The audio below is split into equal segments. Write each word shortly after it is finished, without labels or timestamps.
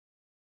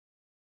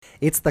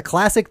It's the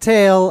classic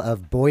tale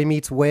of boy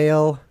meets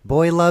whale,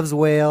 boy loves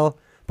whale,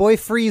 boy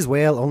frees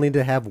whale only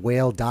to have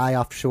whale die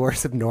off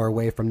shores of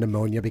Norway from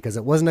pneumonia because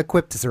it wasn't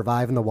equipped to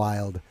survive in the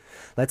wild.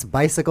 Let's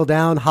bicycle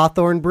down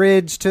Hawthorne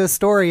Bridge to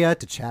Astoria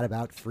to chat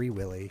about Free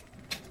Willy.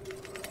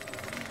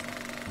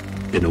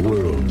 In a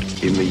world,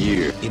 in a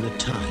year, in a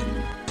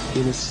time,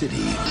 in a city,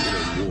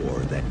 in a war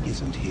that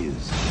isn't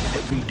his.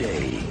 Every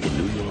day in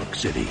New York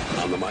City,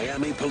 on the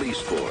Miami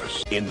Police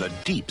Force, in the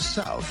Deep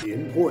South,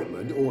 In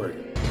Portland,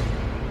 Oregon.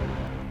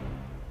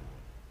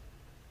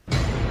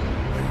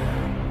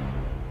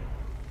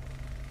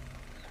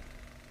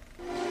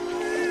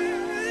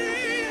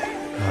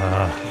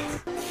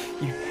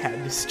 You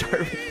had to start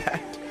with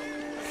that.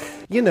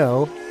 You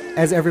know,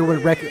 as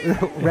everyone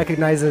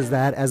recognizes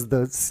that as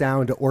the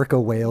sound orca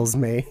whales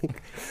make.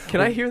 Can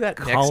I hear that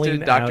next to Calling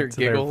Dr. out to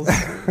their- Giggles?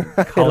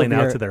 Calling be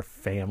out our- to their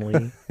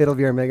family. It'll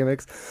be our Mega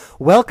Mix.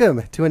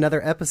 Welcome to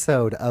another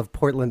episode of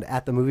Portland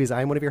at the Movies.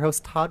 I'm one of your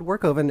hosts, Todd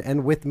Workhoven,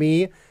 and with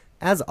me,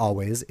 as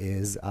always,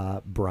 is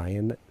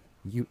Brian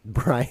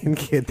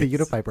Kidd, the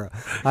Unipiper.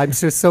 I'm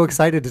just so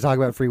excited to talk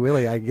about Free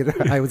Willy.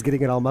 I was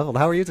getting it all muffled.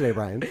 How are you today,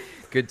 Brian?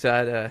 Good,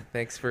 Todd.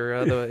 Thanks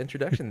for the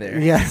introduction there.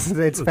 Yes,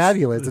 it's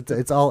fabulous.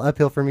 It's all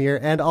uphill from here.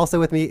 And also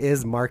with me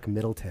is Mark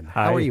Middleton.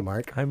 How Hi. are you,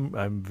 Mark?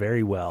 I'm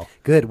very well.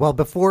 Good. Well,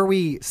 before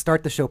we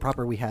start the show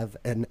proper, we have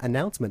an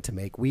announcement to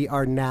make. We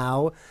are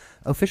now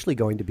officially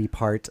going to be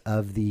part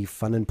of the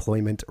Fun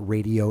Employment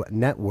Radio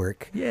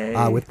Network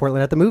with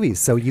Portland at the Movies.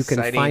 So you can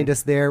Exciting. find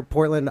us there.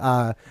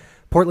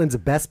 Portland's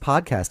best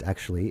podcast,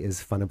 actually,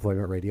 is Fun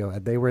Employment Radio.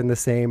 They were in the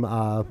same,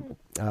 was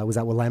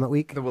that Willamette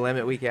Week? The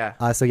Willamette Week, yeah.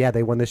 So yeah,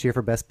 they won this year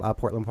for Best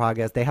Portland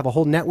Podcast. They have a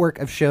whole network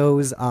of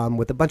shows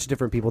with a bunch of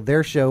different people.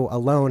 Their show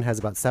alone has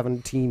about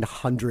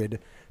 1,700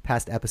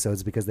 past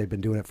episodes because they've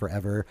been doing it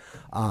forever.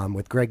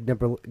 With Greg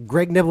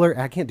Nibbler,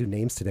 I can't do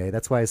names today.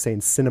 That's why I was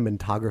saying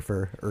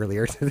cinematographer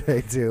earlier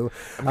today too.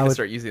 I'm going to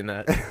start using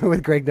that.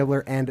 With Greg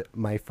Nibbler and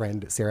my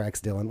friend Sarah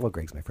X. Dillon. Well,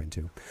 Greg's my friend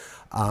too.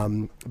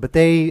 But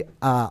they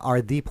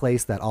are the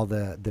place that all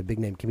the big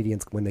name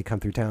comedians, when they come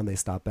through town, they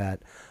stop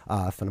at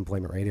Fun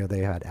Employment Radio.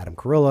 They had Adam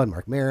Carolla and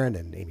Mark Maron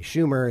and Amy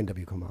Schumer and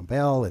W. Kamau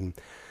Bell, and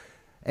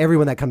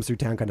everyone that comes through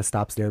town kind of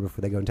stops there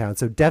before they go in town.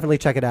 So definitely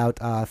check it out,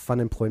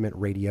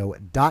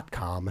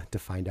 funemploymentradio.com to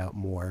find out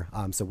more.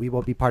 So we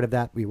will be part of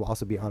that. We will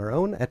also be on our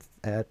own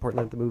at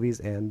Portland at the Movies.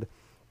 And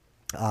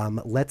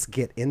let's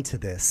get into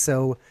this.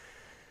 So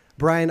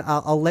Brian,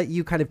 I'll let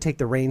you kind of take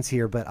the reins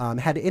here, but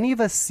had any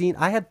of us seen,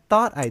 I had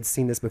thought I'd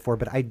seen this before,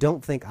 but I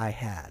don't think I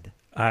had.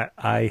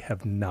 I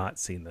have not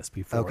seen this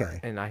before. Okay.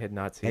 And I had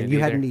not seen it And you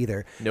either. hadn't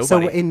either. Nobody. So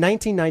in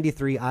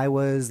 1993,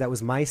 that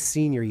was my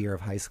senior year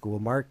of high school.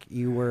 Mark,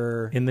 you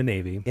were In the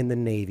Navy. in the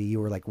Navy. You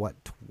were like, what,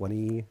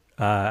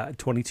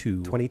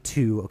 22.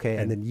 22, okay.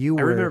 And then you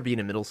were... I remember being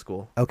in middle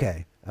school.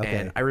 Okay.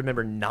 And I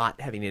remember not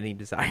having any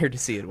desire to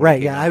see it. when it Right,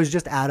 came yeah, out. I was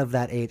just out of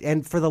that age.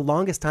 And for the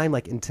longest time,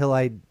 like until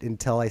I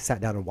sat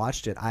down and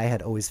watched it, I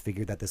had always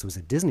figured that this was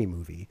a Disney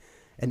movie.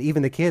 And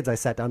even the kids, I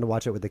sat down to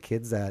watch it with the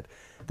kids that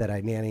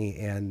I nanny,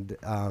 and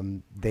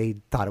they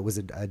thought it was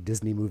a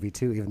Disney movie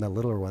too, even the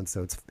littler ones.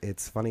 So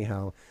it's funny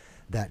how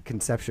that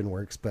conception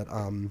works. But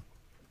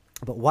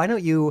why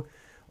don't you?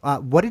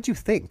 What did you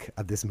think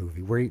of this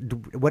movie?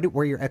 What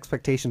were your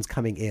expectations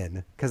coming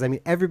in? Because I mean,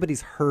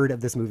 everybody's heard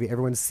of this movie.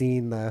 Everyone's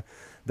seen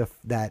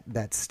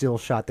that still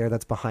shot there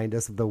that's behind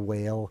us of the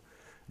whale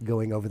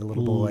going over the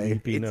little boy.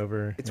 Leaping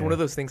over. It's one of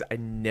those things I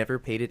never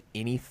paid it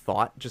any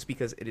thought, just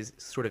because it has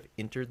sort of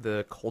entered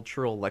the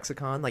cultural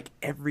lexicon. Like,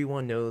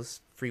 everyone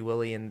knows Free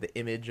Willy and the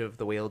image of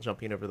the whale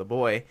jumping over the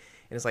boy,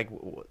 and it's like,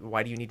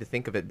 why do you need to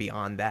think of it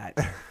beyond that?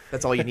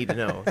 That's all you need to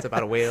know. It's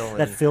about a whale.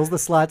 That And fills the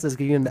slots, gives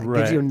you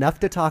Right. enough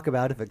to talk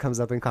about if it comes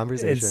up in And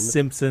conversation.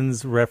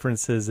 Simpsons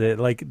references it.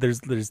 Like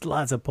there's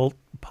lots of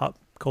pop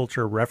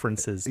culture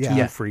references Yeah.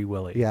 to Free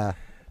Willy. Yeah,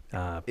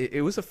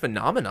 it was a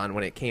phenomenon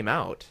when it came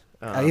out.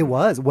 it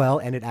was. Well,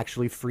 and it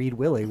actually freed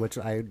Willie, which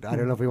I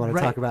don't know if we want to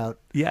Right. talk about.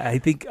 Yeah, I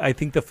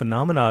think the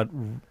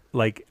phenomenon,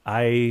 like,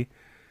 I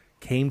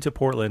came to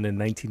Portland in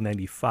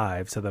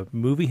 1995, so the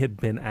movie had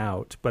been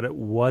out, but it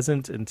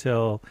wasn't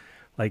until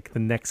like the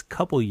next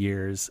couple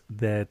years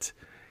that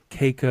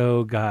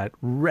Keiko got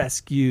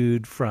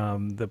rescued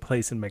from the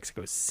place in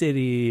Mexico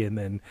City and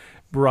then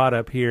brought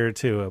up here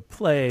to a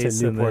place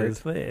To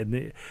Newport.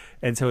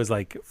 and so it was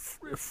like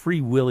Free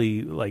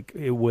Willy, like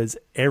it was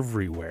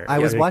everywhere. I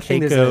was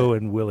watching Keiko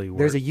and Willy were.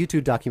 There's a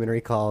YouTube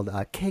documentary called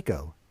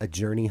Keiko, A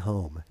Journey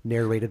Home,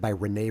 narrated by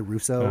Rene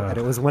Russo. And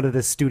it was one of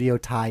the studio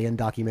tie-in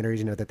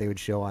documentaries, that they would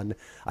show on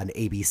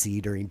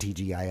ABC during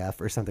TGIF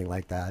or something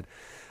like that.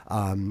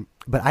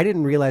 But I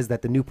didn't realize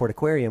that the Newport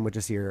Aquarium, which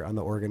is here on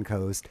the Oregon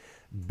coast,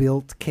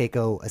 built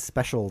Keiko a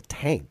special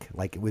tank.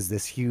 Like, it was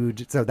this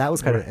huge... So that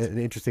was kind of an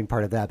interesting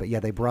part of that. But yeah,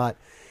 they brought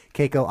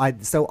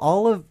Keiko... So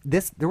all of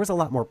this... There was a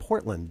lot more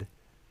Portland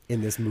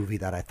in this movie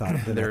that I thought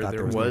than I there thought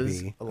there was going to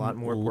was be. a lot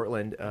more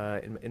Portland,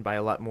 and by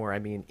a lot more I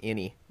mean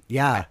any.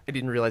 Yeah. I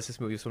didn't realize this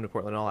movie was from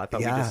Portland at all. I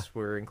thought we just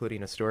were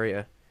including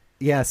Astoria.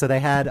 Yeah, so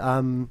they had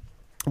one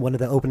of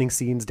the opening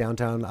scenes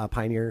downtown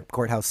Pioneer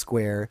Courthouse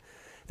Square,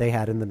 they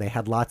had, and then they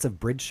had lots of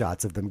bridge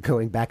shots of them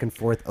going back and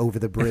forth over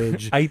the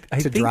bridge I to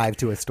think drive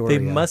to Astoria.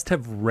 They must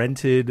have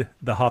rented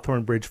the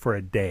Hawthorne Bridge for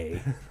a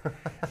day,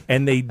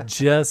 and they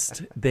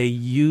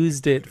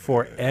used it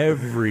for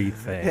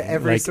everything.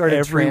 every sort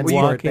of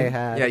transport they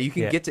had. Yeah, you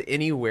can Yeah. get to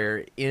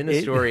anywhere in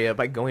Astoria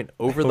by going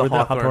over the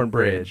Hawthorne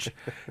Bridge.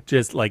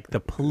 Just like the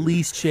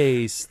police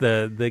chase,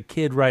 the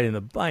kid riding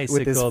the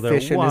bicycle, the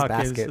fish in his walk,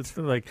 basket. it's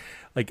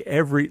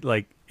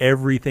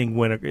everything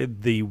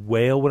went. The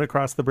whale went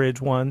across the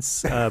bridge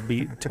once,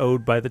 be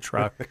towed by the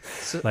truck.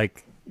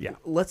 Yeah.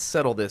 Let's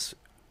settle this.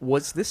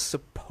 Was this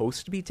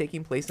supposed to be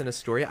taking place in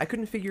Astoria? I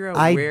couldn't figure out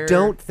I where.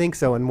 don't think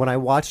so. And when I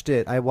watched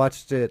it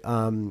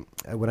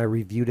when I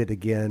reviewed it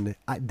again,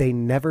 they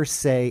never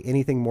say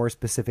anything more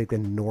specific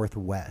than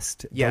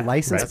Northwest. Yeah, the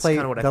license that's plate,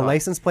 kinda what I the thought.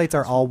 license plates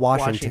are all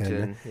Washington.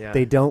 Washington, yeah.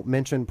 They don't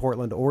mention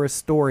Portland or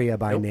Astoria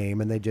by Nope. name,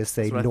 and they just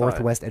say That's what I thought.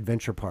 Northwest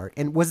Adventure Park.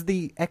 And was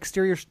the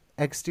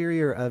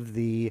exterior of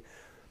the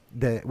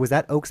was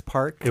that Oaks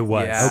Park? It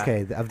was. Yeah.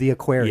 Okay, of the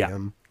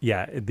aquarium.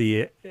 Yeah,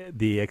 the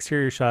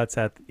exterior shots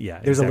there's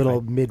There's a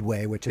little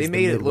midway, which is They the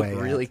made it look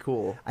midway really at-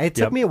 cool. It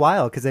took me a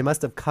while because they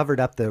must have covered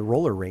up the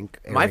roller rink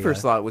area. My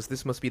first thought was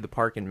this must be the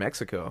park in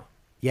Mexico.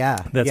 Yeah,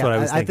 That's yeah, what I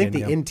was I think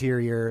thinking, the yeah.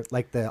 interior,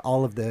 like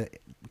all of the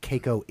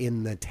Keiko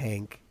in the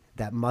tank,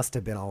 that must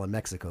have been all in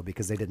Mexico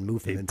because they didn't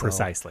move him until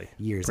Precisely.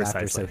 years after.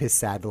 Precisely. So his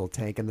sad little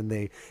tank, and then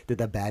they did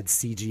the bad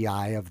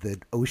CGI of the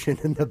ocean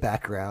in the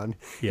background.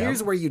 Yeah.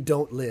 Here's where you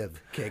don't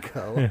live,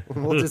 Keiko.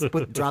 We'll just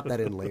drop that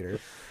in later.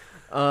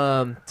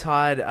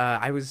 Todd,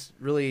 I was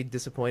really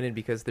disappointed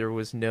because there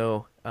was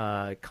no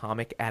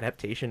comic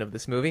adaptation of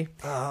this movie.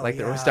 There was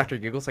yeah. Dr.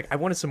 Giggles. I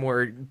wanted some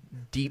more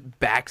deep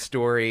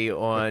backstory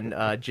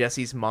on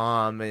Jesse's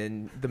mom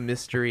and the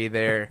mystery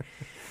there.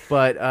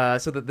 But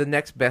so the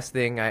next best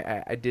thing,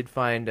 I did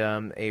find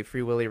a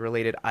Free Willy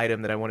related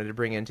item that I wanted to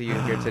bring into you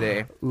here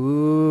today.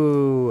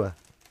 Ooh,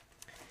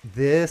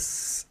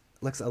 this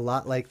looks a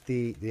lot like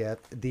the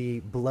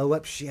blow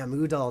up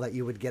Shamu doll that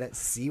you would get at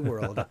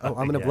SeaWorld. Oh,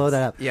 I'm gonna blow Yes.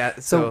 that up. Yeah,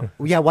 So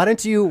yeah, why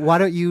don't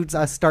you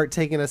start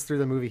taking us through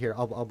the movie here?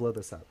 I'll blow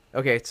this up.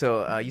 Okay,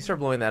 so you start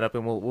blowing that up,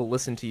 and we'll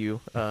listen to you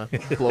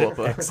blow up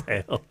a.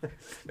 exhale.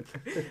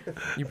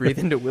 You breathe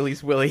into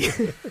Willy's willy.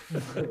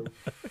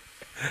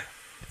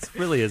 It's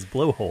really his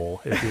blowhole,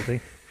 if you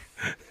think.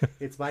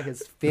 It's by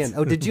his fin.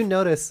 Oh, did you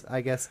notice?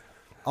 I guess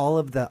all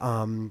of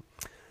the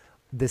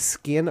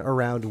skin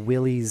around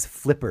Willie's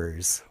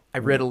flippers. I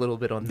read a little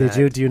bit on that. Did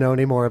you? Do you know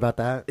any more about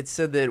that? It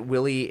said that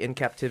Willie in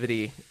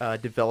captivity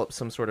developed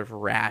some sort of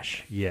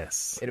rash,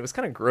 Yes. and it was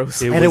kind of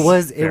gross. And it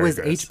was very gross.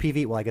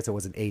 HPV. Well, I guess it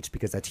wasn't H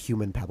because that's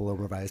human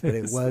papillomavirus, but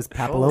it was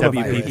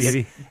papillomavirus,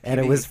 WPPV. and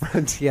it was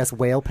from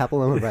whale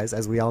papillomavirus,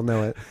 as we all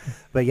know it.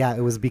 But yeah,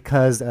 it was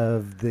because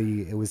of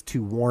it was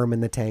too warm in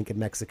the tank in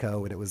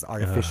Mexico, and it was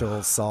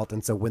artificial salt,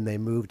 and so when they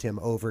moved him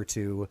over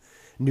to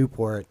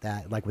Newport,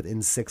 that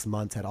within 6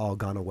 months had all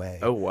gone away.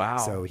 Oh, wow.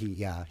 So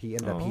he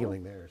ended up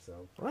healing there.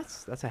 So Well,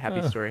 that's a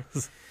happy story.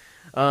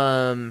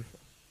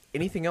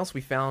 Anything else we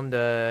found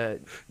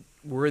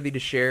worthy to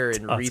share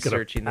in Todd's gonna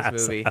researching this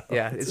pass movie? out.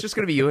 Yeah, it's just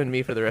going to be you and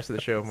me for the rest of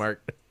the show,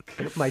 Mark.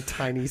 my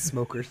tiny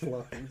smoker's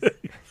lungs.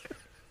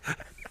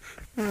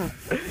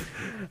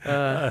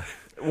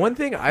 One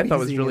thing I thought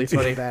was Wheezing really into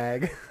the funny.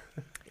 bag.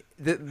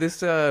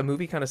 This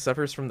movie kind of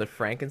suffers from the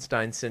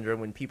Frankenstein syndrome.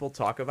 When people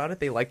talk about it,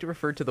 they like to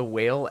refer to the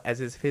whale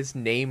as if his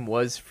name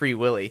was Free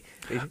Willy.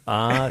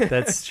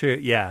 That's true.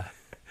 Yeah.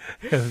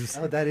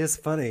 Oh, that is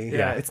funny.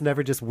 Yeah. It's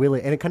never just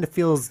Willie. And it kind of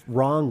feels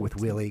wrong with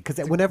Willie. Because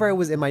whenever I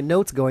was in my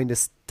notes going to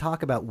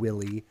talk about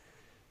Willie,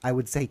 I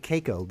would say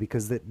Keiko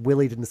because that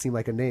Willie didn't seem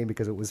like a name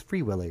because it was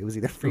Free Willy. It was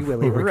either Free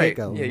Willy or Right?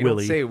 Keiko. Yeah, you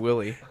Willy. don't say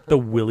Willy. The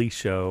Willie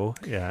Show.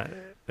 Yeah.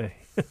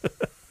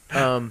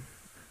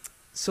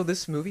 So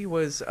this movie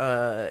was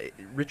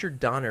Richard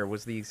Donner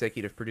was the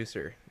executive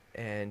producer,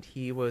 and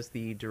he was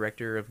the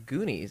director of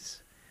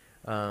Goonies.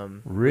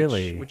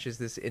 Really? which is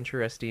this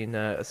interesting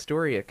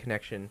Astoria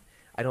connection.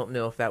 I don't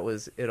know if that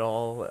was at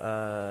all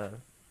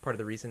part of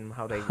the reason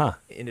how they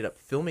ended up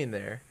filming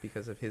there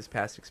because of his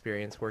past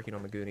experience working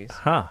on the Goonies.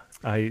 Huh.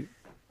 I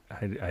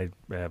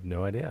have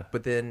no idea.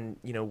 But then,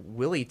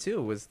 Willie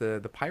too was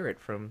the pirate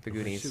from the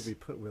Goonies. Should we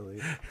put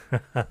Willie?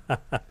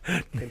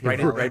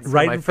 right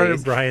Right in front of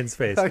face. Brian's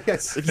face. Oh,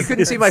 yes. If you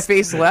couldn't see my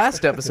face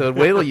last episode,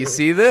 wait till you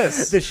see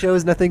this. The show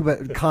is nothing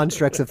but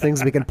constructs of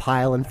things we can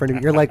pile in front of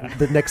you. You're like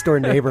the next door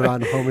neighbor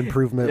on Home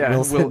Improvement, Yeah,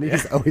 Wilson.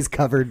 He's always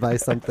covered by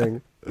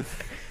something.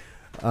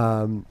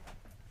 And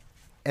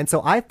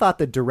so I thought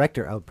the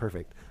director,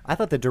 perfect. I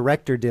thought the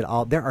director did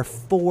there are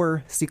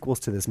 4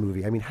 sequels to this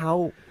movie. I mean,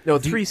 how? No,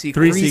 3 sequels.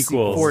 3 Three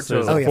sequels. Four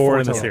There's total. 4 in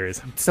the total.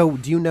 series. So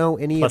do you know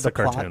any Plus of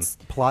the a cartoon.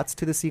 plots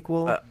to the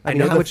sequel? I mean,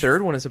 know how the much-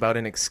 third one is about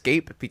an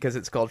escape because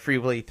it's called Free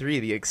Willy 3,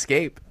 The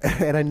Escape.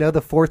 And I know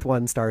the 4th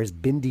one stars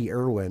Bindi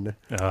Irwin.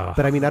 Oh.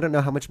 But I mean, I don't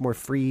know how much more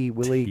Free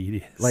Willy.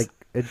 Tedious.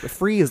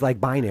 Free is like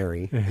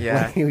binary.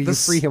 Yeah. Like, you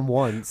free him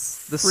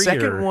once. The Freer.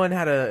 second one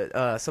had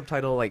a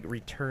subtitle like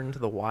Return to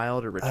the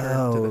Wild or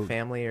Return to the Oh.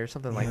 Family or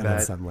something like Yeah,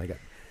 that. something like that.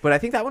 But I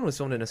think that one was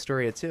filmed in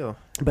Astoria too.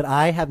 But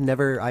I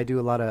do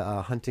a lot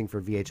of hunting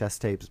for VHS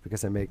tapes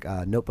because I make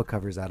notebook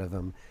covers out of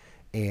them.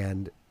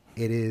 And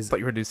it is... But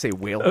you were going to say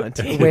whale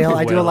hunting.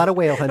 I do a lot of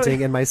whale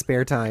hunting in my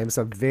spare time,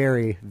 so I'm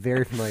very,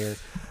 very familiar.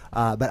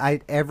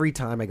 But every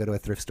time I go to a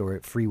thrift store,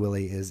 Free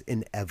Willy is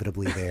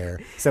inevitably there.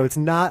 So it's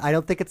not... I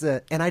don't think it's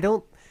a... And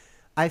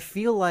I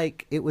feel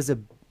like it was a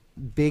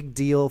big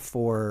deal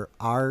for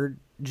our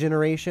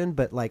generation,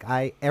 but like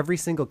every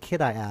single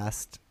kid I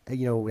asked,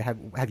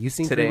 have you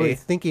seen today? Free Willy?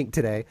 Thinking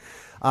today?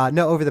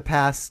 No, over the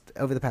past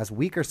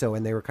week or so,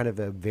 and they were kind of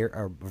a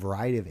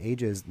variety of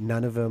ages.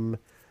 None of them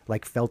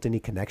like felt any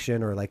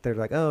connection, or like they're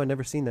like, oh, I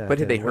never seen that. But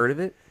had they heard of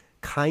it?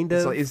 Kind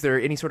of. So is there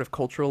any sort of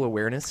cultural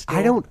awareness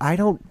still? I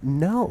don't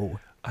know.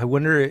 I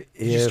wonder if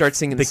you start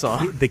singing the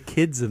song? The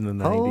kids in the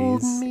 90s.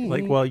 Oh, me.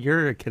 Like, well,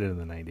 you're a kid in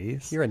the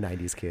 90s. You're a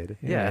 90s kid.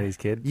 You're a 90s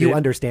kid. You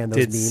understand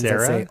those memes Sarah,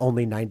 that say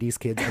only 90s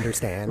kids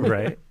understand.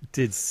 right?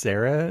 Did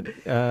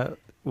Sarah,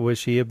 was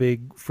she a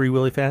big Free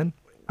Willy fan?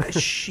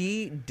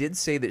 She did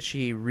say that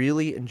she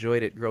really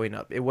enjoyed it growing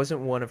up. It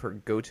wasn't one of her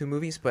go-to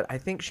movies, but I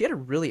think she had a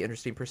really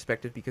interesting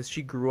perspective because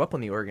she grew up on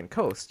the Oregon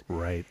coast.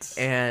 Right.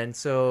 And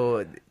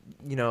so,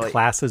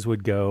 classes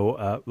would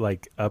go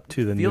up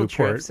to the field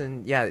Newport. trips,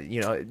 and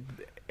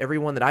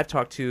everyone that I've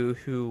talked to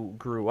who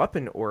grew up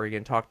in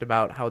Oregon talked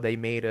about how they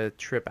made a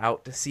trip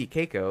out to see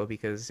Keiko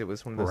because it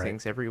was one of those Right.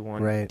 things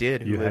everyone Right.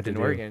 did who You had lived to in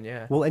do. Oregon.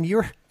 Yeah. Well, and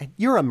you're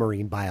a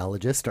marine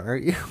biologist,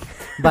 aren't you?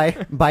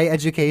 by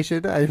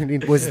education. I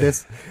mean, was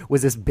this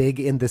big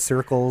in the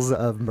circles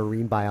of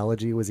marine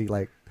biology? Was he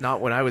like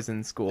Not when I was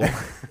in school.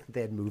 they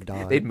had moved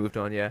on? They'd moved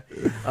on, yeah.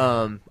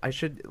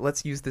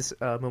 Let's use this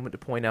moment to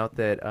point out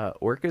that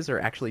orcas are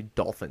actually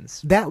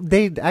dolphins. That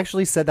they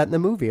actually said that in the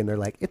movie, and they're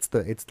like, it's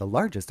the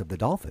largest of the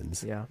dolphins.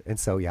 Yeah. And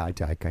so I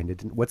kind of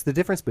didn't. What's the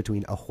difference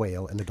between a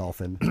whale and a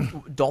dolphin?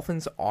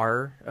 Dolphins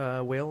are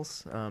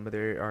whales, but they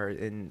are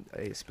in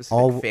a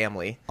specific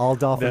family. All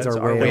dolphins That's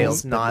are Are whales,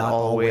 whales, but not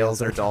all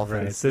whales are Right.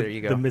 dolphins. There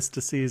you go. The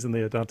mystices and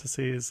the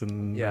odontices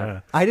and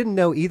Yeah. I didn't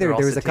know either. They're all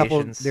There was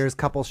cetaceans. there's a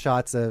couple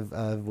shots of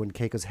when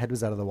Keiko's head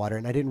was out of the water,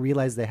 and I didn't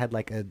realize they had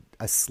like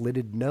a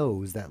slitted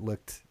nose that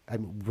looked.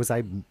 Was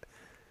I the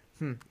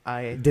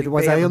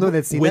only one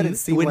that seen that? It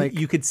seemed when like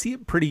you could see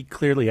it pretty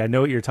clearly. I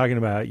know what you're talking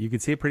about. You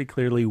could see it pretty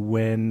clearly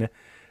when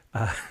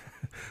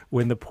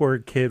the poor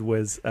kid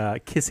was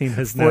kissing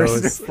his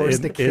nose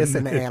forced to kiss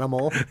an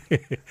animal.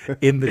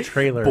 in the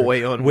trailer,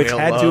 Boy on which whale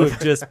had to love.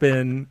 have just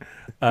been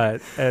an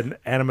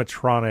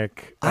animatronic.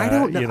 I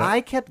don't know.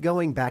 I kept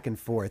going back and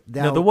forth.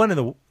 Now, no, the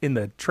one in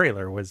the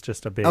trailer was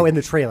just a big. in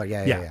the trailer,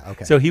 yeah.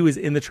 Okay. So he was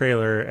in the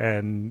trailer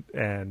and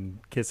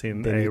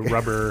kissing Then a you-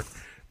 rubber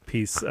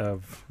piece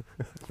of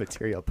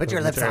material. Put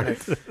your lips on it.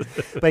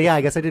 But yeah,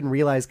 I guess I didn't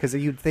realize because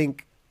you'd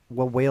think,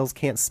 well, whales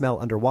can't smell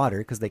underwater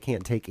because they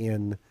can't take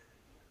in.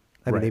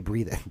 I mean, Right.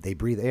 they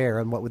breathe air,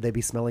 and what would they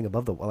be smelling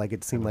above the? Like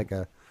it seemed like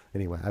a.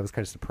 Anyway, I was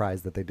kind of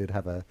surprised that they did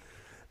have a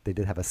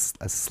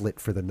slit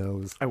for the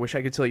nose. I wish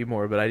I could tell you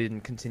more, but I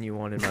didn't continue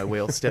on in my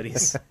whale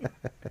studies.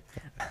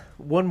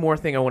 One more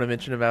thing I want to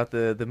mention about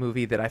the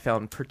movie that I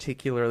found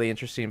particularly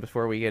interesting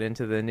before we get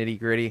into the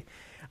nitty-gritty.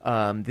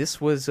 This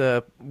was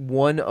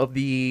one of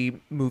the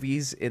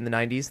movies in the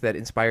 90s that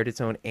inspired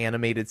its own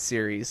animated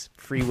series,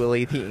 Free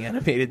Willy, the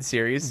animated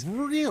series.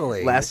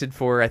 Really? Lasted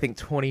for, I think,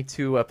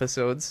 22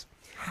 episodes.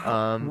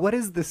 What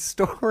is the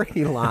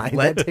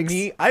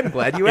storyline? I'm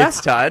glad you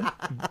asked, Todd.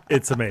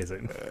 It's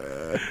amazing.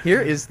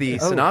 Here is the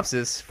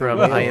synopsis from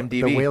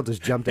IMDb. The whale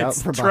just jumped out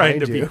It's from trying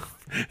behind to you.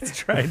 it's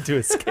trying to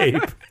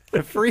escape.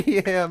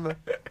 Free him.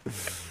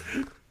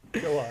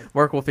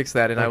 Mark will fix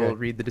that, and I Okay. will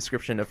read the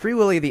description of Free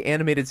Willy, the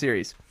animated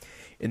series.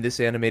 In this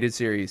animated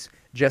series,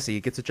 Jesse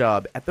gets a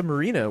job at the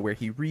marina where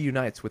he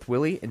reunites with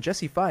Willy, and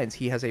Jesse finds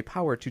he has a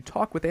power to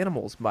talk with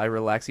animals by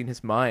relaxing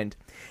his mind.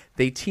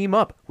 They team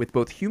up with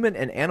both human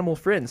and animal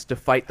friends to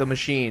fight the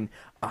machine,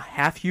 a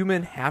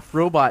half-human,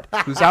 half-robot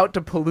who's out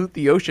to pollute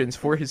the oceans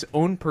for his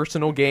own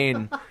personal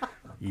gain.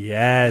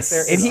 Yes.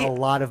 There And is he- a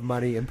lot of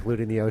money in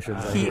polluting the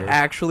oceans. I He hear.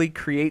 actually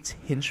creates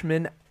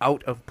henchmen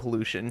out of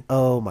pollution.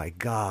 Oh my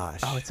gosh!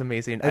 Oh, it's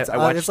amazing. It's, I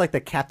watched... it's like the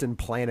Captain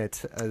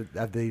Planet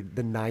of the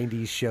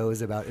 '90s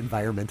shows about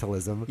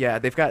environmentalism. Yeah,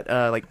 they've got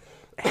like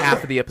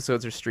half of the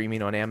episodes are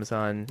streaming on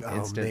Amazon Oh,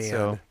 Instant. man.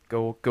 So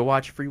go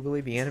watch Free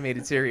Willy the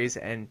animated series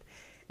and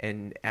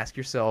ask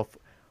yourself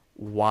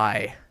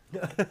why.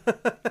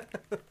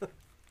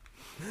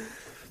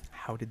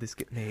 How did this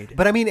get made?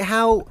 But I mean,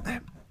 how?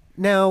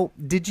 Now,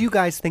 did you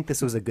guys think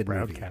this was a good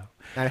Brown movie? cow.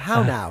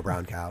 How now,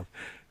 Brown Cow?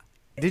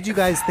 Did you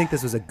guys think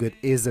this was a good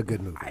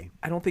movie?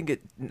 I don't think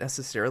it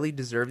necessarily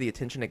deserved the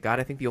attention it got.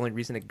 I think the only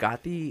reason it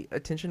got the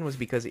attention was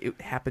because it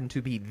happened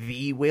to be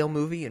the whale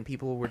movie and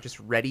people were just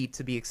ready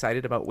to be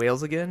excited about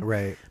whales again.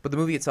 Right. But the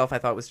movie itself I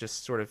thought was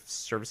just sort of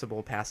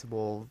serviceable,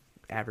 passable,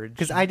 average.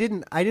 Because I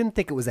didn't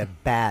think it was a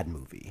bad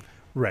movie.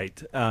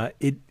 Right.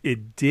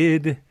 It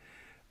did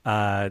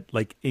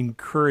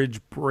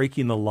encourage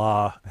breaking the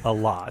law a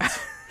lot.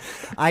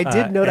 I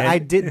did notice.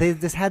 and- They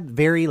just had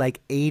very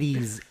like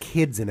 '80s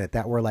kids in it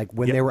that were like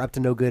when Yep. they were up to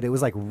no good. It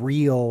was like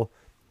real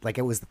like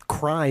it was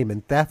crime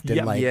and theft and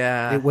Yeah. like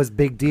Yeah. it was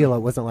big deal. It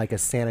wasn't like a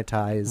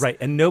sanitized. Right,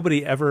 and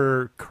nobody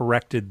ever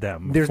corrected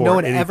them. There's for no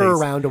one ever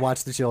anything. around to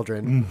watch the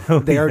children.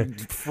 They are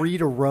free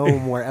to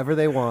roam wherever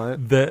they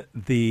want.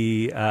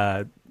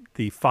 The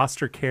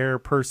foster care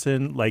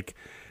person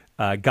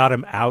got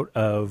him out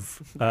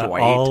of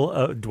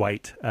Dwight.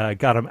 Dwight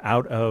got him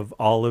out of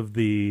all of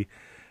the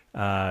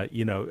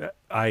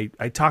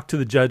I talked to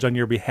the judge on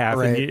your behalf,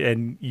 Right.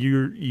 and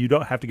you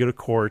don't have to go to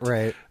court,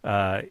 Right.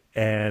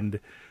 And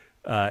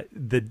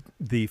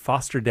the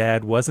foster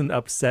dad wasn't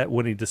upset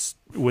when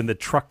when the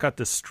truck got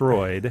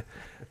destroyed.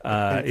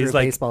 And threw He's a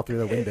like baseball through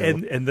the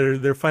window. and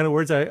their final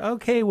words are,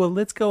 okay, well,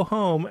 let's go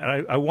home.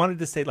 And I wanted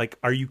to say, like,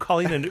 are you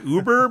calling an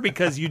Uber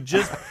because you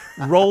just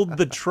rolled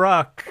the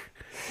truck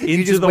you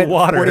into just the went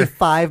water?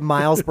 45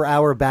 miles per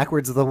hour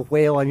backwards of the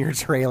whale on your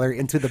trailer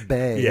into the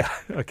bay. Yeah.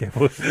 Okay.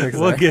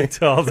 We'll get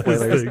to all those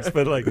things,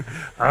 but like,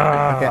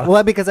 Okay.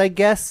 Well, because I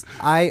guess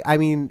I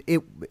mean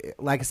it.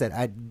 Like I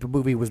said, the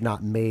movie was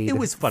not made. it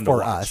was fun for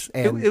to watch. us,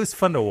 and it was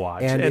fun to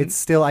watch, and it's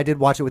still. I did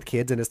watch it with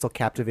kids, and it still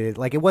captivated.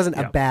 Like it wasn't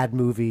Yeah. a bad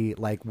movie.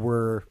 Like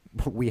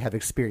we have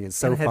experienced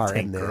so And it had far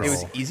Tank in this. Girl. It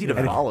was easy to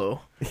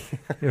follow.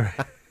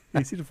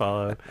 easy to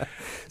follow.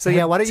 So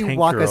yeah, why don't you Tank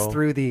walk us Girl.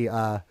 through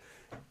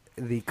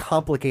the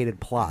complicated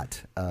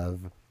plot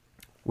of.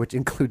 Which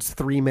includes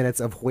 3 minutes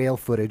of whale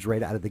footage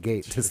right out of the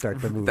gate to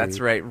start the movie. That's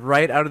right.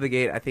 Right out of the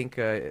gate, I think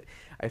I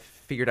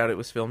figured out it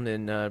was filmed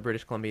in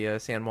British Columbia,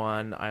 San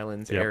Juan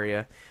Islands Yep.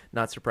 area.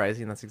 Not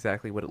surprising. That's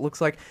exactly what it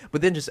looks like.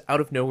 But then just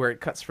out of nowhere, it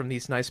cuts from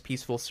these nice,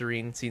 peaceful,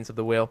 serene scenes of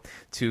the whale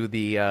to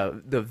the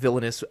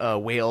villainous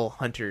whale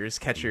hunters,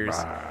 catchers.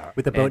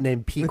 With a boat And-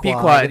 named Pequod.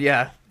 Pequod,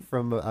 yeah.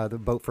 From the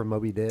boat from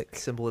Moby Dick.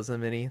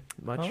 Symbolism any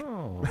much?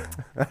 Oh,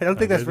 I don't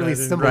think that's did- really I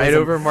didn't- symbolism. Right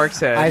over Mark's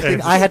head. I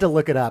think I had to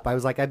look it up. I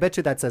was like, I bet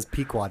you that says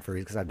Pequod for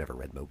you because I've never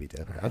read Moby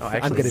Dick. I'm actually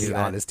going to knew be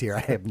that. honest here.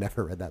 I have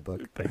never read that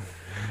book.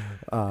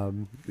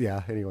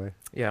 Yeah. Anyway.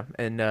 Yeah,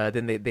 and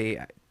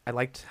then I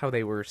liked how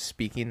they were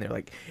speaking. They're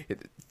like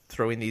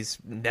throwing these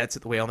nets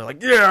at the whale, and they're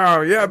like,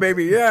 yeah,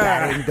 baby,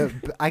 yeah.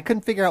 I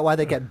couldn't figure out why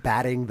they kept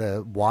batting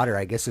the water.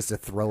 I guess just to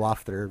throw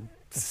off their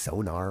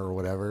sonar or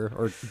whatever,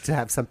 or to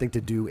have something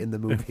to do in the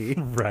movie.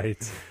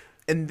 right.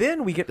 And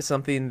then we get to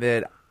something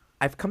that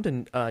I've come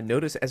to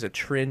notice as a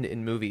trend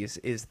in movies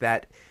is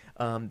that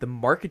the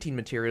marketing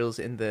materials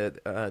in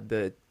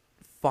the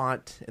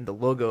font and the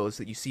logos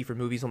that you see for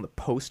movies on the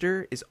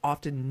poster is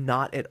often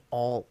not at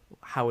all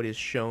how it is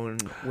shown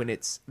when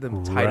it's the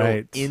title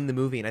Right. in the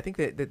movie. And I think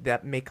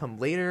that may come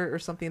later or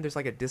something. There's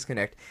like a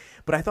disconnect.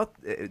 But I thought,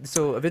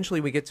 so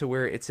eventually we get to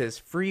where it says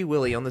Free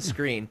Willy on the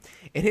screen,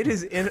 and it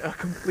is in a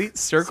complete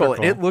circle.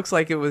 And it looks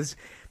like it was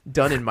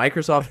done in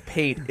Microsoft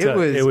Paint.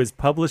 It was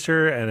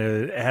publisher, and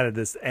it had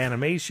this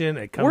animation.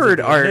 It comes Word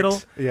into the art.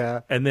 middle, Yeah.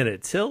 and then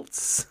it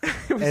tilts.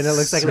 And it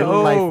looks like a so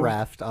little life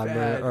raft on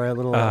bad. the, or a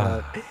little.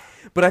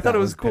 But I thought That it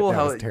was was- cool that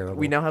how was terrible.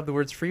 we now have the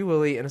words Free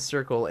Willy in a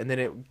circle, and then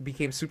it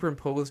became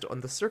superimposed on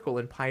the circle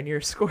in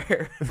Pioneer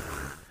Square.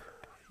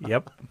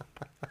 Yep.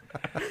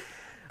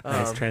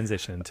 Nice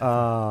transition to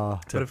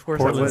But of course,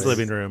 Portland's that was,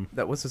 living room.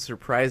 That was a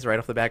surprise right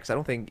off the bat because I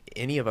don't think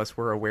any of us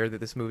were aware that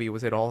this movie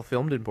was at all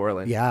filmed in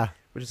Portland. Yeah.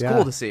 which is Yeah.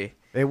 cool to see.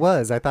 It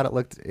was. I thought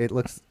it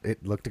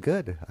looked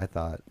good. I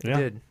thought. It Yeah.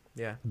 did.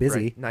 Yeah.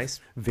 Busy. Bright,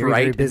 nice, Very,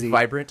 bright, very busy. and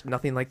vibrant.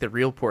 Nothing like the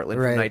real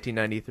Portland Right. from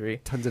 1993.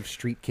 Tons of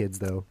street kids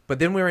though. But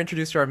then we were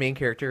introduced to our main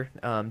character,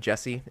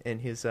 Jesse,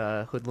 and his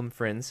hoodlum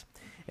friends,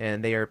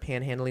 and they are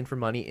panhandling for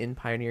money in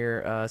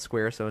Pioneer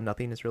Square. So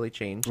nothing has really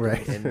changed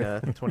Right.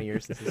 in 20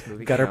 years since this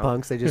movie Gutter came out.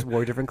 punks. They just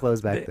wore different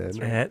clothes back then.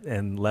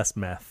 And less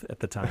meth at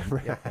the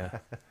time. Yeah.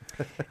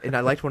 And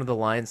I liked one of the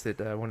lines that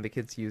one of the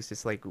kids used.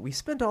 It's like, "We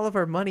spent all of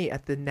our money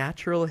at the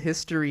Natural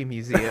History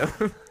Museum."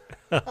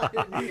 I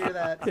didn't hear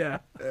that. Yeah.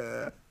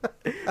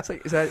 It's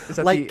like, is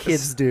that Like the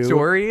kids do.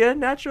 Astoria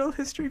Natural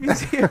History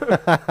Museum?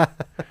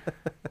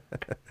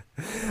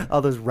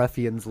 All those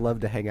ruffians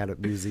love to hang out at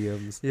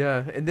museums.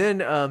 Yeah, and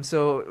then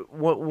so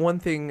one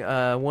thing,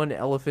 one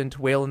elephant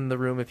whale in the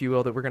room, if you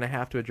will, that we're gonna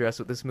have to address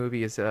with this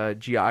movie is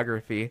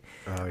geography.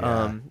 Oh,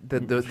 yeah.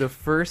 The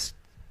first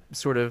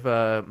sort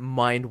of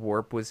mind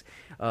warp was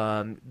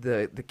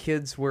the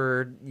kids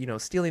were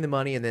stealing the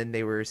money, and then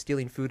they were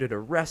stealing food at a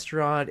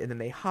restaurant, and then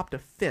they hopped a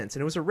fence,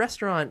 and it was a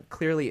restaurant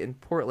clearly in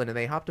Portland, and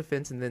they hopped a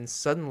fence, and then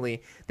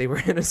suddenly they were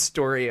in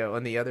Astoria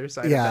on the other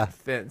side Yeah. of that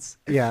fence.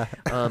 Yeah.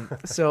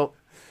 So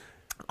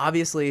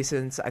obviously,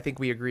 since I think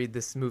we agreed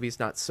this movie is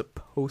not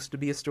supposed to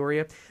be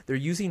Astoria, they're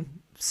using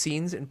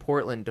scenes in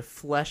Portland to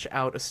flesh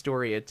out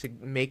Astoria to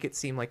make it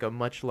seem like a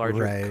much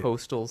larger Right.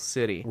 coastal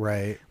city.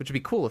 Right. Which would be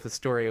cool if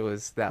Astoria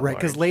was that Right,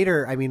 because large.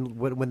 later, I mean,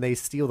 when they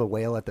steal the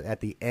whale at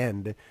the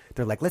end,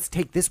 they're like, "Let's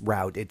take this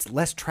route. It's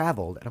less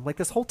traveled." And I'm like,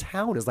 "This whole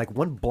town is like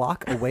 1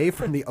 block away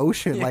from the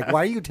ocean. Like,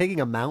 why are you taking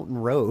a mountain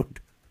road?"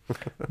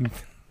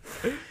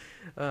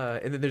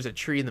 And then there's a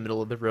tree in the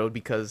middle of the road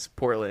because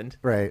Portland.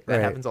 Right, That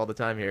right. happens all the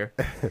time here.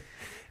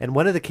 And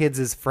one of the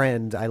kids'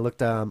 friend, I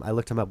looked him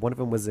up. One of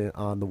them was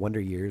on the Wonder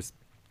Years,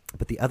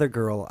 But the other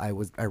girl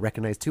I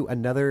recognized too,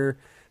 another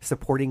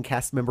supporting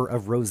cast member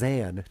of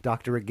Roseanne.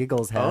 Dr.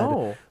 Giggles had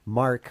Oh.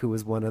 Mark, who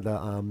was one of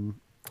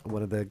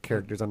the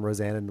characters on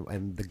Roseanne,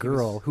 and the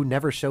girl who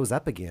never shows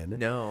up again.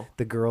 No.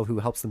 The girl who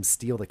helps them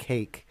steal the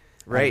cake.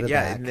 out of Right, the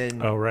yeah, back. and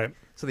then Oh, right.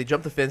 so they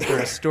jump the fence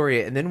during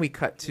Astoria, and then we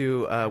cut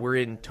to we're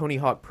in Tony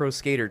Hawk Pro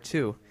Skater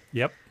 2.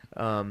 Yep.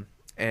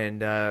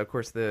 And of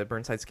course the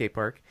Burnside Skate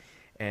Park,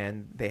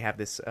 and they have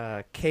this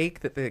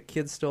cake that the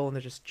kids stole, and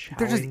they're just chowing.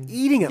 They're just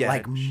eating it Yeah.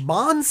 like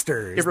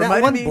monsters. It That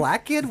reminded one me-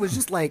 black kid was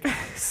just like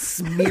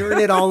smearing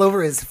it all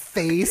over his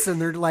face, and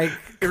they're like,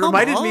 It "Come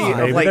reminded me on." of,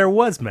 Maybe like- there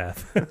was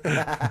meth.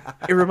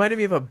 It reminded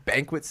me of a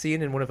banquet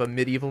scene in one of a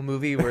medieval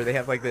movie where they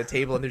have like the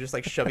table and they're just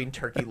like shoving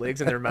turkey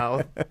legs in their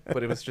mouth,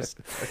 but it was just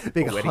a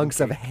big wedding hunks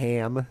of cake.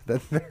 ham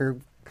that they're.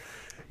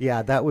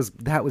 Yeah, that was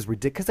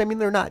ridiculous. I mean,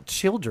 they're not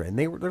children.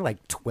 They're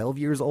like 12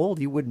 years old.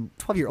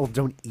 12-year-olds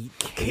don't eat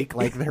cake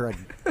like they're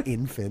an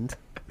infant.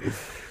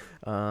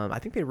 I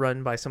think they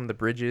run by some of the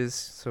bridges,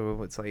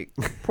 so it's like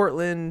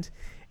Portland,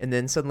 and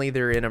then suddenly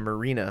they're in a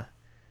marina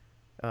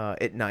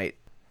at night,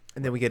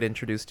 and then we get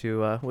introduced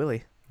to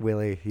Willie.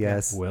 Willie,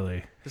 yes.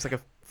 Willie.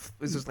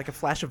 Is this like a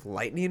flash of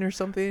lightning or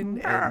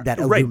something? And That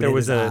Right, there illuminated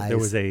was his there eyes.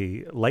 was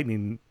a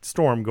lightning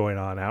storm going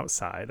on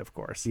outside, of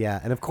course. Yeah,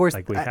 and of course,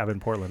 Like we have in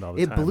Portland all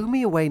the it time. blew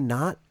me away.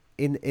 Not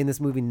in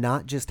this movie,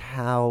 not just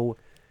how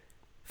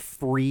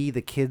free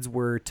the kids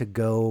were to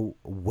go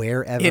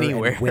wherever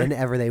Anywhere. and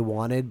whenever they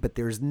wanted, but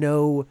there's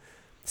no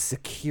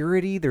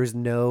security. There's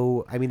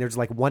no. I mean, there's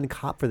like one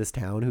cop for this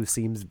town who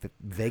seems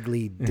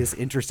vaguely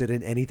disinterested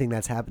in anything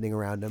that's happening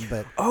around him.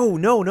 But Oh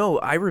no!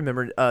 I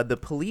remember the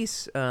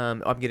police.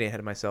 I'm getting ahead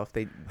of myself.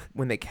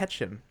 When they catch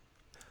him,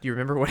 do you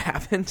remember what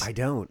happened? I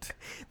don't.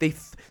 They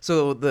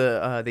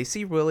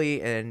see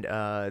Willie and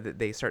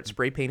they start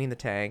spray painting the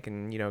tank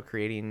and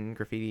creating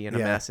graffiti and a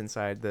Yeah. mess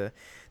inside the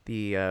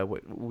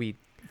what we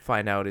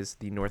find out is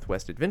the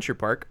Northwest Adventure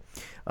Park.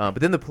 But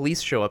then the police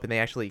show up and they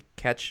actually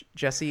catch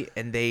Jesse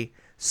and they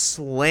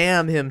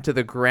slam him to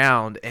the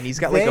ground and he's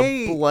got like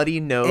They a bloody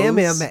nose.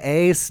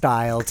 MMA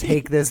style,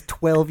 take this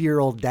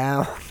 12-year-old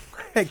down.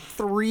 Like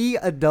 3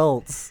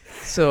 adults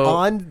So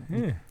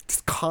on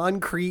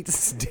concrete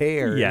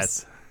stairs.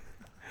 Yes.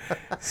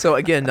 So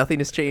again, nothing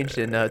has changed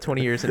in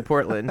 20 years in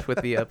Portland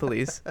with the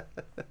police.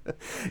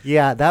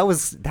 Yeah, that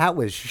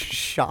was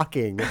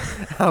shocking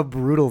how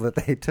brutal that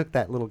they took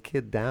that little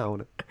kid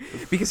down.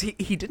 Because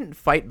he didn't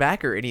fight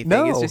back or anything.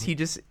 It's No. just he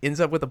just ends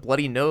up with a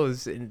bloody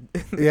nose and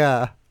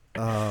Yeah.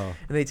 Oh.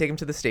 and they take him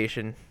to the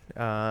station.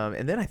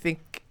 And then I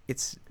think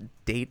it's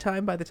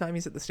daytime by the time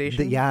he's at the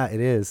station. Yeah, it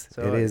is.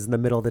 So it is in the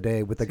middle of the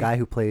day with the guy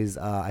who plays.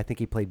 I think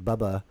he played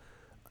Bubba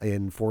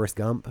in Forrest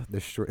Gump.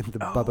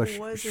 Bubba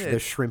was the it?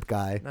 shrimp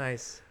guy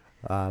Nice.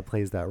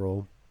 plays that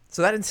role.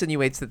 So that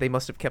insinuates that they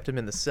must have kept him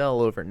in the cell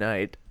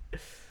overnight.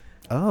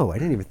 Oh, I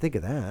didn't even think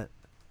of that.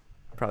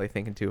 Probably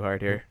thinking too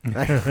hard here.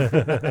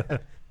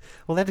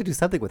 Well, they have to do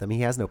something with him.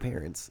 He has no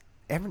parents.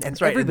 And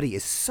That's right, and- everybody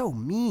is so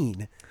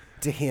mean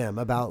to him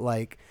about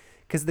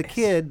because the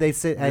kid they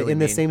sit really in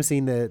the mean. same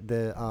scene.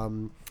 The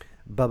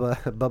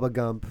Bubba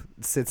Gump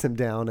sits him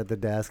down at the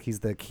desk. He's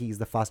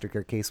the foster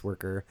care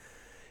caseworker,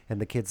 and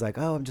the kid's like,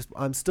 "Oh,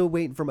 I'm still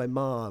waiting for my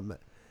mom,"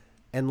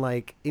 and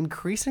like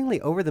increasingly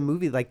over the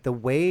movie, like the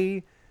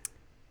way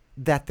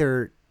that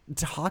they're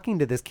talking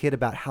to this kid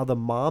about how the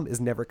mom is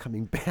never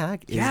coming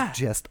back is Yeah.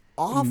 just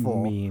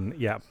awful. Mean.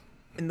 Yeah.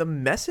 And the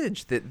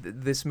message that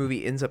this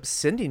movie ends up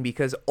sending,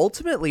 because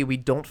ultimately we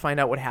don't find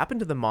out what happened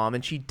to the mom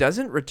and she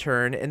doesn't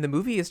return, and the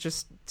movie is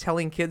just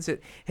telling kids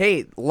that,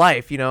 hey,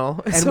 life,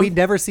 And So- we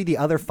never see the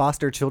other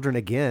foster children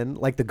again.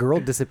 Like the girl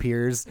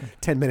disappears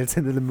 10 minutes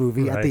into the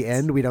movie. At the Right.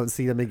 end, we don't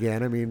see them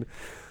again. I mean,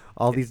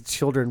 all these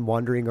children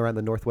wandering around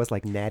the Northwest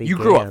like Natty you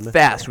grew up Gann.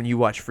 fast when you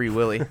watch Free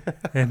Willy.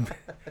 And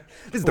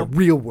This is the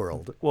real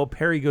world. well,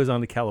 Perry goes on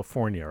to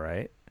California,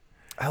 right?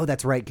 Oh,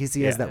 that's right. Because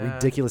he has Yeah. that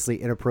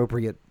ridiculously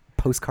inappropriate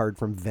postcard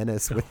from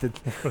Venice with the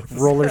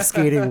roller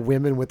skating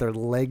women with their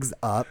legs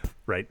up.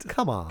 Right.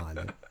 Come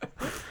on.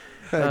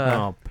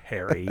 Oh,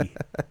 Perry.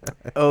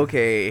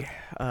 Okay,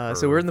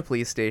 so we're in the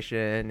police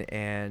station,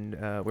 and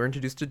we're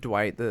introduced to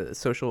Dwight, the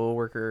social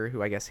worker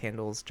who I guess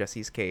handles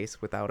Jesse's case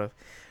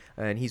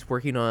and he's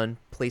working on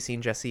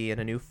placing Jesse in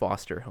a new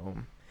foster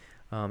home.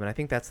 And I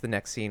think that's the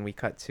next scene. We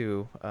cut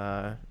to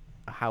a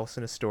house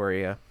in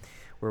Astoria,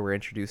 where we're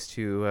introduced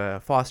to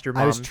foster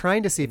mom. I was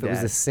trying to see if it was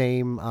dad. the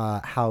same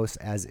house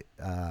as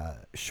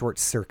Short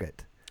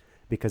Circuit.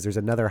 Because there's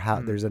another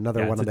house. There's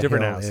another Yeah, one it's on a the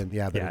different hill. house. And, but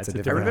Yeah, it's it's a a I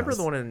different remember house.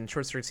 the one in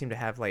Short Circuit seemed to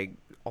have like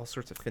all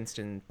sorts of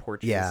fenced-in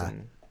porches. Yeah,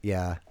 And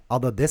yeah.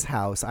 Although this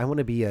house, I want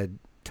to be a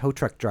tow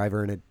truck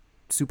driver in a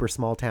super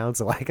small town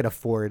so I can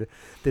afford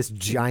this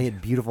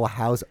giant, beautiful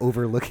house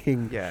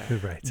overlooking yeah.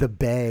 Right. the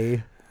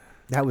bay.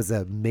 That was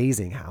an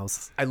amazing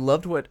house. I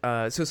loved what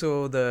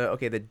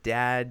the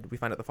dad, we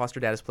find out the foster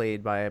dad is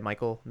played by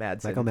Michael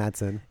Madsen. Michael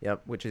Madsen.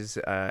 Yep, which is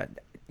A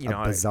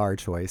bizarre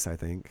choice, I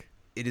think.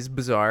 it is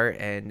bizarre,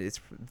 and it's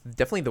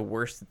definitely the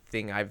worst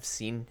thing I've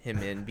seen him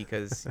in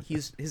because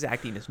his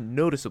acting is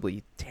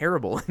noticeably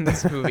terrible in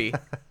this movie.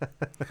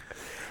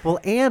 Well,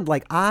 and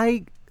like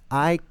I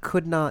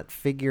could not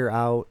figure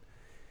out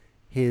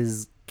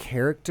his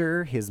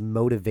character, his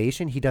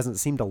motivation. He doesn't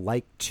seem to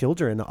like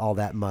children all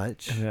that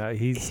much. Yeah,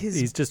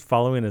 he's just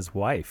following his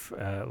wife.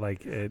 But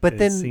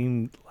then- it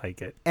seemed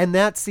like it. And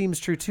that seems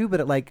true too,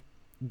 but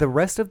the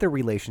rest of their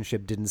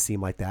relationship didn't seem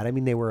like that. I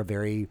mean, they were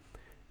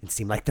it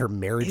seemed like their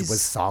marriage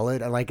was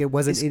solid, and like it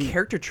wasn't His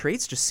character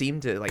traits just seem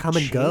to like come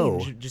and change,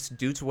 go. just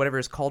due to whatever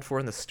is called for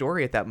in the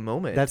story at that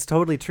moment. That's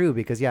totally true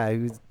because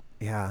I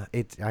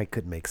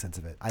couldn't make sense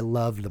of it. I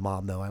loved the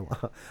mom though.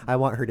 I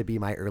want her to be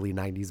my early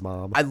 '90s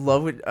mom. I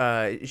love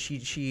it.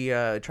 She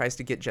tries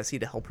to get Jesse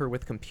to help her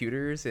with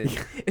computers, and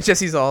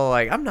Jesse's all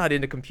like, "I'm not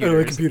into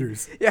computers."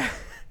 computers. Yeah.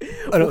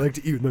 I don't like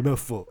to eat with my mouth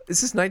full.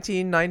 This is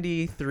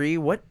 1993.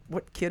 What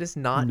kid is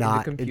not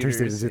into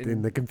computers? Interested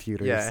in the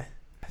computers. Yeah.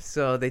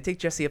 So they take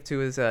Jesse up to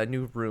his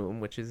new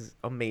room, which is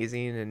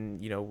amazing,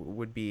 and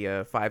would be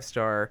a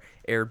 5-star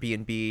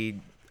Airbnb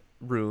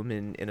room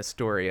in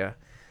Astoria.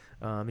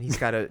 And he's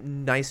got a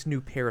nice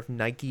new pair of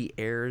Nike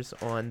Airs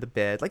on the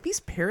bed. Like these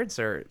parents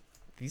are,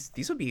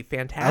 these would be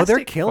fantastic. Oh,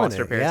 they're killing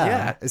foster it. Parents.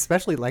 Yeah.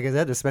 Especially like I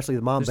said, especially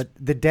the mom. There's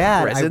But the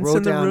dad, I presents wrote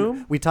in the down.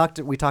 room? We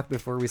talked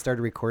before we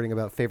started recording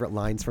about favorite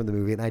lines from the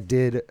movie, and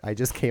I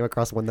just came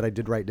across one that I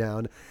did write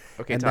down.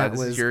 Okay, and Todd,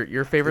 this is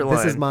your favorite line.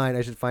 This is mine.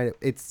 I should find it.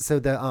 It's so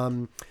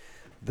the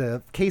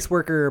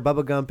caseworker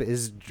Bubba Gump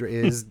is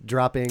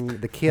dropping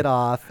the kid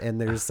off,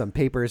 and there's some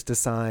papers to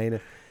sign,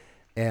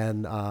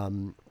 and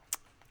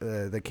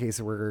the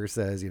caseworker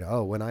says,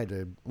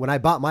 when I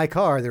bought my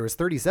car, there was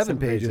 37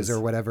 pages or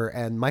whatever,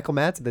 and Michael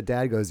Madsen, the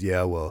dad, goes,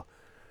 yeah, well,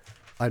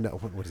 I know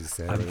what does he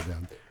say?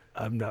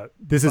 I'm not.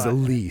 This is a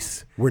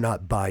lease. We're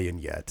not buying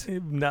yet.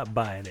 I'm not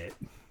buying it.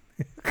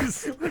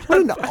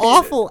 What an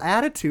awful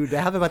attitude to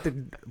have about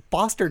the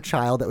foster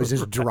child that was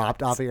just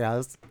dropped off of your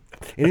house.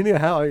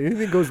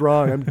 Anything goes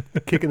wrong, I'm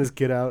kicking this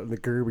kid out in the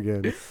curb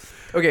again.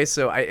 Okay,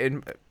 so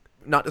and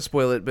not to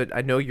spoil it, but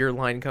I know your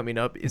line coming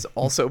up is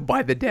also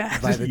by the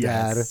dad. By the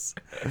Yes.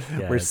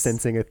 dad. We're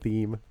sensing a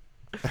theme.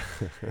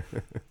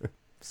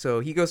 So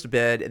he goes to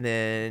bed, and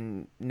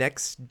then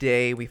next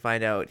day we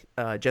find out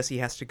Jesse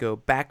has to go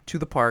back to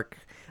the park.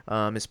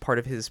 As part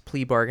of his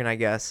plea bargain, I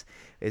guess,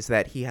 is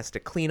that he has to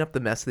clean up the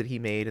mess that he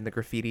made and the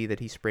graffiti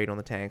that he sprayed on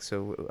the tank.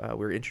 So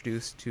we're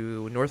introduced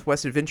to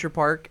Northwest Adventure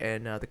Park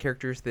and the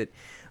characters that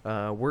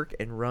work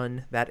and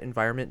run that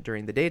environment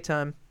during the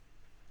daytime.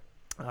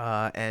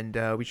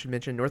 And we should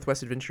mention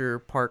Northwest Adventure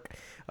Park.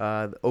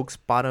 Oaks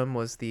Bottom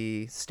was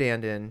the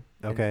stand-in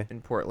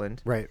in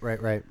Portland. Right.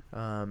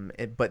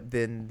 But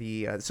then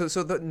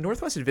so the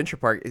Northwest Adventure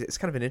Park is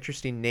kind of an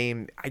interesting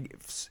name.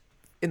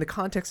 In the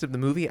context of the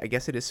movie, I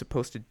guess it is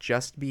supposed to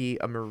just be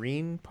a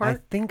marine park.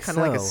 I think kind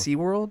of like a so.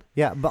 SeaWorld.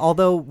 Yeah, but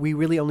although we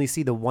really only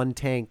see the one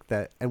tank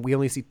and we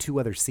only see 2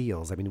 other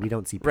seals. I mean, we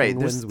don't see Right.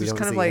 penguins. There's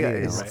kind of like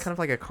kind of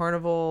like a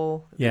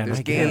carnival. Yeah, There's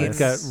and games.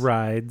 they've got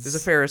rides. There's a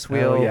Ferris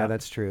wheel. Oh, yeah,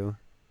 that's true.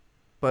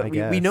 But I we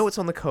guess. know it's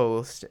on the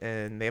coast,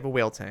 and they have a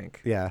whale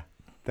tank. Yeah,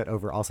 that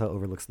also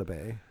overlooks the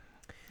bay,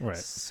 Right.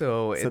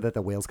 So that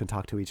the whales can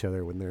talk to each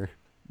other when they're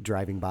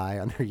driving by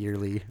on their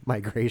yearly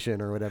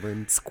migration or whatever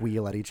and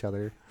squeal at each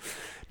other.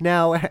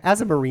 Now,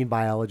 as a marine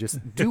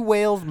biologist, do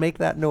whales make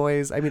that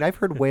noise? I mean, I've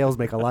heard whales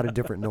make a lot of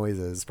different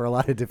noises for a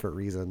lot of different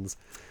reasons.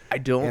 I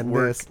don't And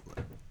work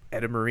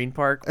at a marine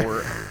park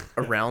or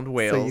around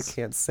whales. So you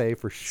can't say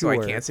for sure.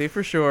 So I can't say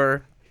for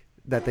sure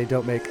that they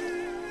don't make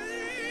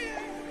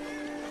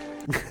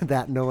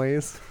that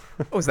noise.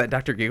 Oh, is that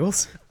Dr.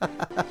 Giggles?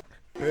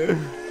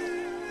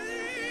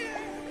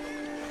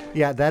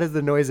 Yeah, that is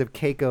the noise of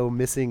Keiko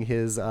missing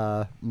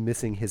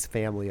his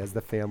family as the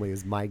family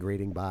is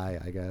migrating by,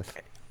 I guess.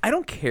 I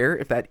don't care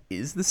if that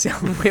is the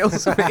sound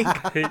whales make.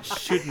 It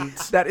shouldn't.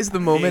 That is the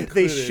moment.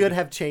 They should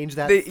have changed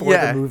that for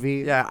the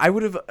movie. Yeah, I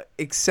would have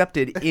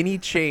accepted any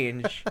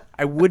change.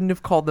 I wouldn't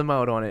have called them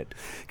out on it.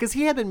 Because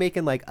he had been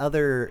making like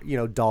other,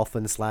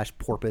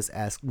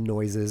 dolphin/porpoise-esque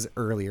noises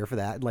earlier for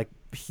that. Like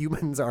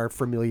humans are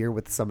familiar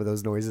with some of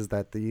those noises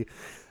that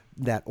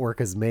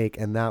orcas make,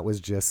 and that was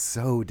just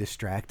so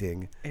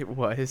distracting. It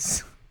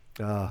was.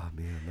 Oh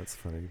man, that's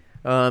funny.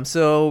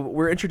 So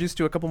we're introduced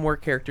to a couple more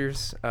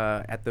characters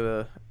at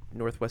the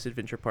Northwest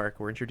Adventure Park.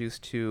 We're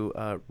introduced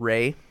to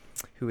Ray,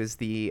 who is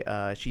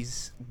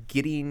she's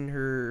getting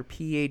her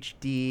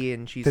PhD,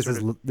 and she's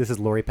This is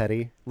Lori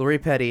Petty. Lori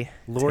Petty.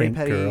 Lori Tank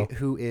Petty, girl.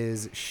 who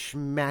is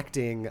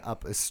schmacting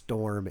up a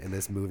storm in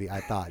this movie. I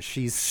thought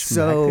she's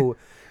so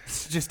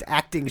just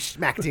acting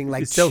schmacting,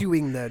 like So-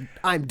 chewing the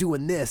I'm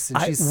doing this,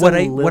 and she's what so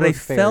I Lilith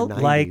Fair felt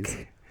 90s.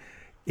 like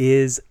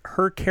is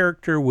her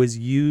character was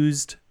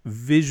used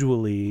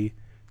visually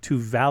to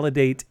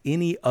validate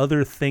any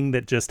other thing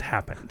that just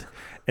happened.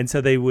 And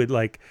so they would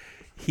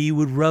he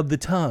would rub the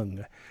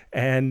tongue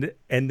and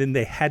then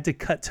they had to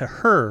cut to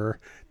her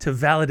to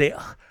validate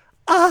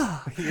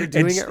You're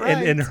doing it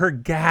right. and her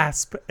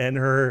gasp and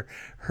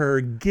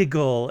her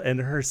giggle and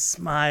her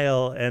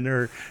smile and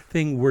her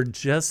thing were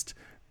just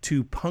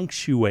to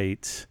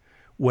punctuate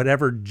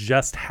whatever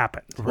just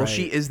happened. Well,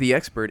 she is the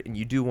expert, and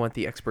you do want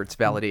the expert's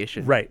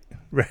validation. Right.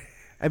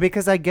 And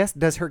because I guess,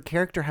 does her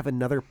character have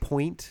another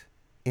point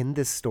in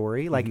this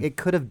story? Like, it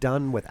could have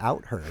done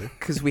without her.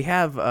 Because we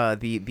have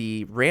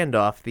the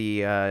Randolph,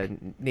 the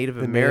Native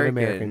The American. Native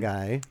American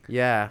guy.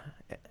 Yeah.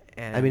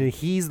 And I mean,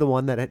 he's the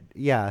one that,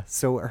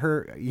 so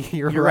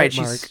you're right, right,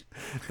 Mark,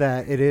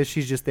 that it is,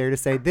 she's just there to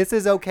say, this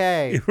is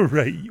okay.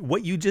 Right.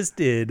 What you just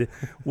did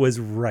was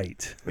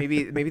right.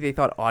 maybe they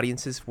thought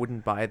audiences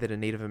wouldn't buy that a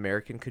Native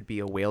American could be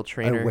a whale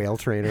trainer. A whale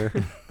trainer.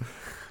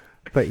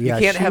 But yeah,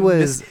 you can't she have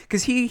was,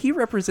 because he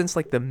represents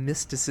like the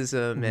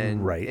mysticism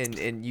and Right.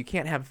 and you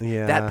can't have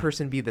Yeah. that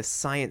person be the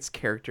science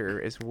character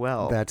as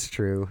well. that's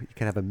true. You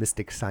can have a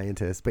mystic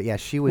scientist. But yeah,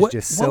 she was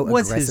just so what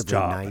was his aggressively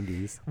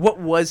job? 90s. What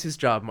was his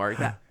job, Mark?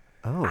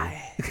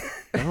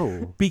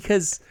 Oh.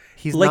 Because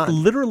He's like not-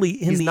 literally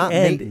in he's the not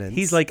end, maintenance.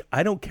 he's like,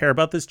 I don't care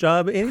about this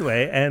job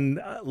anyway, and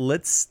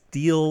let's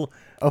steal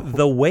Oh.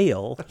 the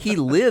whale. He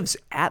lives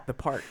at the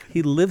park.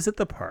 He lives at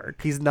the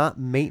park. He's not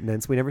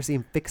maintenance. We never see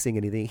him fixing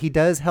anything. He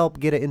does help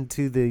get it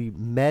into the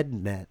med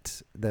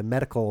net, the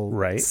medical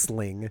Right.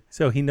 sling.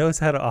 So he knows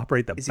how to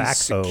operate the Is he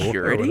backhoe. or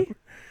security? whatever.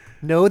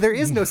 No, there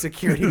is no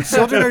security.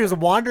 Children are just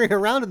wandering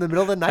around in the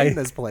middle of the night in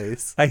I- this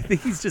place. I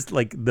think he's just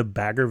like the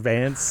Bagger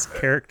Vance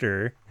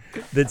character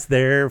that's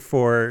there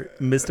for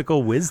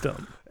mystical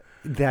wisdom.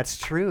 That's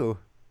true.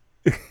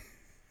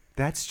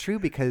 That's true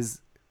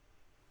because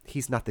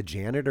he's not the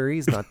janitor.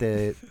 He's not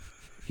the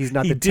He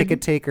ticket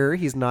didn't- taker.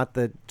 He's not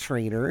the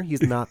trainer.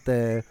 He's not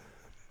the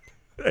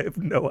I have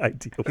no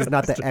idea. he's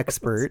not the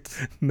expert.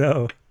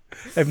 No.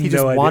 I have He no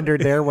just idea.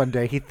 wandered there one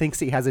day. He thinks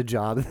he has a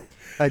job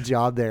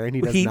there, and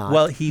he does not.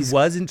 Well, he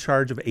was in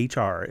charge of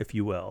HR, if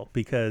you will,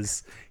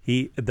 because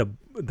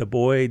the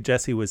boy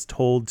Jesse was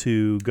told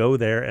to go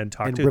there and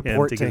talk and to him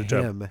report to to get a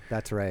job. him.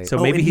 That's right. So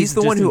Oh, maybe and he's the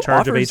just one in who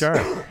charge offers, of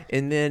HR.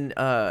 And then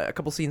a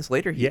couple scenes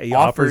later, he, He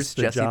offers offers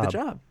the Jesse the job.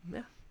 job.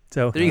 Yeah.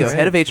 So There you go, Right.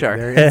 head of HR.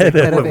 There is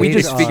the head of We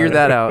just HR. figured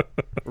that out.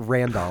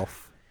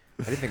 Randolph.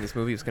 I didn't think this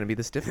movie was going to be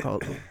this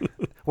difficult.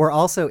 We're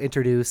also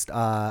introduced,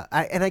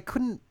 I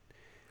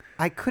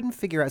couldn't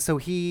figure out. So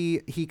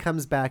he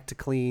comes back to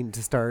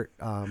start.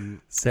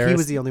 Sarah, he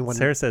was the only one.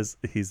 Sarah says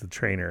he's the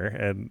trainer,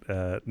 and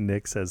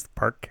Nick says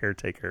park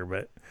caretaker,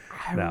 but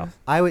no.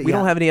 We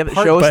don't have any evidence.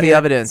 Part- Show us But the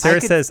evidence. Sarah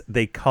could- says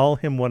they call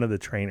him one of the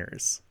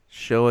trainers.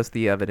 Show us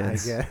the I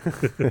evidence. guess.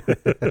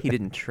 He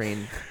didn't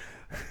train.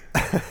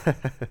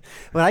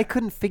 But I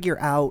couldn't figure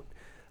out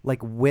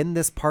like when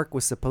this park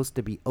was supposed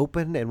to be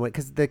open and what,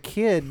 because the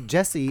kid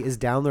Jesse is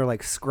down there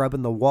like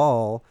scrubbing the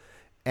wall,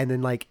 and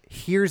then like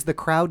hears the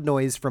crowd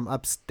noise from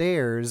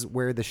upstairs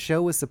where the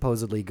show is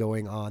supposedly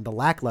going on, the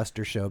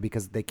lackluster show,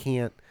 because they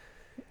can't.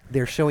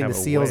 They're showing Have the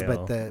a seals,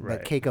 whale, but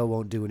right. Keiko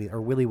won't do any,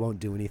 or Willie won't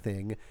do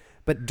anything.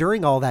 But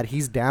during all that,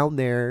 he's down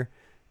there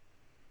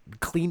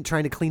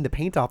trying to clean the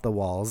paint off the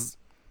walls,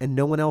 and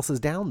no one else is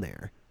down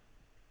there.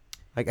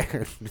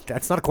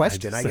 That's not a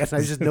question. I guess I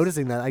was just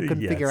noticing that. I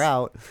couldn't figure Yes.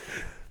 out.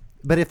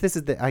 But if this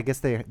is I guess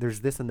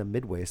there's this in the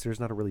Midway, so there's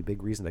not a really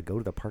big reason to go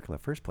to the park in the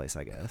first place,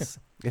 I guess.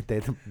 If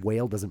the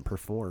whale doesn't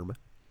perform.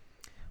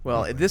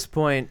 Well, at this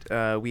point,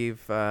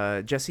 we've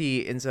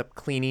Jesse ends up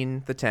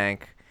cleaning the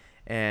tank,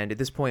 and at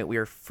this point, we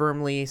are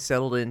firmly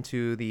settled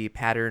into the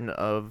pattern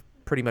of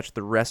pretty much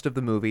the rest of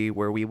the movie,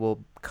 where we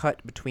will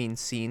cut between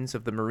scenes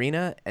of the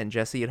marina and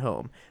Jesse at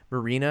home.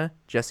 Marina,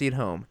 Jesse at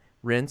home.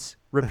 Rinse,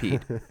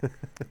 repeat.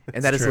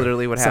 And that is true.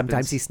 literally what happens.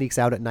 Sometimes he sneaks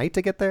out at night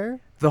to get there.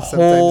 The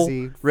Sometimes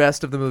whole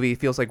rest of the movie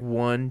feels like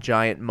one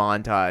giant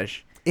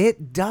montage.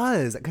 It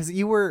does, because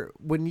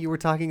when you were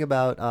talking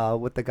about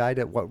what the guy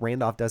what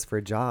Randolph does for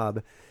a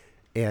job,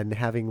 and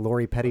having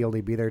Lori Petty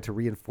only be there to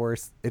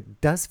reinforce.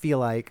 It does feel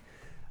like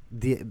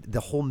the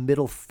whole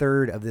middle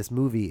third of this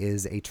movie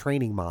is a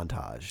training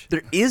montage.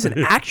 There is an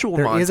actual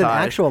There montage. is an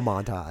actual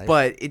montage,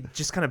 But it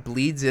just kind of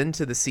bleeds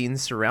into the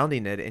scenes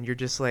surrounding it, and you're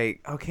just like,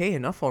 okay,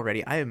 enough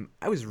already. I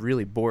was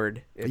really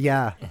bored.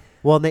 yeah.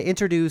 Well, and they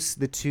introduce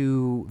the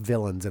two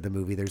villains of the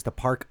movie. There's the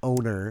park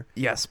owner.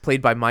 Yes,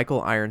 played by Michael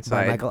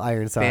Ironside. By Michael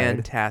Ironside.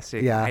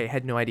 Fantastic. Yeah. I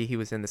had no idea he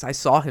was in this. I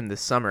saw him this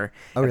summer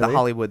Oh, at the really?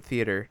 Hollywood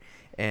Theater.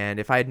 And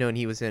if I had known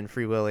he was in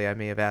Free Willy, I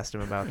may have asked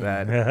him about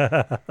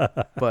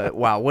that. But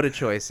wow, what a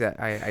choice!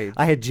 I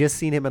had just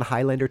seen him in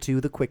Highlander 2: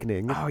 The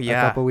Quickening. Oh,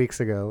 yeah. A couple weeks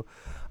ago.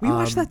 We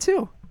watched that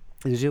too.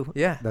 Did you?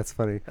 Yeah. That's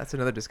funny. That's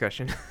another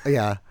discussion.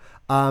 Yeah.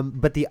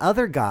 But the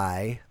other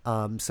guy,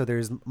 so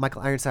there's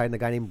Michael Ironside and a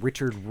guy named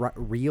Richard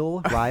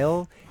Ryle,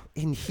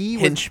 and he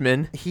was,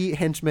 Henchman.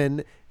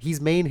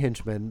 he's main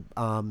henchman,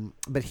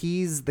 but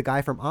he's the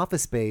guy from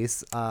Office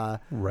Space.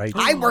 Right.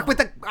 I work with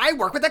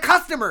the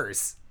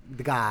customers.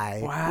 The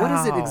guy. What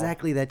is it Wow.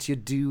 exactly that you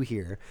do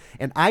here?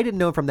 And I didn't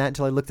know from that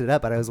until I looked it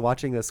up. But I was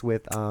watching this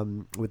with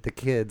the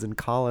kids, and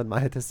Colin,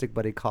 my autistic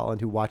buddy Colin,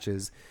 who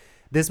watches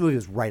this movie,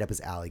 was right up his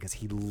alley because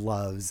he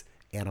loves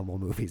animal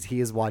movies. He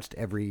has watched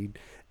every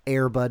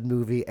Airbud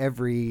movie,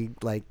 every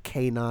like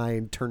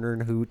K9, Turner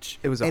and Hooch.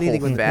 It was a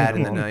anything whole with fad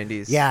in the people.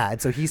 90s. Yeah,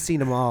 and so he's seen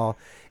them all.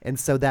 And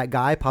so that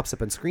guy pops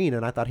up on screen,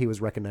 and I thought he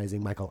was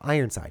recognizing Michael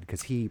Ironside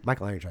because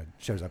Michael Ironside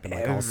shows up in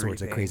like all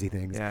sorts of Everything. crazy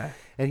things. Yeah.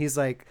 And he's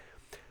like,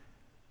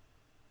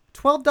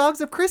 12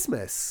 Dogs of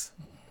Christmas.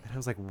 And I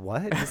was like,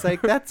 what? He's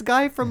like, that's the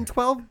guy from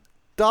 12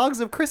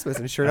 Dogs of Christmas.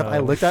 And sure enough, I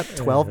looked up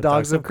 12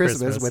 Dogs of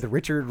Christmas with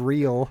Richard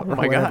Reel, or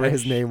my whatever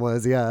his gosh. name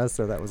was. Yeah,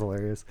 so that was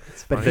hilarious.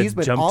 But The he's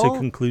been jump all... to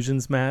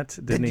conclusions, Matt.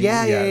 Didn't he?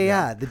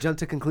 Yeah. The jump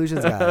to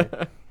conclusions guy.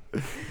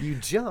 You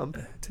jump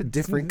to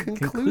different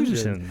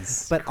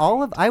conclusions. But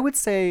I would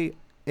say,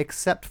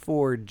 except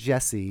for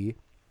Jesse,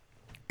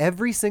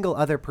 every single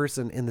other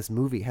person in this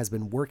movie has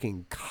been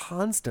working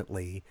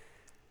constantly,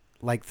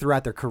 like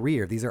throughout their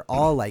career. These are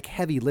all like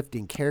heavy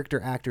lifting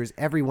character actors.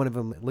 Every one of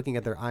them looking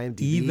at their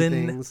IMDb Even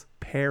things.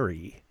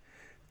 Perry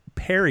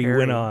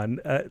went on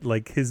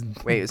like his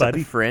Wait, is that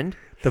buddy the friend?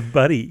 The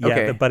buddy, yeah,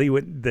 Okay. the buddy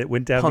that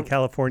went down Punk- to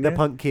California. The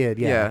punk kid,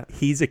 yeah. Yeah.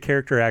 He's a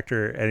character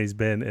actor, and he's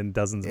been in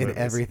dozens of In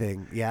movies.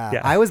 everything, yeah.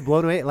 Yeah. I was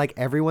blown away. Like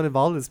everyone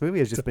involved in this movie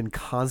has just been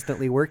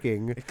constantly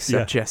working,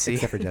 Except Jesse.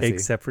 except for Jesse.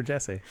 Except for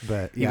Jesse.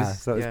 But He yeah, was-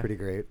 so it was yeah. pretty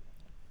great.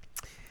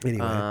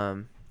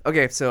 Anyway,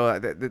 Okay, so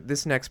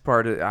this next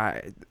part,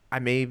 I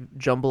may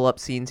jumble up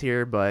scenes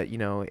here, but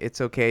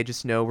it's okay.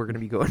 Just know we're gonna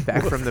be going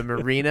back from the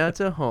marina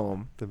to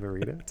home the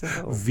marina to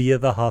home. Via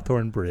the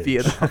Hawthorne Bridge.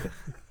 via the.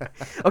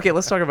 Okay,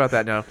 let's talk about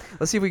that now.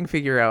 Let's see if we can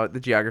figure out the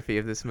geography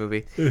of this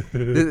movie.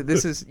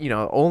 This is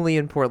only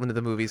in Portland of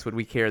the movies would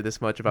we care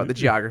this much about the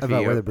geography.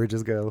 About where of- the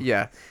bridges go.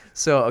 Yeah.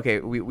 So okay,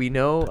 we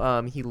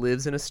know he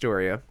lives in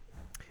Astoria.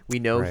 We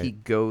know Right. he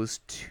goes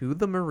to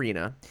the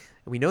marina.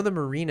 We know the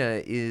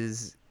marina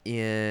is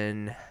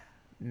in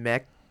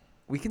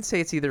we can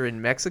say it's either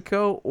in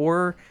Mexico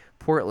or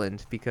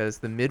Portland because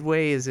the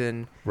Midway is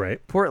in Right.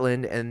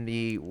 Portland and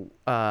the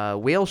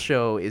whale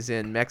show is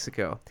in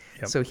Mexico.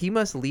 Yep. So he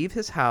must leave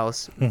his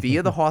house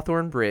via the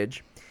Hawthorne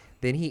Bridge.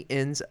 Then he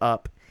ends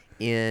up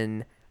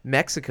in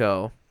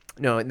Mexico.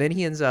 No, and then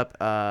he ends up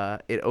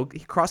he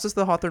crosses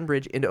the Hawthorne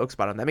Bridge into Oaks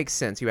Bottom. That makes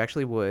sense. You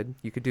actually would.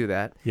 You could do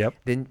that. Yep.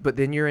 But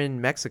then you're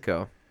in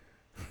Mexico.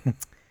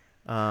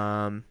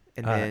 And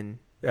then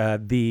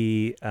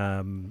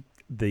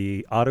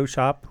The auto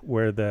shop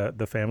where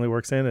the family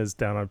works in is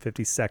down on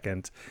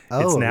 52nd. Oh,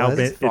 it's it now was?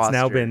 been it's now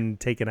Foster. been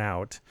taken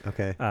out.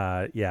 Okay.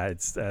 Yeah,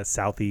 it's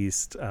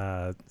southeast.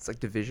 it's like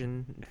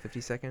Division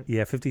 52nd.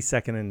 Yeah,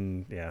 52nd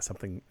and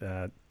something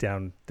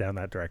down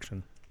that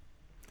direction.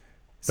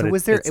 So But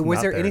was there it's was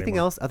not there there anything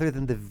anymore. else other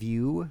than the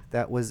view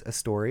that was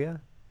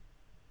Astoria?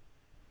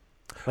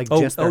 Like Oh,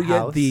 just their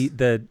house?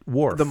 the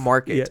wharf, The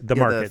market. yeah, the Yeah, the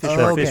market, fish the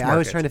Oh, fish okay. market. I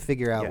was trying to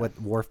figure out Yeah.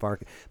 what wharf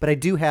market, but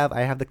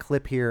I have the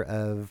clip here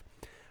of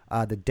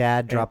the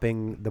dad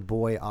dropping the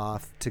boy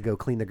off to go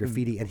clean the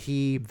graffiti, and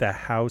he The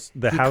house He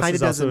is kinda also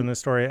in doesn't-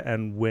 Astoria,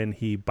 and when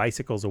he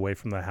bicycles away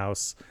from the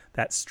house,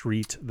 that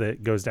street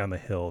that goes down the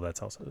hill,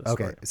 that's also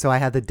Astoria. okay. So I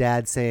had the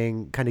dad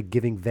saying, kind of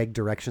giving vague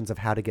directions of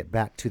how to get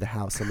back to the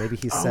house. So maybe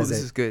he Oh, says this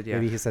it. is good, yeah.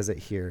 Maybe he says it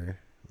here.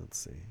 Let's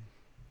see.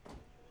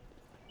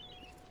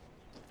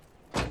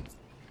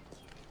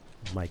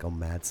 Michael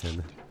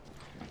Madsen.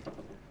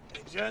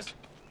 Hey, Jess,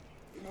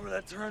 remember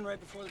that turn right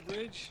before the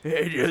bridge?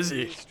 Hey,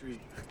 Jesse. 8th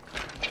Street.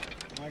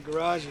 My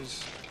garage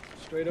is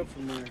straight up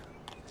from there. And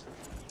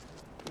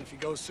if you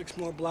go 6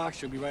 more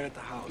blocks, you'll be right at the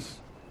house.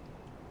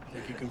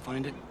 Think you can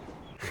find it?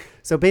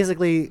 So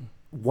basically,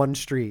 one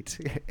street.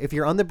 If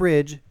you're on the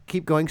bridge,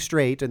 keep going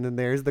straight, and then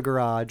there's the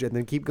garage, and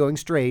then keep going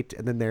straight,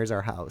 and then there's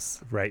our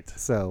house. Right.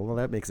 So, well,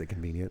 that makes it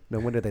convenient. No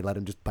wonder they let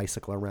him just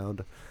bicycle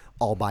around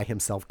all by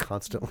himself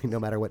constantly, no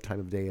matter what time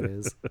of day it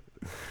is.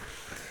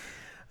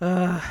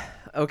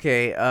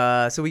 Okay,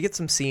 so we get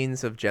some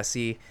scenes of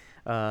Jesse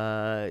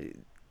and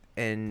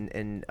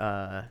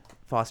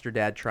foster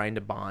dad trying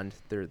to bond.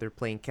 They're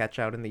playing catch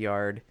out in the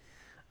yard,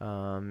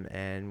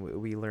 and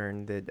we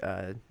learn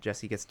that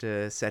Jesse gets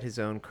to set his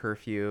own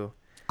curfew.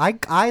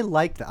 I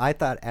liked that. I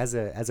thought as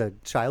a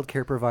child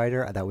care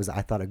provider, that was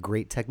I thought a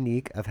great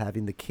technique of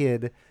having the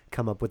kid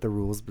come up with the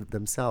rules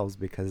themselves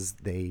because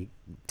they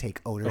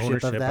take ownership of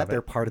Ownership that. of it.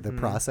 They're part of the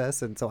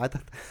process, and so I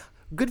thought,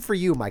 good for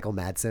you, Michael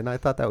Madsen. I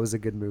thought that was a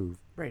good move.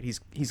 Right,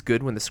 he's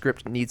good when the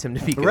script needs him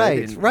to be good.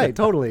 Right, and- right,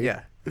 totally.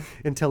 Yeah.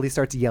 Until he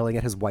starts yelling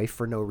at his wife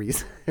for no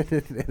reason,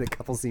 and a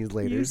couple scenes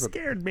later. You so-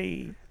 scared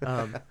me.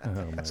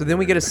 So then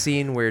we get a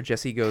scene where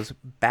Jesse goes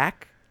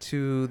back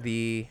to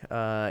the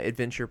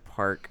adventure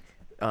park,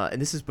 and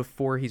this is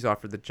before he's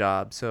offered the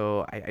job.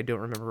 So I don't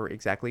remember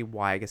exactly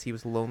why. I guess he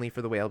was lonely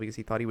for the whale because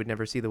he thought he would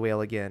never see the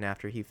whale again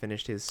after he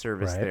finished his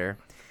service Right. there.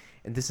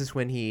 And this is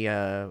when he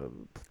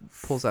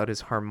pulls out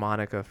his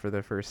harmonica for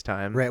the first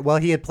time. Right. Well,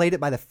 he had played it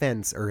by the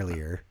fence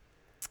earlier,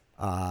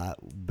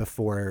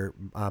 before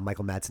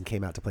Michael Madsen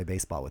came out to play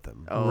baseball with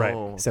him. Oh,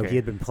 Right. So okay. he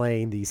had been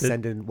playing the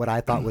sending what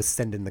I thought was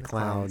sending the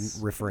clown clowns.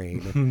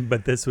 refrain.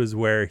 But this was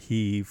where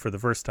he, for the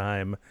first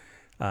time,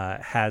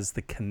 has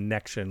the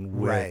connection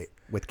with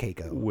with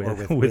Keiko with- or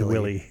with, with Willy,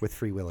 Willy. with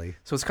Free Willy.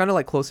 So it's kind of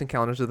like Close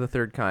Encounters of the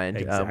Third Kind.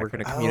 Exactly. We're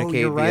going to Oh,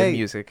 communicate you're via right.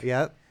 music.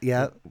 Yep.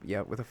 Yeah,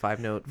 with a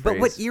 5-note phrase. But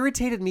what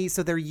irritated me,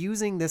 so they're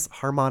using this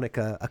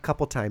harmonica a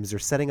couple times. They're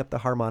setting up the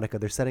harmonica.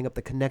 They're setting up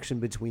the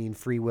connection between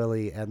Free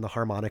Willy and the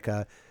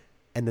harmonica,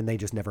 and then they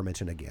just never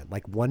mention it again.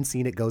 Like one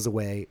scene, it goes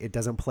away. It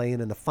doesn't play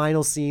in the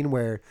final scene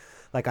where,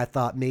 like, I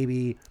thought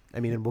maybe,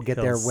 and we'll get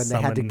He'll there when they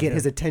had to summon get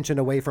his him. attention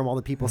away from all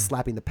the people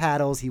slapping the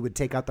paddles. He would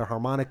take out the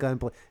harmonica and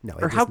play. No,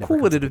 it Or just how never cool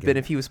would comes it up have been again.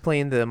 if he was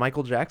playing the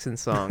Michael Jackson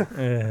song?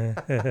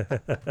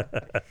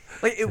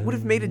 Like, it would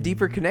have made a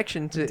deeper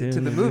connection to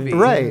the movie.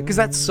 Right. Because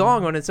that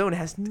song on its own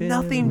has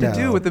nothing to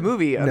do No. with the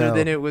movie other No.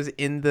 than it was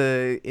in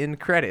the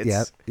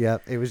credits.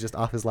 Yep. It was just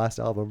off his last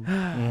album.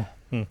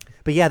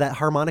 But yeah, that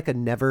harmonica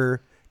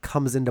never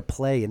comes into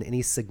play in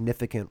any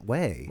significant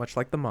way. Much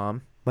like the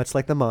mom. Much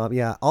like the mom,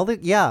 yeah. All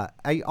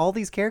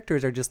these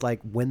characters are just like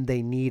when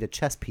they need a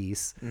chess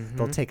piece,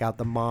 they'll take out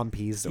the mom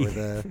piece or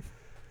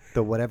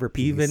the whatever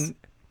piece. Even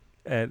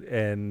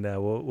and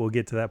we'll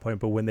get to that point,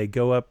 but when they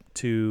go up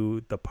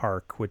to the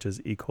park, which is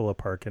Ecola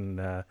Park in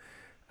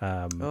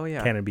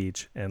Cannon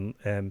Beach, and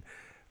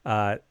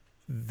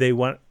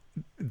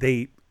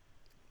they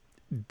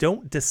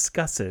don't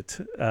discuss it,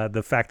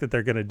 the fact that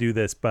they're going to do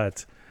this,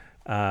 but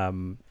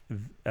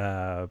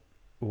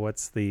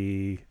what's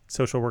the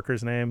social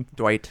worker's name?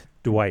 Dwight.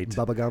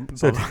 Bubba Gump.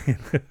 So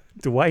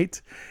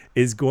Dwight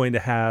is going to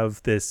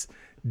have this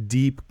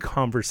deep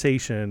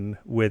conversation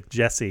with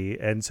Jesse,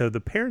 and so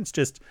the parents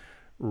just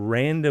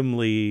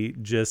randomly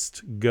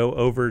just go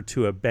over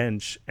to a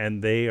bench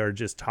and they are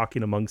just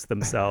talking amongst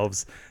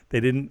themselves.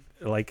 They didn't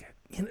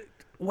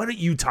why don't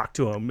you talk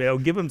to him?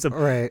 Give him some.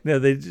 Right. No,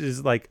 they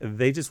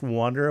just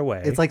wander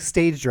away. It's like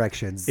stage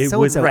directions. It So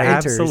was and so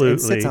enters absolutely-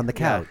 and sits on the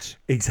Yeah. couch.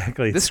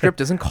 exactly. This script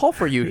doesn't call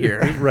for you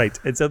here. Right.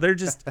 And so they're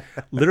just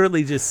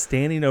literally just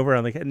standing over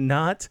on the,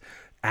 not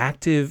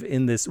active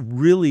in this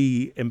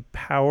really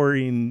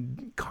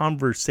empowering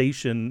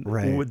conversation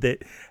Right.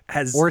 that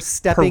has Or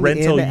stepping in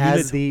parental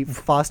as unit- the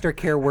foster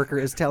care worker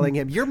is telling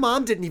him, your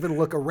mom didn't even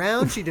look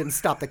around. She didn't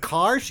stop the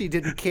car. She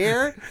didn't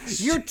care.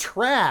 You're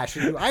trash.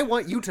 And I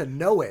want you to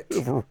know it.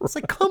 It's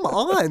like, come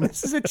on.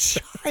 This is a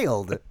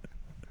child.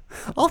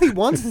 All he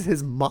wants is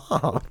his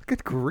mom.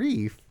 Good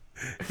grief.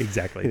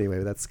 Exactly. Anyway,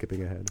 that's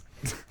skipping ahead.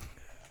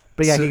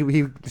 But yeah,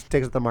 he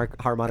takes up the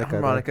harmonica.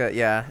 Harmonica,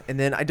 yeah. And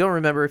then I don't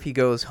remember if he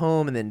goes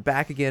home and then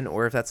back again,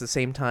 or if that's the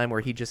same time where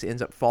he just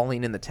ends up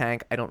falling in the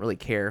tank. I don't really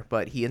care,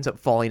 but he ends up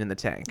falling in the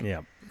tank.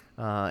 Yeah.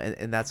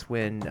 And that's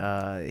when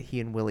he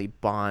and Willie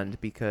bond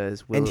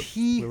because And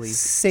he Willie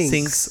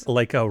Sinks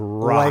like a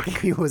rock. like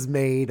he was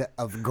made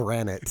of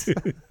granite.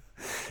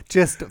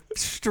 Just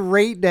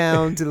straight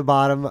down to the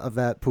bottom of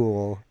that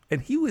pool.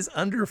 And he was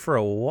under for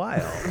a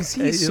while. is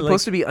he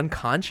supposed to be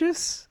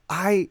unconscious?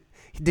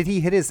 Did he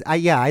hit his?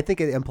 Yeah, I think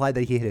it implied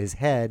that he hit his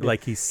head, Like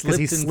he because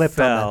he slipped and slipped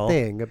fell. on that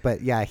thing.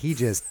 But yeah, he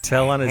just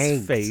fell on his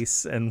tanked.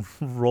 face and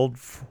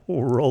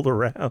rolled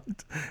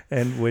around,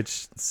 and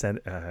which sent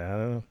I don't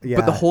know. Yeah,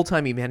 But the whole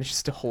time he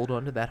manages to hold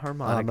on to that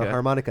harmonica. the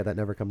harmonica that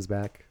never comes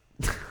back.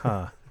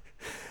 Huh.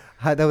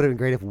 That would have been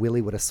great if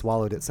Willie would have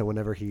swallowed it. So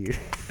whenever he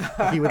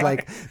would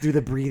like do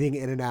the breathing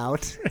in and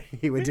out,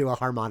 he would do a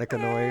harmonica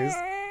noise.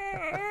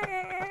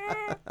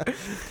 It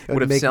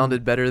Would have make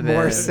sounded better than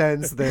more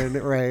sense than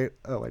right.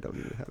 Oh, I don't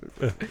even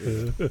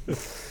have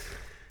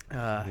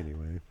it.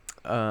 Anyway,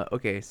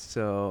 Okay,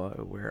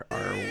 so where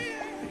are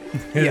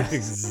we?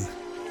 Yes.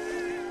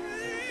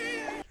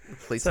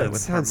 Replace that it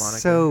with sounds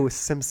harmonica. so It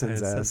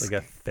Simpsons-esque. sounds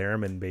like a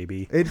theremin,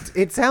 baby.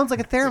 It sounds like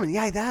a theremin.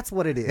 Yeah, that's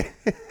what it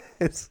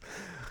is.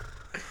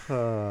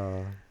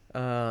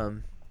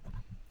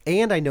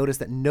 And I noticed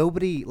that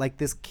nobody, like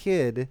this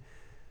kid,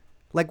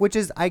 like, which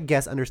is, I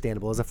guess,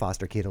 understandable as a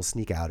foster kid. He'll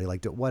sneak out. He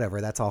like,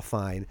 whatever. That's all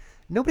fine.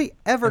 Nobody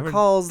ever Ever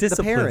calls the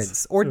disciplines.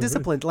 parents or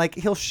disciplined. Like,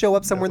 he'll show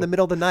up somewhere in the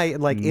middle of the night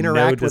and like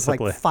interact with like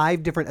discipline.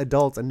 5 different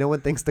adults, and no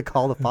one thinks to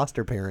call the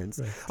foster parents.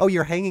 Oh,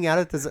 you're hanging out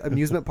at this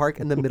amusement park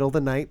in the middle of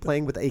the night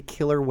playing with a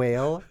killer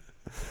whale.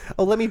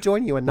 Oh, let me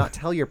join you and not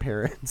tell your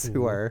parents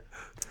who are.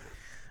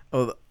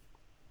 Oh,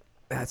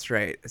 that's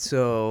right.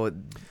 So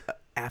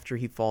after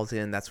he falls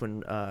in, that's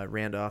when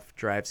Randolph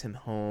drives him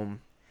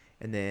home,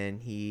 and then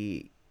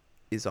he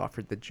is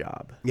offered the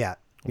job. Yeah.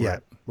 Yeah, Right.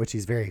 which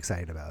he's very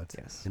excited about.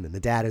 Yes. And then the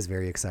dad is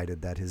very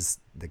excited that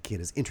the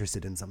kid is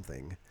interested in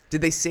something.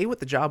 Did they say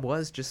what the job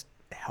was? Just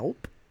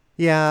help?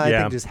 Yeah, I Yeah.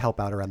 think just help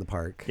out around the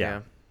park.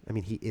 Yeah. I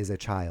mean, he is a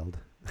child,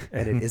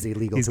 and it is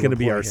illegal. He's to going to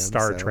be employ our him,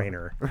 star so-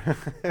 trainer.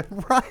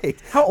 Right.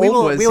 How we old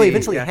will, was we will he?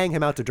 eventually Yeah. hang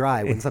him out to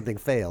dry when something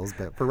fails,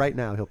 but for right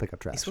now, he'll pick up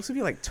trash. He's supposed to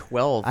be like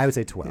 12. I would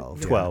say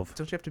 12. 12.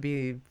 Don't you have to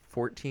be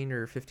 14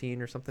 or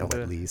 15 or something? Oh,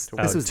 at least. to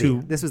This work? was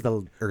two- this was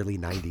the early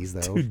 90s,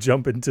 though. To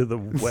jump into the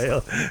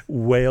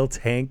whale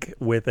tank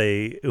with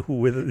a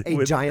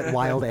Giant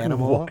wild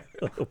animal.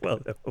 Well,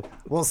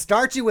 We'll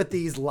start you with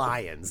these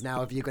lions.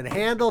 Now, if you can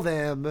handle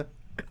them.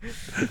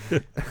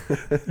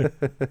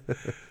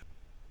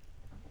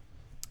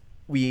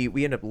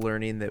 We end up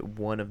learning that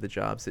one of the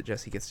jobs that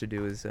Jesse gets to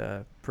do is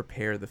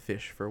prepare the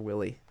fish for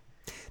Willie.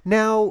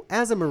 Now,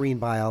 as a marine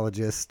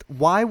biologist,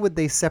 why would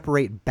they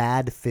separate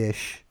bad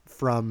fish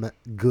from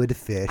good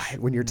fish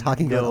when you're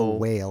talking about a no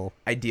whale?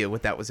 idea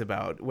what that was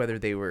about. Whether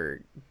they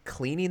were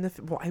cleaning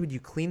why would you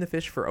clean the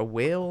fish for a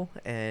whale,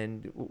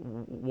 and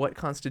what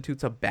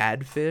constitutes a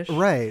bad fish?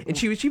 Right. And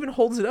she even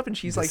holds it up and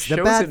she's like, This is a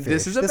shows bad him fish.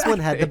 this is a This bad one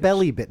had the fish.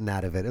 belly bitten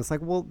out of it. It's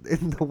like, well,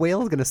 the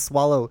whale is going to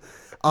swallow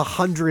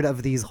 100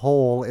 of these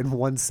whole in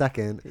 1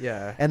 second.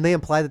 Yeah. And they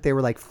imply that they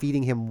were like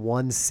feeding him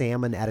one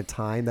salmon at a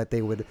time, that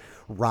they would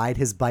ride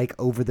his bike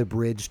over the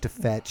bridge to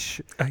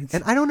fetch. And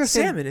I don't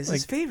understand. Salmon is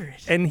his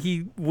favorite. And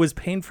he was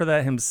paying for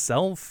that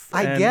himself.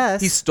 I and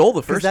guess He stole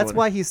the 'Cause first that's one.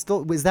 why he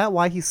stole. Was that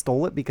why he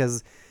stole it?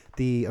 Because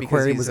the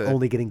aquarium was he's a-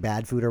 only getting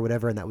bad food or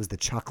whatever, and that was the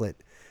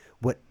chocolate.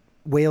 What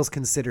whales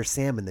consider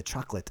salmon the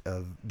chocolate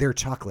of their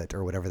chocolate,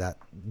 or whatever that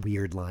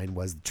weird line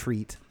was. The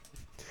treat.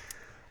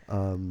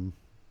 And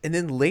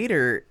then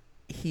later,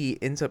 he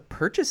ends up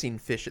purchasing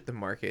fish at the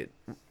market,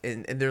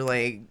 and they're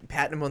like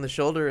patting him on the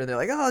shoulder, and they're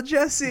like, "Oh,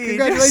 Jesse,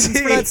 Congratulations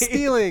for not Jesse."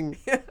 stealing.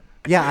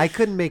 Yeah, I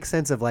couldn't make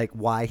sense of like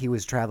why he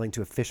was traveling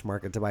to a fish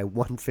market to buy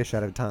one fish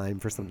at a time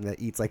for something that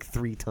eats like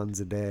 3 tons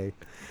a day.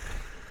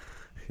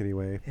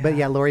 Anyway, but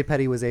yeah, Lori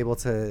Petty was able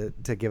to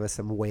give us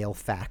some whale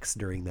facts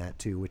during that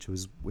too, which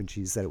was when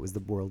she said it was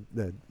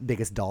the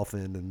biggest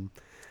dolphin and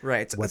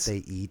Right. what they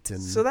eat,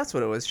 and So that's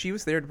what it was. She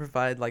was there to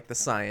provide like the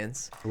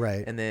science.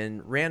 Right. And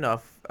then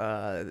Randolph,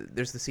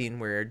 there's the scene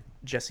where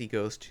Jesse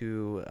goes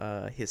to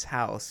his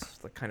house,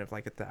 like kind of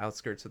like at the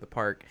outskirts of the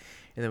park,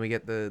 and then we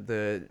get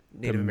the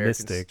Native American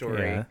mystic,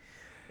 story. yeah.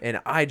 And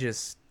I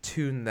just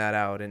tuned that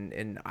out,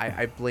 and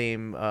I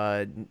blame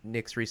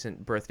Nick's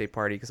recent birthday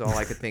party, because all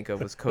I could think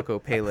of was Coco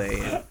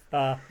Pele.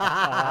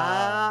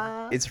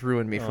 And it's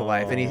ruined me for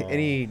life.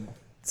 Any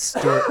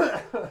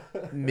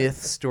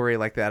myth story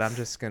like that, I'm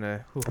just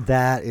gonna.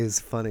 that is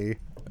funny.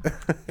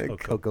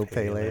 Coco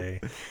Pele.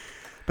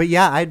 But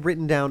yeah, I'd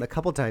written down a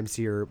couple times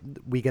here,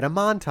 we get a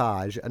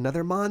montage,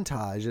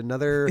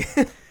 another,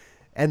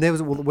 and there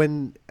was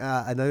when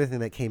another thing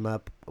that came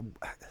up.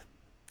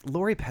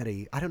 Lori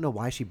Petty, I don't know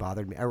why she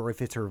bothered me, or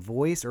if it's her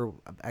voice, or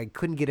I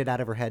couldn't get it out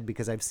of her head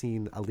because I've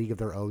seen A League of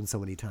Their Own so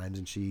many times,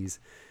 and she's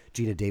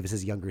Gina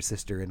Davis's younger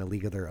sister in A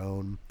League of Their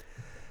Own.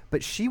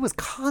 But she was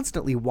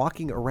constantly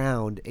walking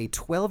around a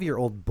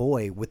 12-year-old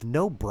boy with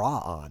no bra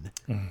on,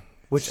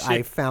 which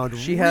I found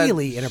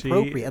really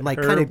inappropriate, and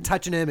like kind of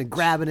touching him and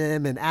grabbing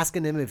him and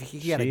asking him if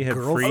he had a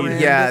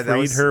girlfriend. Yeah, that freed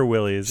was- her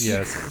willies.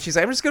 Yes. She's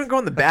like, I'm just gonna go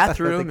in the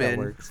bathroom that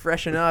and works.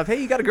 freshen up.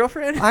 Hey, you got a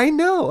girlfriend? I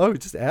know. I was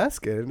just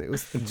asking. It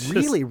was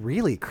really,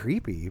 really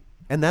creepy.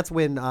 And that's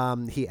when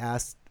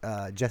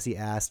Jesse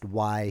asked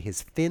why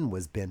his fin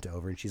was bent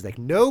over, and she's like,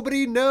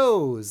 "Nobody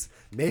knows.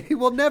 Maybe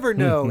we'll never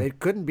know. It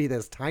couldn't be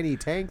this tiny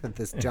tank that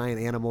this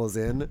giant animal is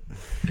in."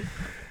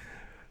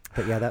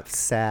 But yeah, that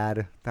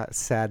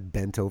sad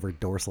bent over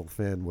dorsal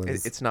fin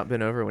was. It's not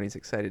been over when he's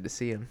excited to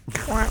see him.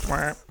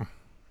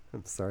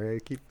 I'm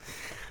sorry.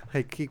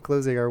 I keep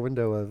closing our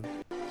window of.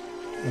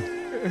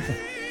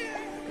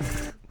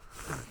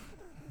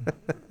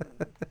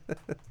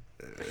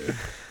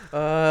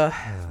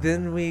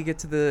 Then we get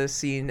to the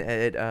scene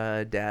at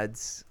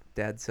Dad's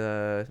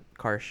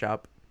car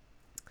shop,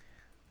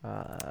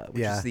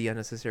 which is the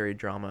unnecessary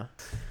drama.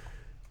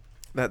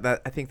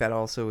 That I think that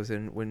also was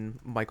in when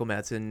Michael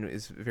Madsen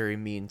is very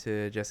mean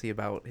to Jesse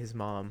about his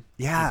mom.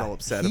 Yeah, he's all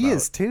upset he about,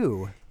 is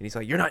too. and he's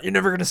like, "You're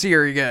never gonna see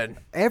her again."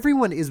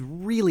 Everyone is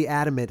really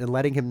adamant and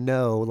letting him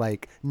know,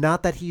 like,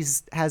 not that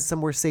has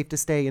somewhere safe to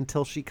stay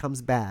until she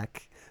comes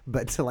back,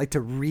 but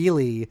to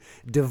really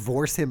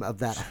divorce him of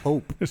that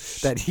hope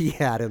that he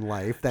had in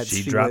life. That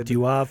She dropped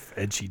you off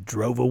and she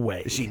drove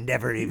away. She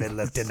never even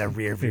looked in the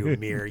rearview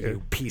mirror,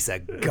 you piece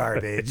of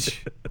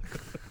garbage.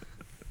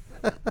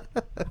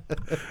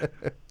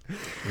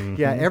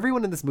 Yeah,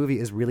 everyone in this movie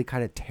is really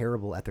kind of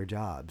terrible at their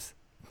jobs.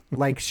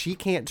 Like, she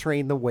can't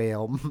train the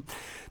whale.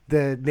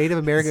 The Native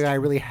American guy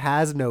really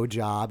has no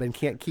job and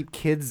can't keep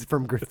kids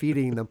from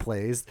graffitiing the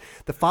place.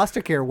 The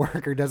foster care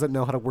worker doesn't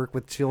know how to work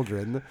with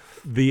children.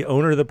 The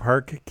owner of the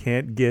park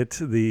can't get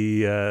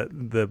the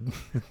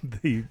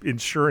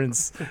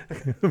insurance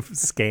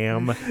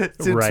scam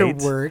right.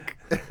 to work.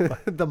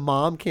 The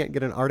mom can't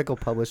get an article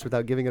published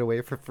without giving it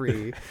away for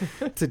free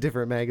to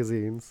different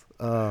magazines.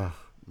 Oh,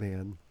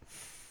 man.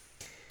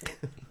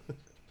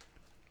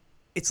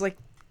 It's like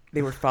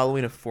they were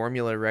following a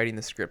formula writing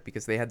the script,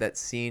 because they had that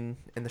scene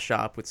in the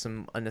shop with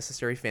some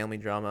unnecessary family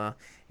drama,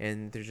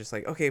 and they're just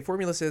like, okay,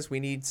 formula says we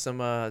need some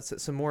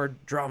more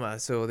drama,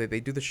 so they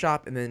do the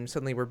shop, and then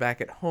suddenly we're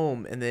back at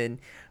home, and then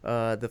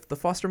the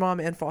foster mom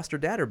and foster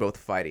dad are both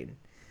fighting.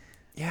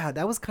 Yeah,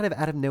 that was kind of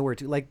out of nowhere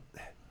too. Like,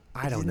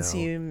 I don't know. Didn't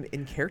seem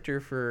in character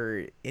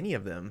for any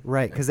of them.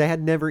 Right, because they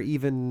had never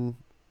even.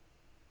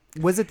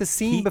 Was it the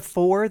scene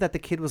before that the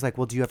kid was like,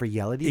 "Well, do you ever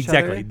yell at each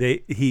other?"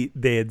 Exactly.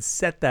 They had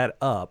set that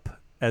up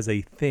as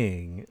a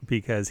thing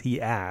because he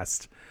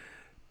asked,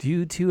 "Do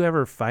you two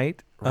ever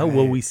fight?" Right. Oh,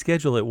 well, we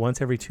schedule it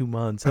once every 2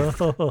 months. We're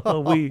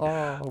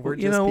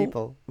just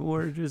people.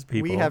 We're just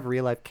people. We have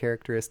real life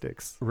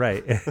characteristics.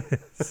 Right.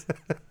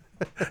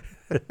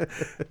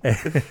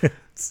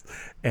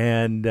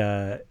 and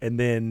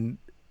then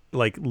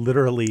like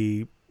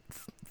literally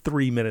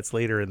 3 minutes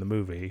later in the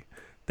movie,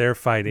 they're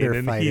fighting,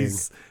 and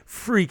he's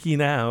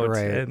freaking out,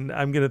 Right. and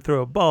I'm gonna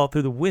throw a ball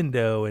through the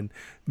window, and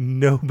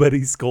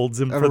nobody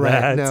scolds him for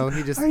that. No,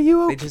 he just Are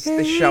you okay?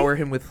 They shower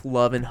him with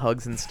love and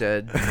hugs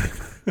instead.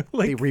 they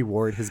Like,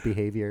 reward his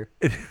behavior.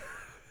 you're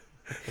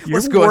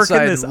Let's go working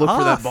outside this and look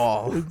for that off.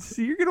 ball.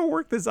 You're gonna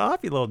work this off,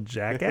 you little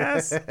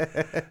jackass.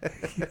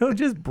 You don't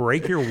just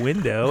break your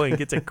window and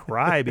get to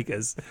cry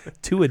because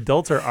two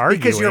adults are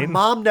arguing. Because your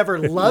mom never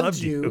loved Loved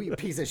you, you. you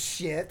piece of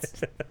shit.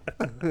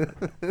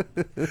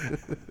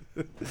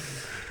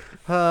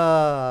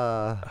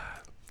 Uh,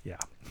 Yeah.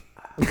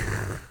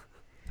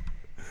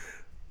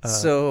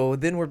 So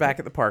then we're back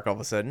at the park all of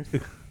a sudden.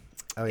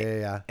 oh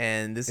yeah.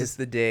 And this is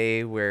the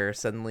day where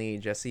suddenly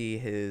Jesse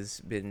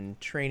has been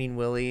training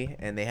Willie,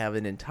 and they have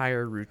an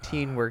entire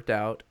routine worked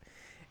out.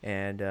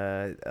 And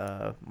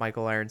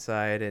Michael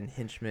Ironside and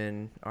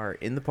Hinchman are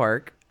in the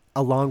park.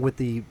 Along with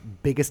the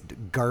biggest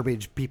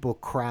garbage people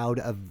crowd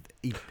of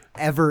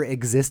ever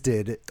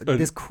existed.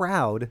 This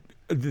crowd.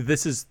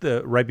 This is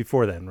the right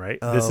before then, right?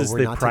 This Oh, is we're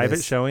the not to private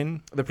this.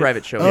 showing. The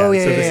private show. Oh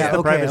yeah, so this is yeah. the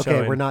Okay, private okay.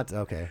 showing. We're not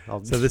okay.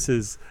 So this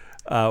is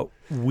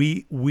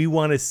we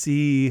want to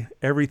see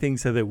everything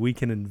so that we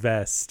can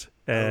invest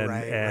and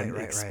right.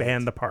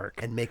 expand the park.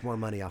 and make more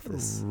money off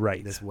this.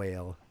 Right. This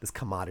whale, this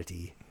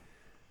commodity.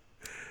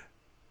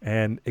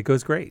 And it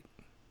goes great.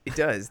 It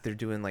does. They're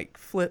doing like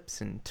flips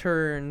and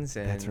turns,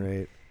 and That's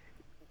right.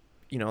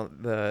 you know,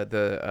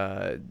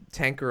 the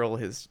tank girl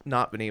has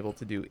not been able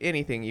to do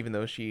anything, even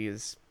though she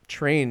is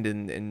trained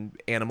in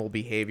animal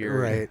behavior.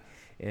 Right.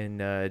 And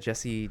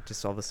Jesse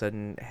just all of a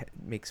sudden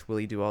makes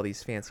Willie do all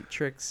these fancy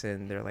tricks,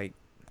 and they're like,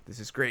 "This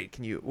is great.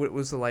 Can you? What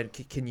was the line?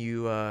 Can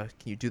you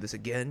do this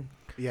again?"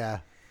 Yeah.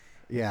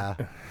 Yeah.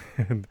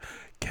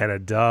 Can a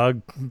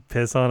dog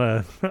piss on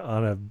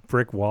a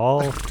brick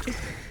wall?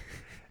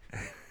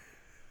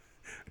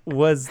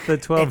 Was the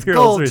It's 12-year-old's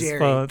gold, Jerry.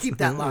 response. Keep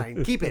that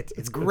line. Keep it.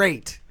 It's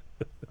great.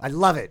 I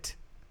love it.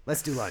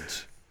 Let's do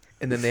lunch.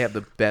 And then they have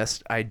the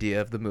best idea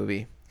of the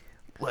movie.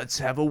 Let's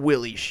have a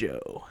Willie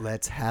show.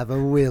 Let's have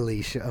a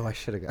Willie show. Oh, I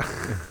should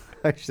have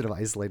I should have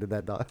isolated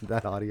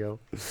that audio.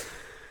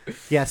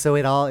 Yeah, so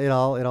it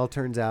all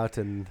turns out,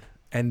 and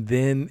And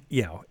then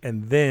the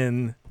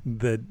then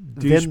the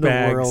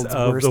douchebags world's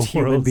of worst the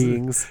human world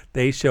beings.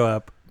 they show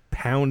up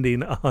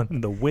pounding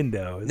on the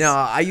windows.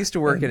 Now, I used to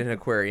work at an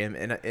aquarium,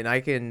 and I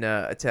can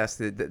attest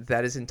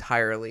that is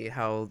entirely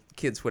how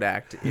kids would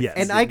act. if Yes.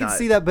 they And did I can not-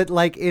 see that, but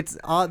like it's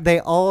they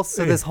all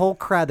so this whole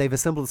crowd, they've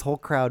assembled this whole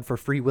crowd for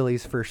Free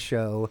Willy's first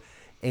show,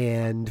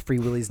 and Free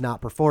Willy's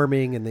not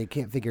performing, and they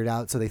can't figure it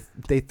out, so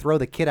they throw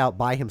the kid out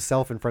by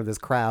himself in front of this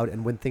crowd,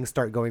 and when things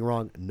start going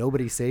wrong,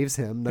 nobody saves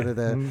him. None of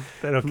the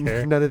They don't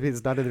care. none of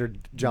it's not in their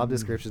job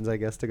descriptions, I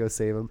guess, to go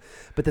save him.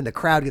 But then the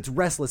crowd gets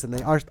restless, and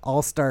they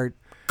all start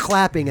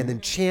clapping and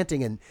then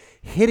chanting and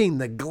hitting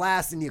the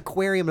glass in the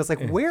aquarium. And it's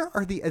like, where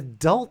are the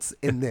adults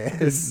in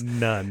this?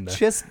 None.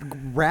 Just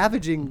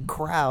ravaging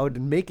crowd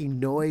and making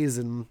noise,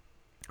 and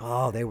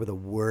they were the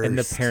worst. And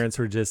the parents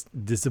were just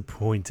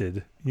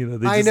disappointed. You know,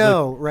 they I just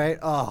know, right?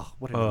 Oh,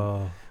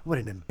 Oh. what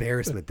an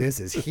embarrassment this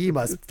is. He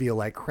must feel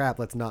like crap.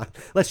 Let's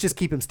just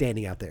keep him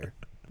standing out there.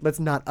 Let's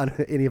not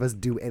any of us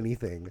do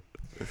anything.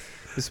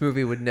 This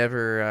movie would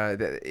never.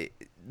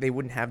 They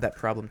wouldn't have that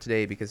problem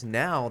today because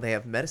now they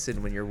have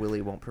medicine when your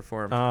Willie won't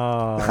perform.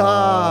 I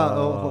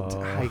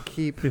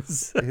keep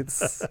it's.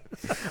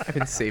 I've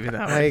been saving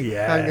that one.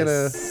 I'm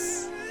gonna.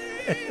 Yes.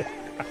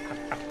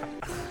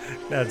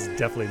 That's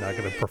definitely not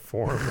going to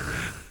perform.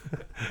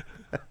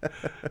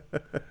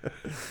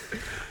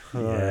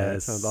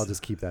 Yes. Alright, I'll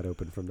just keep that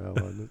open from now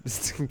on,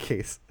 just in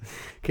case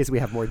we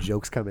have more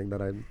jokes coming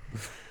that I'm.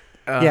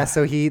 Yeah.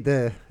 So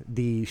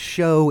the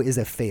show is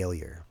a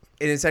failure.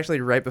 And it's actually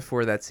right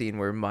before that scene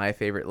where my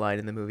favorite line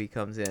in the movie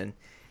comes in,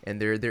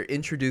 and they're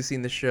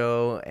introducing the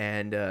show,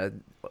 and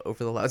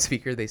over the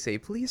loudspeaker they say,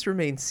 "Please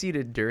remain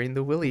seated during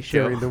the Willie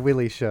show." During the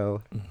Willie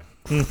show.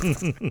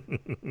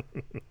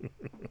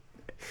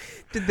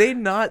 Did they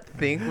not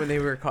think when they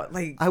were caught?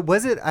 Like, I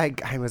was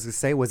gonna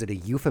say, was it a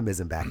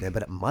euphemism back then?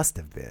 But it must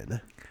have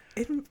been.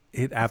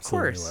 It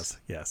absolutely course. was.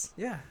 Yes.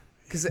 Yeah,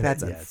 because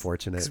That's yes.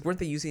 unfortunate. weren't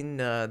they using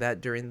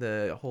that during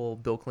the whole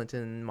Bill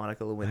Clinton,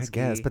 Monica Lewinsky? I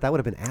guess, but that would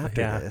have been after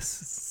Yeah. this.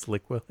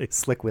 Slick Willie.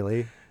 Slick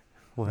Willie.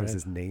 What was Right.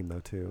 his name though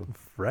too?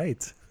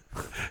 Right.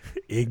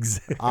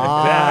 Exactly.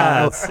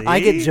 I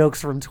get See? jokes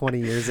from 20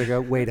 years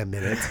ago. Wait a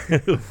minute.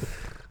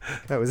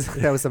 That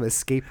was some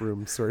escape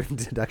room sort of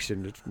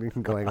deduction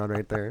going on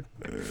right there.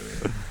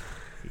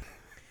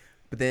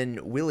 But then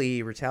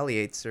Willie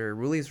retaliates, or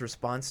Willie's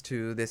response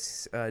to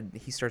this,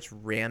 he starts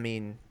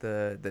ramming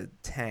the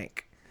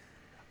tank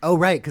Oh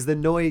right, because the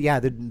noise,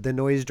 the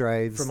noise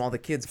drives from all the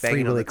kids Free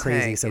banging on Willy the crazy,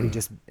 tank, so he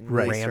just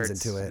Willie rams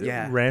starts- into it.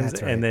 Yeah, Rams,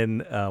 That's and then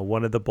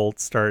one of the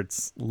bolts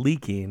starts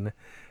leaking,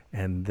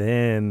 and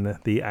then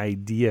the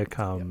idea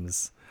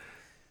comes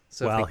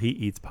so while if he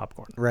eats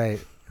popcorn. Right.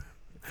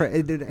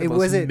 It most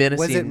was it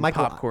menacing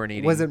Michael popcorn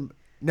eating. Was it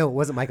No, it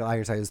wasn't Michael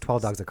Ironside. It was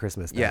 12 Dogs of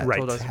Christmas. Yeah, Right.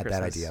 12 Dogs of had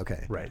that Christmas. idea.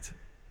 Okay. Right.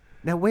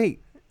 Now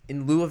wait.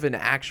 In lieu of an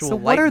actual So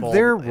light what are bulb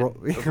their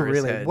over his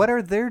really? head. What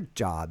are their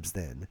jobs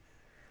then?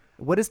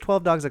 What is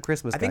 12 Dogs of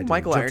Christmas? I think guy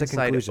Michael doing? Jump to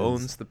Ironside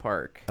conclusions. owns the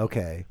park.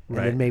 Okay, and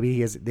Right. then maybe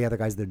he is the other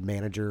guy's the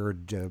manager or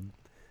the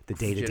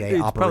day-to-day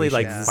It's probably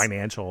like operations.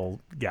 financial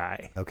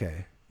guy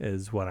Okay.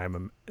 is what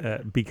I'm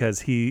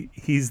because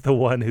he's the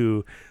one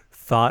who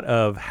thought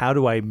of how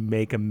do I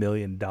make $1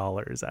 million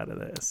out of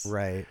this,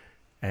 Right.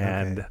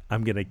 and Okay.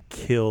 I'm gonna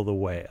kill the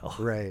whale.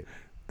 Right.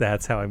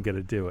 That's how I'm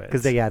gonna do it.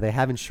 Because they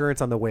have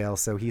insurance on the whale,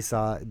 so he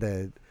saw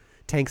the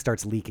tank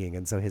starts leaking,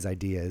 and so his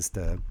idea is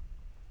to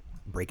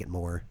break it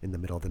more in the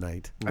middle of the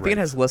night. I think it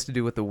has less to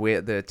do with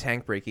the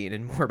tank breaking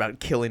and more about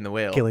killing the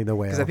whale. Killing the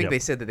whale. Because I think Yep. they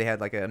said that they had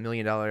like $1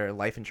 million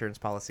life insurance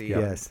policy.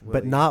 Yes, on but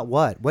Willie. not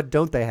what? What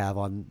don't they have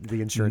on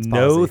the insurance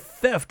no policy?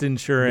 theft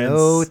insurance.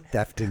 No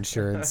theft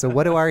insurance. So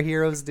what do our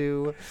heroes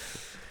do?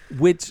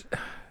 Which,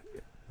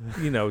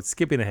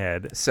 skipping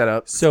ahead. set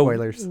up. So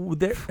Spoilers.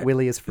 they're-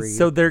 Willie is free.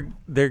 So they're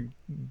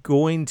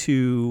going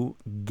to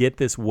get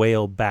this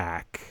whale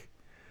back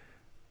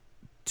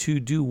to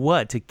do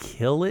what? To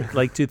kill it?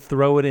 Like to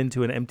throw it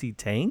into an empty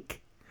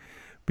tank?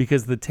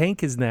 Because the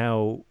tank is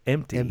now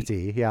empty.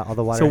 empty. Yeah, all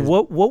the water. So has-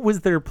 what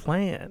was their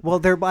plan?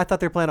 Well, I thought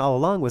their plan all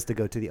along was to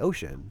go to the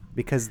ocean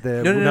because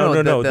the No,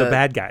 the the-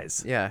 bad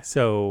guys. yeah.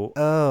 So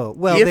Oh,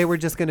 well, If- they were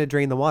just going to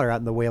drain the water out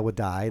and the whale would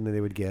die and then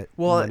they would get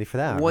money for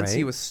that, once right?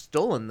 he was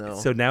stolen, though,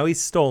 so now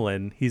he's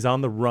stolen. He's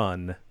on the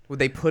run. would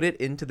they put it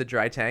into the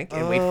dry tank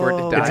and wait for it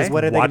to Oh, die? Which is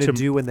what are they Watch going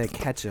to him- do when they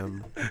catch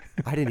him?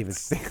 I didn't even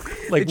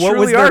think. Like They what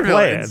was truly their are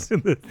plan?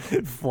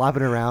 villains.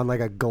 Flopping around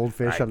like a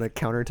goldfish on the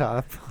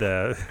countertop.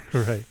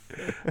 Right.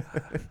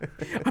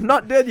 I'm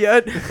not dead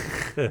yet.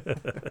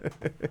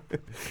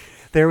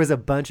 There was a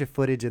bunch of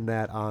footage in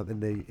that in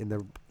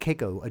the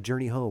Keiko, A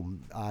Journey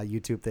Home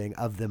YouTube thing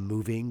of them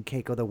moving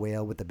Keiko the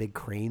whale with the big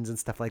cranes and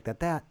stuff like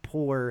that. That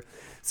poor.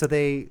 So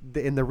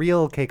in the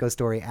real Keiko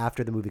story,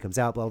 after the movie comes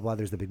out, blah blah blah,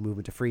 there's the big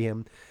movement to free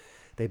him.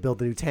 They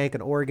build a new tank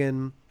in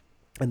Oregon,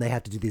 and they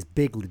have to do these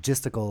big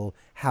logistical.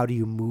 How do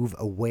you move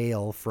a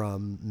whale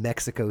from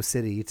Mexico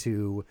City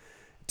to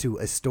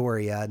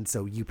Astoria? And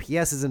so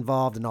UPS is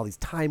involved in all these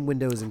time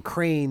windows and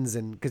cranes,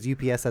 and because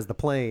UPS has the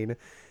plane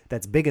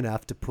that's big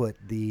enough to put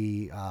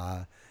the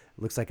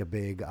looks like a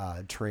big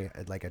train,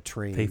 like a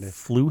train. They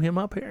flew him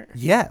up here.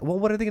 Yeah. Well,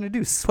 what are they going to do?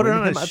 Put Swim it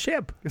on him a up-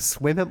 ship.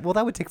 Swim him? Well,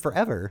 that would take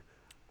forever.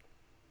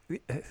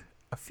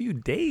 A few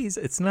days.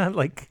 It's not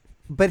like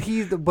But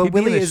He'd be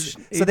Willie in a is. sh-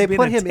 So he'd they be in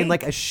put a him in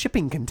like tank. a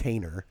shipping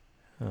container,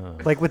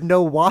 like with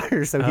no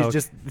water. So he's Okay.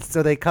 just.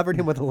 So they covered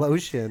him with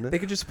lotion. They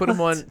could just put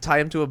him on, tie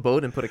him to a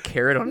boat, and put a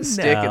carrot on a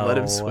stick and let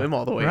him No. swim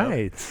all the way up.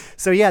 right.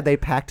 So yeah, they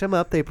packed him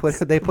up. They put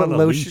on a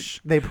lotion.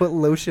 leash. They put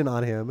lotion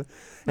on him,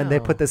 and they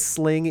No. put the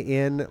sling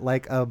in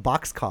like a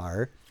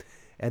boxcar,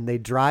 and they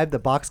drive the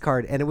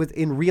boxcar. And it was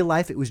in real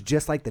life. It was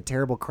just like the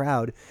Terrible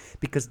Crowd,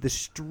 because the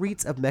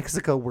streets of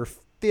Mexico were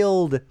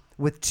filled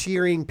with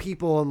cheering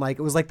people, and like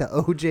it was like the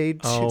OJ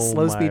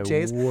slow speed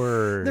chase.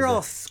 Word. They're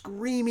all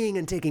screaming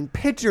and taking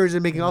pictures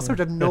and making all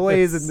sorts of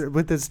noise and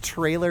with this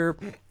trailer.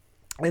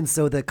 And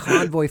so the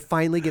convoy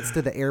finally gets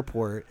to the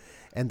airport,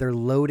 and they're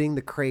loading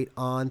the crate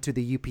onto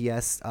the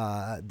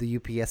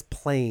UPS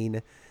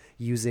plane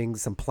using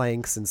some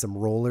planks and some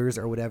rollers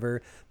or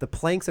whatever. The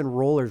planks and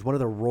rollers, one of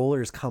the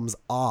rollers comes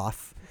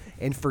off,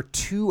 and for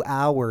 2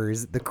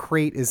 hours the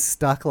crate is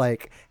stuck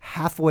like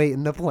halfway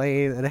in the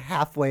plane and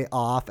halfway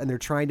off, and they're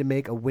trying to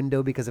make a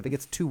window because if it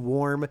gets too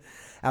warm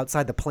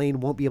outside, the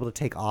plane won't be able to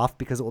take off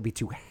because it will be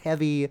too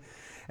heavy.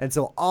 And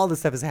so all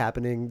this stuff is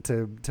happening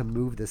to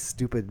move this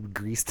stupid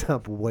greased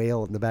up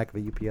whale in the back of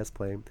a UPS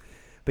plane.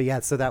 But yeah,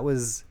 so that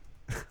was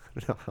I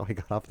don't know how I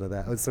got off to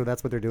that. So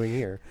that's what they're doing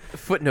here.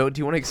 Footnote: do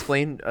you want to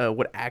explain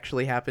what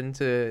actually happened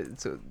to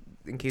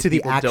in case To the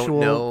people actual don't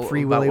know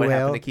Free about Willy what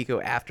whale? happened to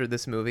Kiko after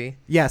this movie?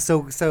 Yeah,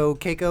 so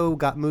Keiko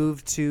got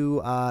moved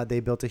to. They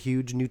built a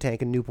huge new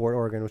tank in Newport,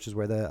 Oregon, which is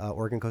where the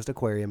Oregon Coast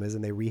Aquarium is,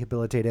 and they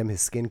rehabilitated him.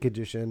 His skin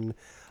condition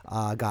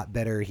got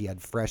better. He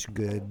had fresh,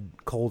 good,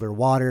 colder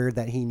water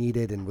that he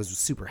needed, and was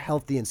super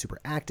healthy and super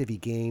active. He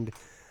gained,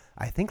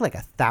 I think, like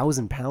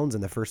 1,000 pounds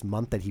in the first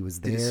month that he was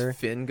Did there. his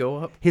fin go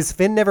up? His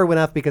fin never went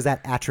up because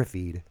that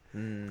atrophied.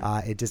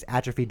 It just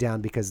atrophied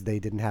down because they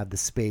didn't have the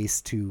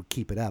space to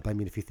keep it up. I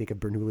mean, if you think of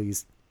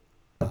Bernoulli's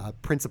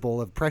principle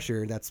of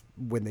pressure, that's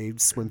when they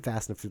swim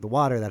fast enough through the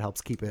water, that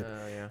helps keep it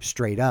Yeah.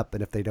 straight up.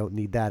 And if they don't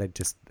need that, it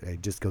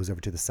just goes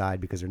over to the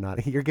side because they're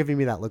not. You're giving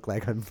me that look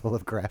like I'm full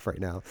of crap right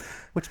now,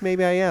 which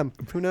maybe I am.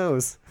 Who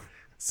knows?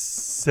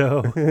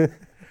 So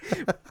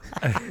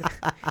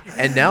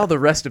And now the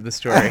rest of the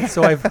story.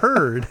 so I've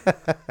heard,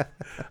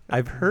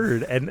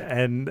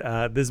 and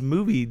this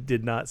movie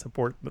did not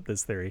support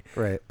this theory,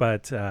 Right.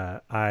 But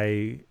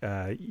I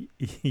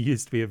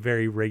used to be a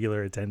very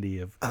regular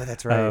attendee of Oh,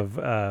 that's right. of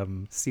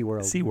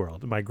SeaWorld.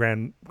 SeaWorld. My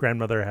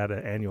grandmother had an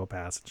annual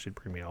pass, and she'd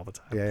bring me all the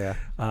time.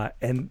 Yeah.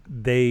 And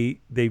they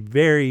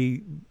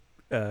very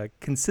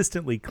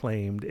consistently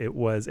claimed it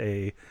was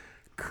a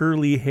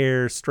curly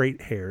hair,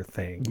 straight hair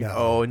thing. No.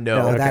 Oh,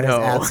 no. No, that is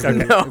No.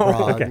 absolutely No.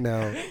 wrong.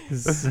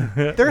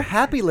 No. They're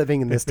happy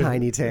living in this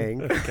tiny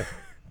tank.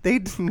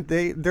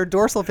 Their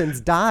dorsal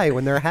fins die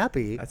when they're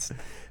happy.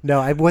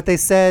 What they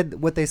said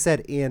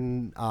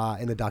in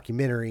the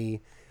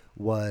documentary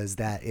was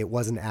that it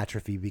wasn't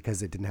atrophy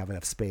because it didn't have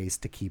enough space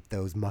to keep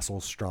those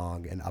muscles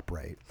strong and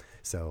upright.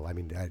 So, I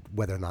mean,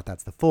 whether or not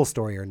that's the full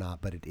story or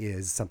not, but it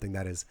is something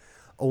that is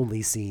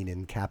only seen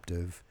in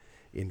captive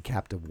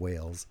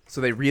whales.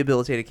 So they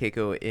rehabilitated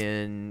Keiko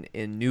in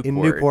Newport.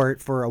 In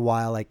Newport for a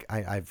while, like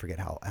I forget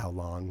how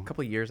long. A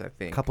couple of years, I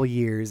think. Couple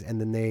years, and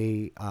then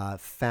they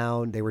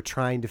were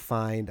trying to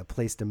find a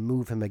place to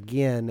move him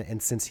again,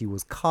 and since he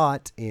was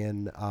caught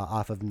in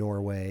off of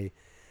Norway,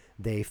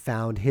 they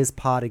found his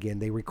pod again.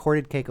 They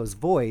recorded Keiko's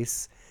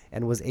voice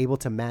and was able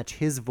to match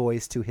his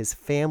voice to his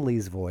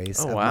family's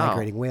voice of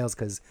migrating whales,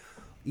 because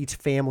each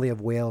family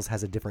of whales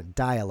has a different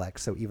dialect.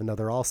 So even though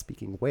they're all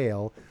speaking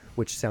whale,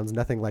 which sounds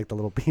nothing like the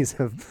little piece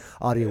of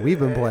audio we've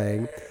been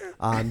playing,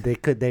 they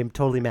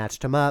totally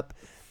matched him up.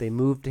 They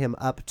moved him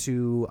up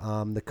to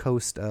the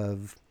coast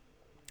of,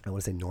 I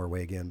want to say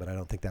Norway again, but I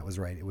don't think that was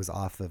right. It was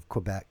off of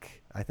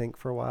Quebec, I think,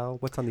 for a while.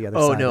 What's on the other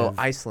side? Oh, no, of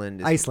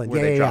Iceland. Iceland,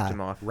 Where they dropped him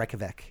off.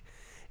 Reykjavik.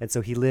 And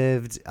so he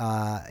lived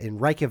in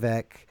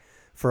Reykjavik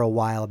for a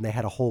while, and they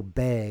had a whole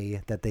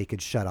bay that they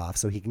could shut off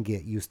so he can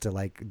get used to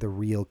like the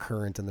real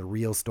current and the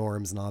real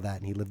storms and all that.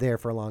 And he lived there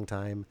for a long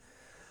time.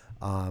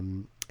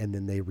 And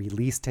then they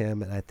released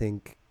him, and I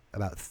think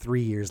about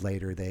 3 years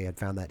later they had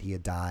found that he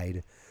had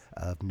died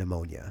of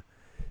pneumonia.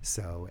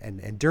 So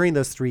and during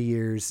those 3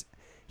 years,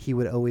 he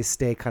would always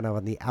stay kind of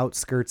on the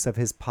outskirts of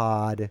his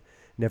pod,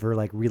 never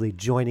like really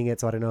joining it.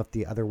 So I don't know if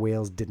the other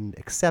whales didn't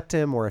accept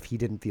him or if he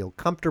didn't feel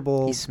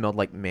comfortable. He smelled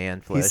like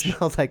man flesh. He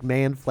smelled like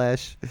man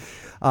flesh.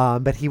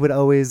 But he would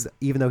always,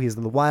 even though he was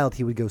in the wild,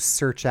 he would go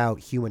search out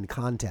human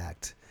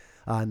contact.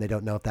 And they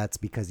don't know if that's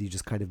because he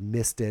just kind of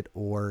missed it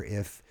or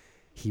if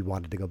he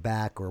wanted to go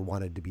back or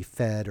wanted to be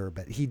fed,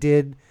 but he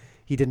didn't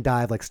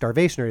die of like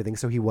starvation or anything.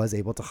 So he was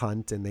able to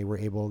hunt, and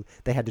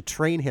they had to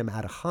train him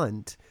how to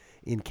hunt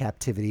in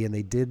captivity. And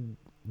they did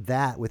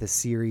that with a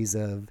series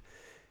of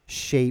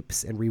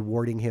shapes and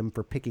rewarding him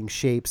for picking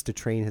shapes to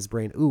train his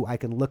brain. Ooh, I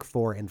can look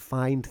for and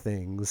find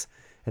things.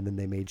 And then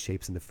they made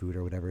shapes into food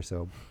or whatever.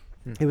 So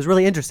it was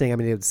really interesting. I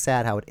mean, it was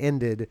sad how it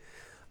ended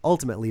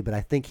ultimately, but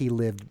I think he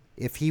lived,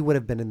 if he would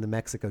have been in the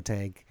Mexico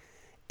tank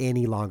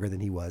any longer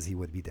than he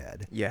would be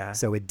dead. Yeah.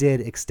 So it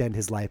did extend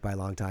his life by a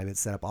long time. It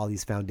set up all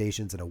these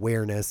foundations and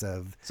awareness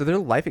of. So their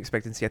life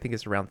expectancy, I think,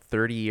 is around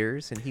 30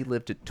 years, and he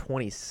lived to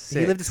 26.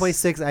 He lived to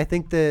 26. I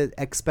think the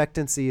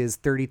expectancy is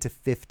 30 to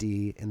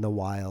 50 in the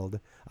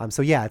wild.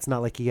 So yeah, it's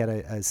not like he had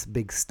a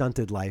big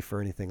stunted life or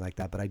anything like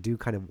that. But I do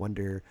kind of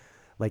wonder,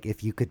 like,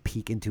 if you could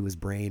peek into his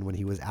brain when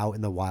he was out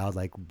in the wild,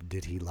 like,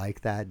 did he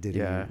like that?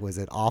 Was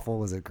it awful?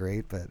 Was it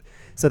great? But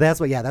so that's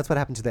what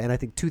happened to the, and I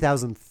think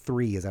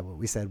 2003 is that what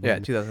we said? Yeah,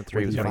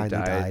 2003 was when he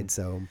died.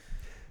 So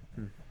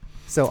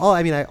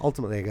I mean,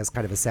 ultimately, I guess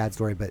kind of a sad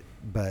story,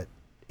 but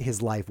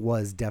his life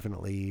was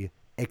definitely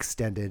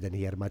extended, and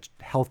he had a much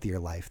healthier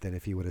life than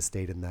if he would have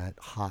stayed in that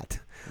hot,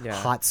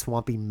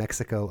 swampy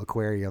Mexico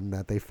aquarium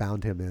that they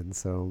found him in.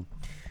 So,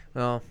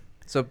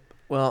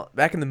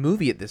 back in the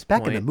movie at this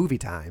point. Back in the movie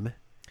time.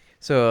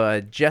 So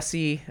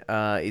Jesse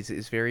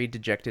is very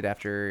dejected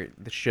after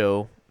the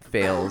show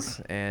fails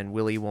and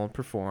Willie won't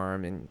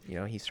perform, and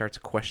he starts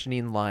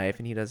questioning life,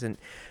 and he doesn't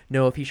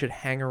know if he should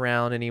hang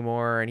around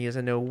anymore, and he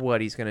doesn't know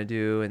what he's going to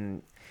do,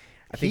 and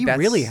I think he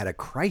really had a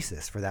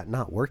crisis for that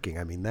not working.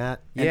 I mean, and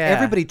Yeah.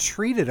 everybody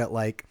treated it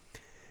like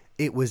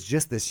it was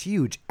just this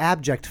huge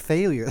abject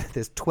failure that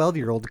this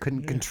 12-year-old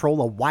couldn't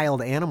control a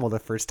wild animal the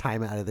first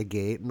time out of the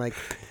gate. And like,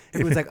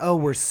 it was like, oh,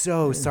 we're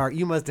so sorry.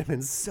 You must have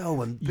been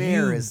so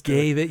embarrassed. You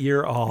gave it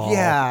your all.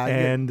 Yeah.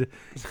 And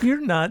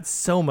you're not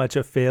so much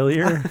a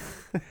failure.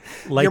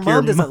 Like your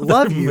mom doesn't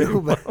love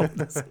you.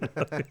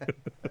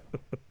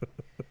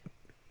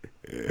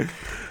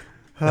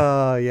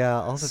 Oh, yeah.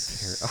 All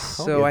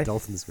the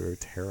adults in this were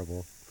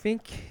terrible. I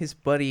think his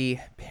buddy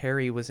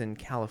Perry was in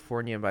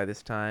California by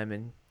this time,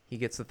 and he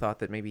gets the thought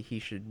that maybe he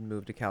should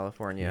move to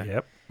California.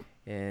 Yep.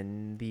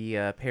 And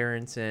the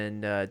parents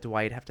and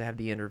Dwight have to have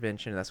the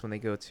intervention. That's when they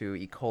go to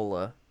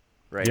Ecola,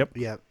 right? Yep.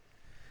 Yeah.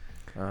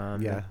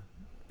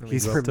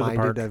 He's goes to the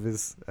reminded park.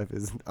 of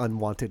his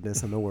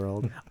unwantedness in the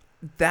world.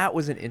 That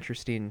was an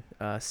interesting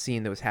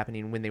scene that was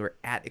happening when they were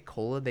at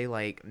Ecola. They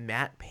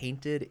matte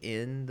painted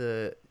in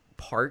the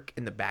park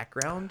in the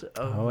background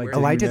of where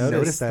I they didn't were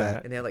notice sitting.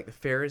 that. And they had the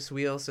Ferris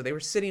wheel, so they were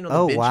sitting on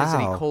the benches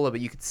at wow. Ecola,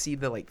 but you could see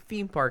the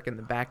theme park in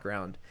the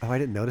background. Oh, I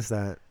didn't notice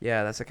that.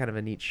 Yeah, that's a kind of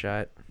a neat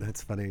shot.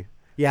 That's funny.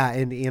 Yeah,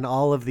 and in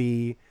all of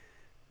the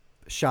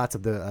shots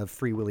of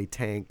Free Willy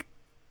tank,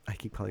 I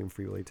keep calling him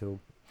Free Willy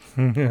too.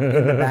 In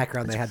the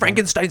background, they had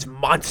Frankenstein's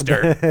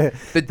monster.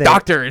 The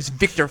doctor is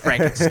Victor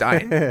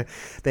Frankenstein.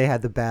 They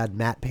had the bad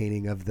matte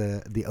painting of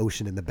the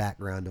ocean in the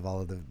background of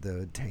all of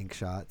the tank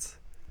shots.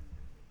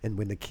 And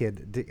when the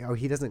kid,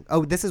 he doesn't.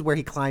 Oh, this is where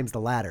he climbs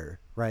the ladder,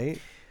 right?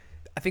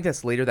 I think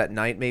that's later that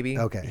night, maybe.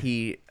 Okay.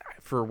 He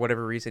for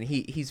whatever reason,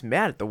 he's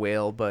mad at the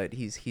whale, but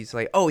he's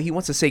like, oh, he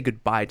wants to say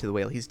goodbye to the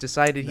whale. He's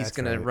decided he's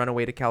going to run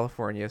away to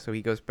California, so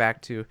he goes back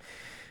to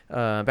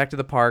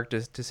the park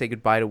to say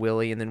goodbye to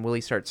Willie, and then Willie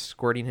starts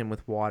squirting him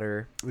with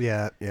water.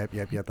 Yeah, yep.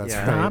 That's Yeah.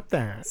 right. Stop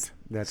that.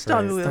 That's Stop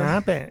right. it, Willie.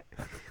 Stop it.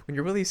 When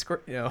you're Willie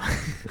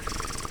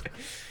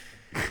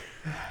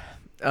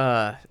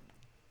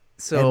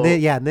So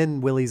And then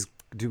Willie's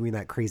doing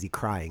that crazy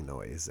crying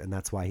noise, and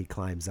that's why he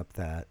climbs up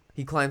that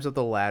he climbs up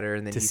the ladder,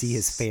 and then to see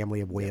his family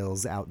of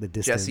whales out in the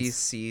distance. Jesse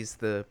sees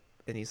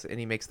and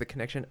he makes the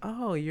connection.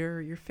 Oh,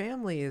 your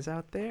family is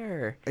out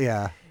there.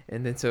 Yeah.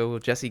 And then so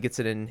Jesse gets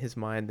it in his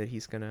mind that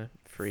he's gonna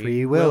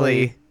free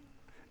Willie.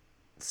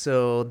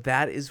 So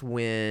that is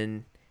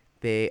when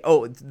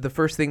the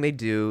first thing they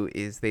do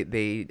is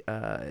they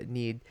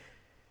need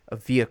a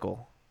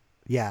vehicle.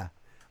 Yeah.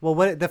 Well,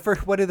 what are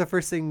the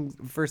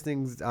first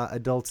things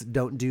adults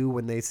don't do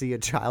when they see a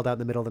child out in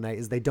the middle of the night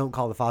is they don't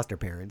call the foster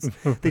parents.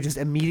 They just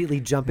immediately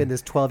jump in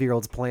this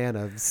 12-year-old's plan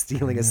of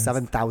stealing a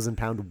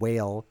 7,000-pound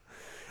whale.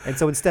 And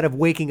so instead of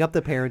waking up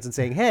the parents and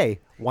saying,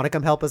 "Hey, want to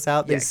come help us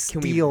out?" They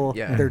steal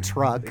their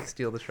truck, They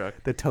steal the truck.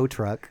 the tow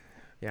truck.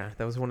 Yeah,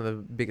 that was one of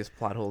the biggest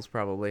plot holes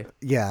probably.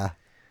 Yeah.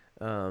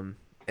 And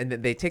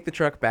then they take the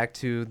truck back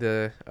to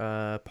the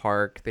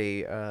park.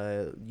 They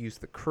use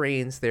the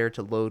cranes there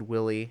to load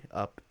Willie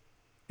up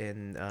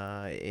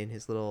in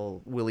his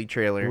little Willie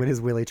trailer. With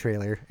his Willie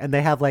trailer. And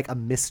they have like a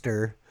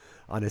mister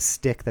on a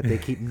stick that they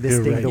keep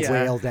misting Right. the Yeah.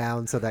 whale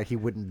down so that he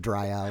wouldn't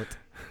dry out.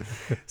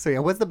 So yeah,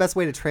 what's the best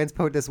way to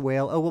transport this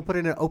whale? Oh, we'll put it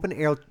in an open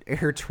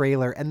air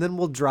trailer, and then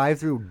we'll drive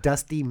through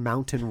dusty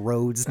mountain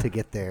roads to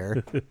get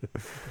there.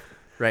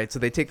 Right, so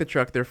they take the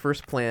truck. Their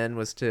first plan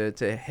was to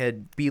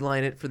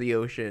beeline it for the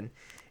ocean,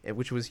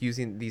 which was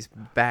using these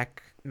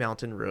back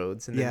mountain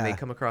roads. And then they Yeah.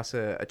 come across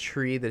a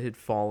tree that had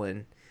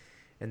fallen,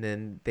 and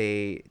then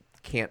they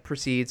can't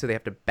proceed, so they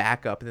have to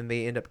back up. And then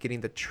they end up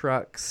getting the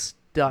truck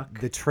stuck.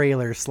 The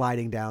trailer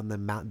sliding down the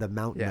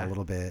mountain Yeah. a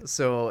little bit.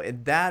 So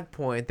at that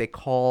point, they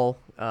call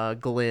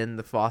Glenn,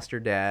 the foster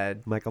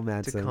dad, Michael to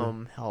Madsen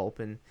come help.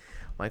 And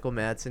Michael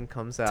Madsen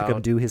comes to out.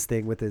 come do his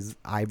thing with his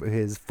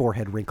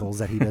forehead wrinkles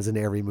that he does in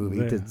every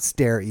movie to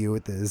stare at you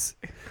with his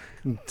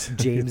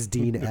James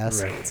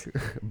Dean-esque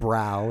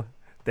brow.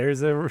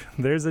 There's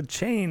a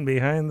chain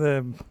behind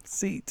the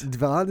seat.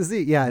 On the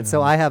seat, yeah. And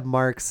so I have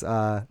Mark's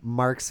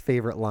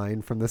favorite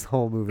line from this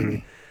whole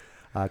movie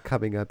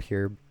coming up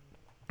here.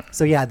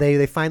 So yeah,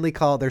 they finally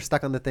call. They're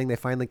stuck on the thing. They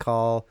finally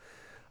call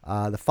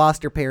the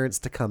foster parents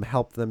to come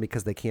help them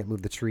because they can't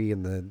move the tree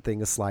and the thing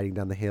is sliding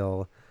down the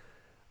hill.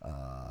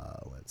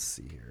 Let's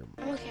see here.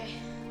 Okay.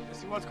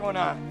 Jesse, what's going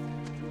on?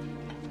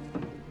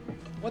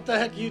 What the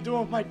heck are you doing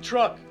with my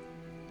truck?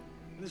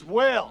 This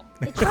whale.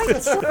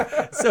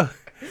 So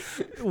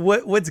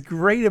what's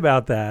great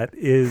about that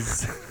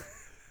is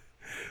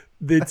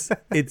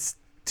it's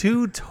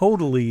two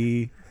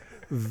totally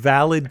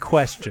valid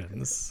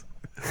questions.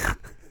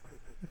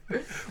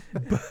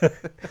 But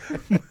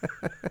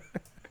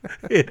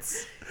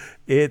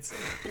it's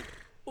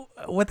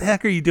what the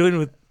heck are you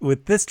doing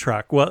with this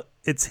truck? Well,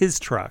 it's his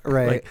truck.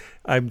 Right. Like,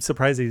 I'm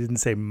surprised he didn't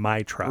say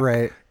my truck.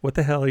 Right. What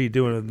the hell are you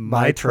doing with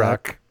my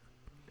truck?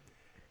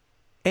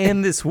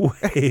 And this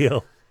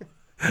whale.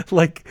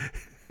 Like,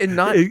 And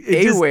not it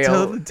a just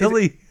whale.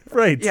 Totally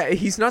right. Yeah,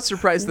 he's not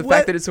surprised the What?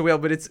 fact that it's a whale,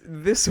 but it's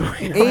this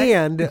whale.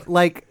 And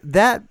like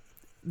that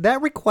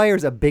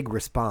requires a big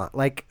response.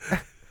 Like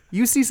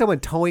you see someone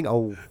towing a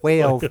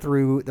whale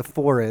through the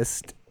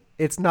forest.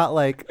 It's not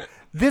like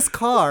this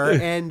car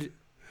and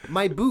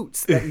my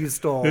boots that you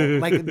stole.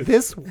 Like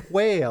this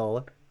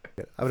whale.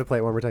 I'm gonna play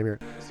it one more time here.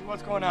 Jesse,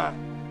 what's going on?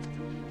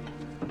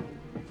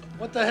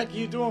 What the heck are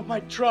you doing with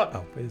my truck?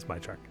 Oh, it is my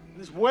truck.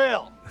 This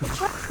whale.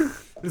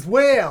 This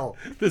whale.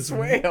 This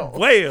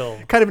whale.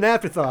 Kind of an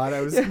afterthought.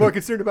 I was more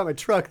concerned about my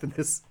truck than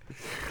this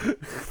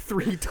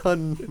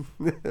 3-ton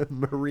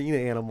marine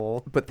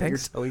animal But that you're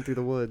thanks- towing through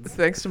the woods.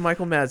 Thanks to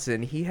Michael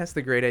Madsen, he has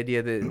the great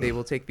idea that they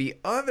will take the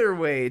other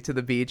way to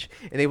the beach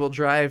and they will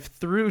drive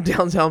through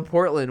downtown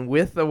Portland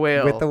with the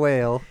whale. With the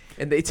whale.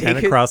 And they take And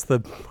it across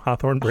the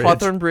Hawthorne Bridge.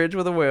 Hawthorne Bridge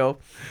with a whale.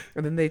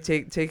 And then they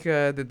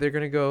they're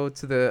going to go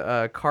to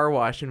the car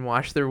wash and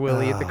wash their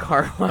willy at the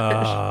car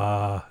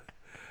wash.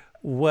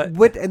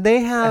 What and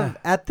they have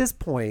at this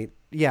point,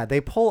 yeah,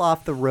 they pull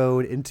off the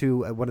road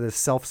into one of the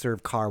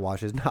self-serve car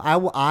washes. Now,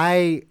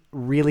 I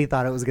really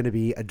thought it was going to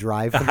be a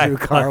drive-through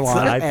car thought so-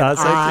 wash. I thought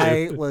so,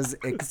 I too. was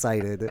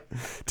excited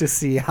to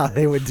see how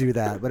they would do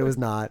that, but it was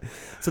not.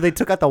 So they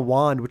took out the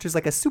wand, which is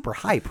like a super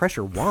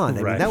high-pressure wand. I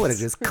mean, Right. that would have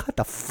just cut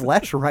the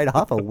flesh right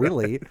off of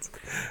Willie.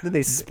 Then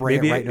they spray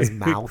it right in his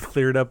mouth.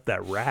 Cleared up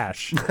that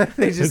rash.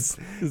 They just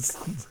It's-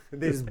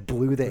 They just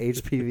blew the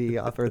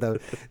HPV off or the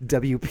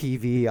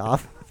WPV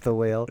off the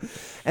whale.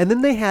 And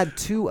then they had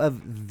two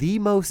of the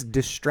most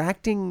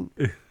distracting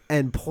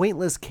and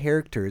pointless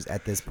characters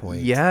at this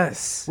point.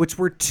 Yes. Which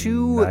were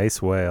two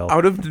nice whale.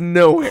 Out of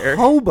nowhere.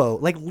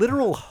 like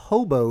literal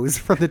hobos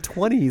from the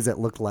 20s, it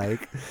looked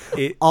like.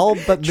 It- All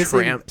but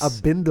missing Tramps.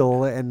 a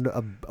bindle and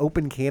an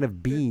open can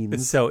of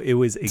beans. So it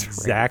was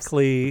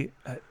exactly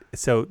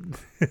so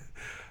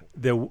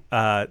the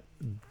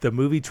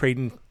movie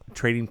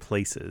Trading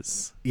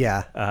Places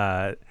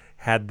Yeah.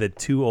 had the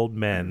two old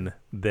men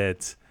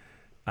that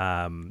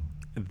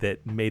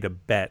made a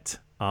bet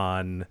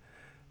on.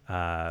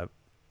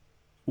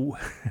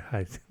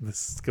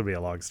 This is gonna be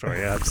a long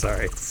story. I'm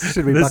sorry.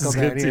 Should we This buckle is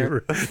down gonna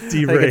here?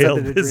 derail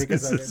something to this. drink a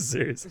second.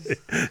 Seriously.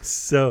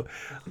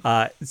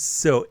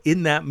 So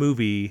in that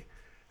movie,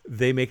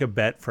 they make a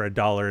bet for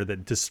 $1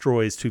 that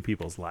destroys two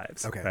people's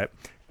lives. Okay. Right.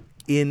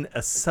 In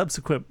a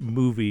subsequent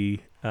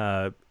movie,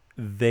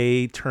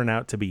 they turn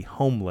out to be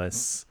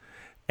homeless,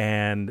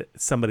 and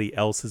somebody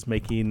else is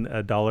making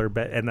 $1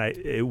 bet. And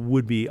it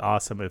would be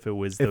awesome if it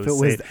was those.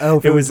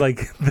 If it was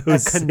like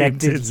those a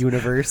connected same-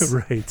 universe.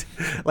 right?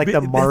 Like the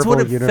That's Marvel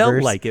what it universe.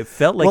 felt like. It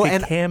felt like Well, a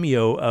and-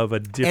 cameo of a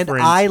different.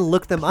 And I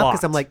looked them up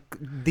because I'm plot. like,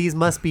 these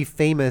must be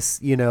famous.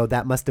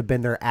 That must have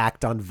been their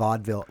act on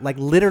vaudeville. Like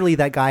literally,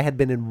 that guy had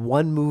been in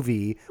one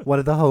movie, one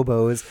of the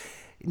hobos.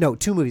 No,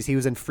 two movies. He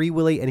was in Free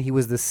Willy, and he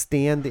was the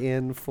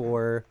stand-in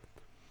for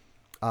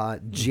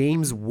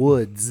James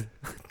Woods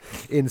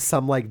in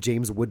some like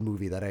James Wood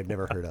movie that I've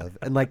never heard of.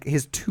 And like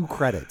his two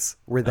credits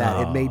were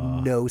that. It made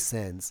no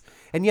sense.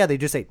 And yeah, they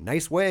just say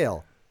nice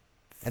whale,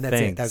 and that's it.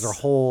 Thanks. That's their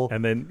whole.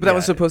 And then, But that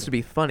was supposed to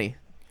be funny.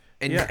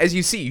 And as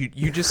you see,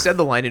 you just said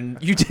the line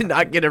and you did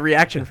not get a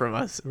reaction from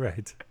us.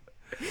 right.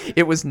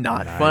 It was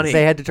not funny.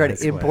 They had to try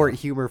Nice to import whale.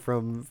 humor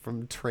from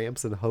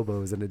tramps and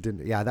hobos, and it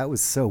didn't. Yeah, that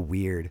was so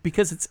weird.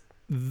 Because it's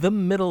the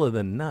middle of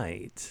the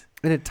night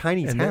In a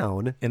tiny And they're-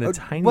 town. in a Oh,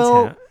 tiny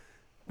well, town.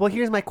 Well,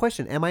 here's my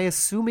question: am I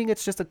assuming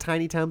it's just a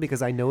tiny town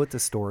because I know it's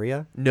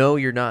Astoria? No,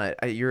 you're not.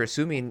 You're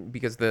assuming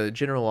because the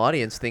general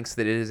audience thinks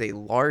that it is a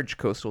large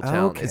coastal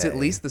town. It's at Okay.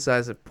 least the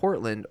size of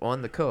Portland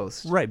on the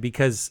coast. Right,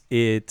 because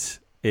it's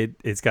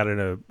got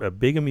a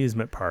big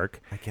amusement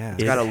park. I guess.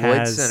 It's got a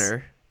Lloyd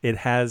Center. It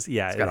has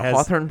It's got a has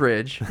Hawthorne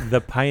Bridge.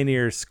 the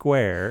Pioneer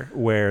Square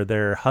where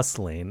they're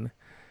hustling,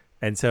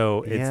 and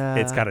so it's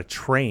Yeah. got a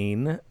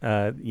train.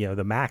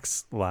 The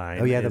Max line.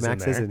 Oh yeah, the is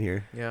Max in is there. in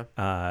here.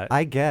 Yeah.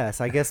 I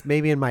guess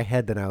maybe in my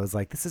head then I was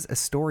like, this is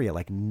Astoria.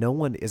 Like no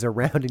one is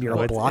around, and you're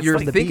Well, a it's- block You're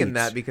from the thinking beach.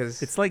 that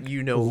because It's like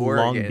you know Long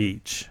Oregon.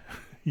 Beach,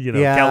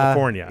 Yeah,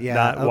 California, yeah,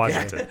 not okay.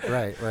 Washington.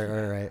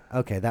 Right.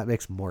 Okay, that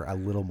makes a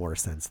little more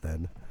sense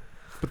then.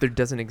 But there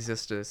doesn't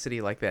exist a city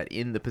like that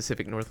in the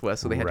Pacific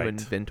Northwest, so they had to Right.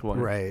 invent one.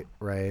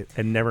 Right.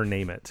 And never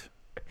name it.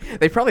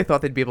 They probably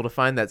thought they'd be able to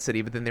find that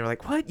city, but then they were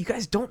like, "What? You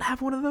guys don't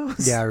have one of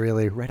those?" Yeah,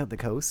 really. Right on the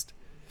coast.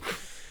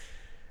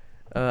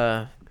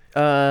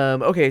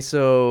 Okay,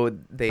 so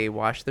they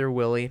wash their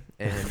willy,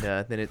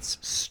 and then it's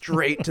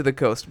straight to the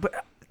coast.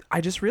 But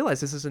I just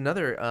realized this is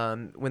another.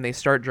 When they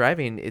start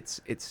driving,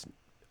 it's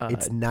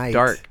night.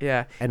 dark.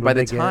 Yeah, And by when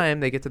the they get- time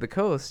they get to the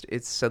coast,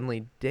 it's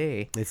suddenly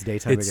day. It's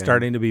daytime. It's again.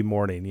 starting to be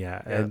morning,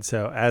 yeah. Yeah. And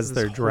so as This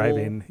they're whole-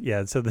 driving,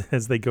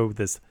 as they go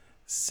this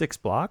 6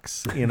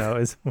 blocks,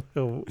 is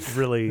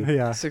really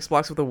Yeah. 6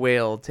 blocks with a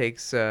whale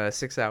takes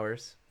 6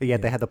 hours. Yeah,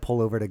 they had to pull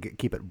over to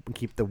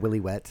keep the willy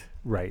wet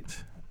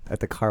right. at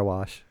the car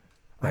wash.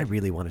 I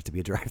really want it to be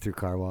a drive-through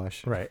car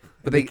wash. Right.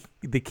 But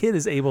the kid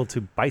is able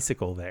to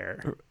bicycle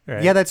there.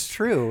 Right? Yeah, that's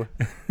true.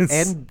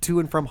 And to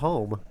and from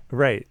home.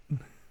 right.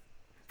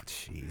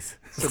 Jeez.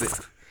 So they,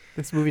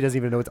 This movie doesn't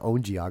even know its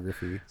own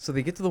geography. so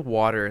they get to the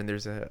water, and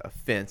there's a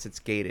fence. It's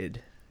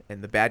gated,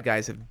 and the bad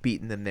guys have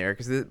beaten them there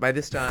because by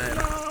this time.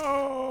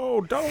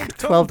 Oh, don't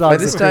 12 By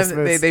Dogs this of time,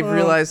 Christmas. they've Oh.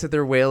 realized that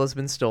their whale has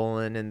been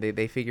stolen, and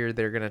they figure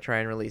they're going to try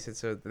and release it.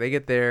 So they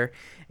get there,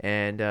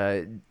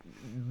 and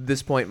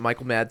this point,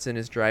 Michael Madsen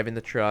is driving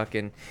the truck,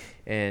 and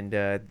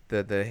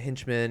the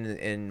henchman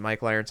and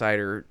Michael Ironside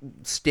are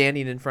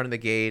standing in front of the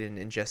gate,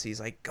 and Jesse's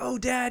like, "Go,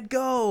 Dad,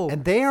 go!"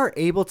 And they are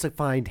able to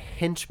find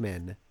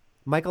henchmen.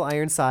 Michael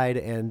Ironside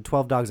and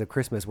 12 Dogs of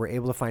Christmas were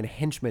able to find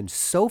henchmen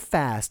so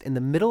fast in the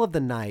middle of the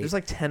night. There's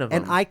like 10 of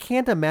them. And I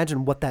can't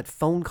imagine what that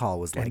phone call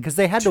was like And because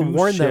they had to 2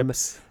 warn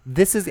ships. them.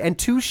 This is and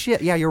 2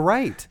 ships. Yeah, you're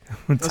right.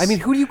 I mean,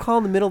 who do you call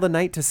in the middle of the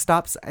night to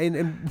stop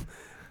and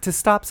to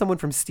stop someone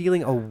from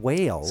stealing a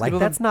whale? Like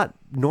give that's them- not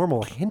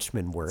normal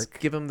henchman work.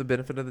 Give them the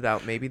benefit of the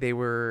doubt. Maybe they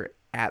were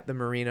at the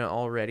marina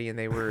already, and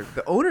they were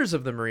the owners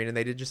of the marina. And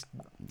they did just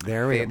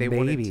There we go, they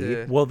wanted maybe.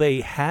 to. Well,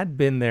 they had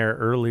been there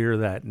earlier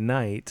that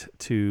night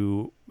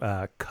to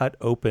cut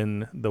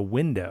open the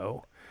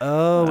window.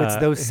 Oh, it's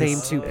those same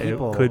it's- 2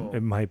 people.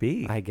 It might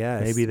be. I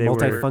guess. Maybe they were.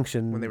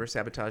 multifunction. When they were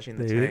sabotaging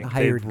the They, tank.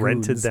 hired they've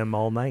rented goons. them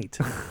all night.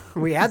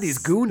 We had these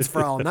goons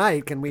for all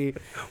night. Can we?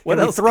 What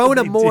can we else throw could in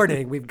a they do?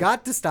 morning? We've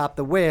got to stop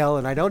the whale,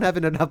 and I don't have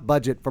enough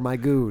budget for my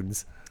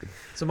goons.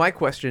 So my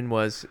question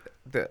was,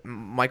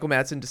 Michael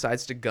Madsen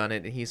decides to gun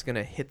it, and he's going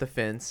to hit the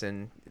fence,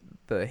 and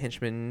the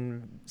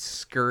henchmen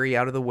scurry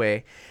out of the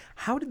way.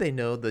 How did they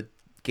know the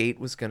gate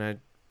was going to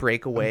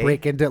break away?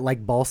 Break into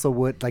like balsa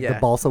wood, like Yeah. the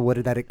balsa wood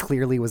that it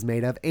clearly was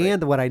made of.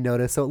 And what I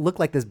noticed, so it looked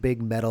like this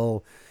big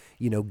metal,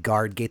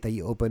 guard gate that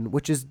you open,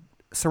 which is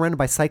surrounded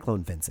by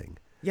cyclone fencing.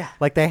 Yeah.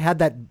 Like they had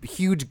that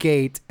huge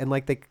gate, and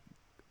like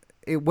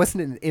it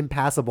wasn't an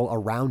impassable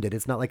around it.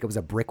 It's not like it was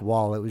a brick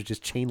wall. It was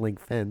just chain link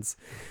fence.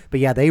 But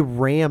yeah, they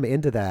ram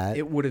into that.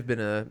 It would have been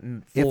a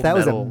If full that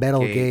was a metal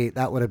metal gate,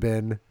 that would have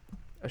been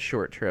a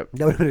short trip.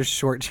 a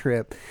short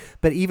trip.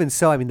 But even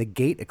so, I mean, the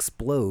gate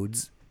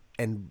explodes,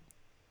 and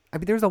I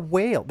mean, there's a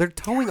whale. They're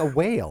towing a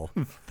whale,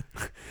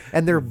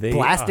 and they're They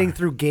blasting are.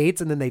 through gates,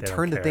 and then they They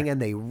turn don't the thing care.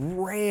 and they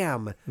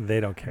ram They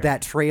don't care.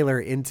 that trailer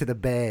into the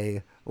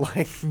bay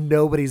like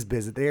nobody's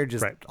business. They're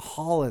just Right.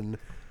 hauling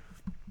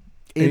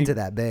And into he-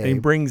 that and bay. he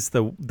brings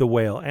the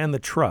whale and the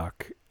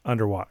truck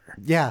underwater.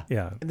 Yeah.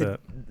 Yeah. And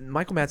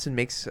Michael Madsen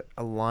makes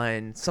a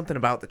line, something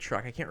about the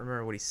truck. I can't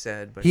remember what he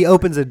said, but He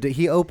opens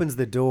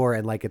the door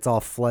and like it's all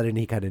flooded and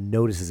he kind of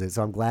notices it.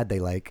 So I'm glad they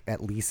like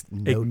at least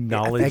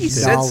Acknowledged he it.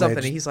 said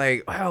something. He's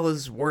like, "Well, it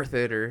was worth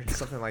it," or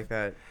something like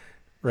that.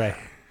 Right.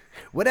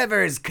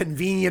 Whatever is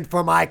convenient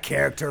for my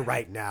character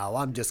right now.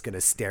 I'm just gonna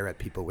stare at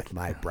people with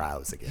my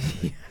brows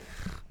again.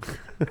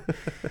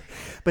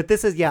 But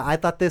this is I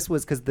thought this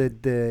was because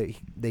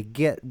they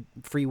get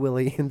Free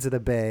Willy into the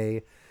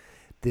bay.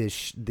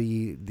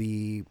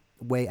 The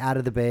way out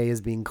of the bay is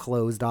being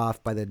closed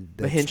off by the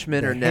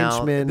Henchmen are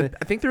henchmen now.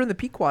 I think they're in the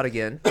Pequod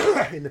again,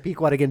 in the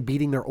Pequod again,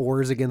 beating their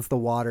oars against the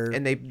water.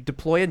 and they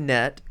deploy a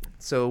net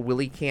so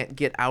Willie can't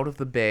get out of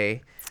the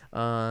bay.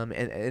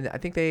 And I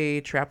think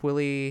they trap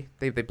Willie.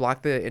 They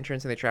block the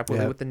entrance and they trap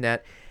Willie Yep. with the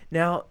net.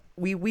 Now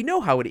we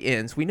know how it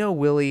ends. We know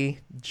Willie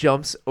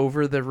jumps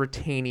over the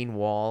retaining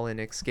wall and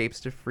escapes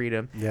to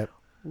freedom. Yep.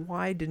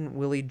 Why didn't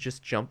Willie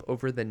just jump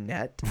over the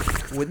net?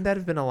 Wouldn't that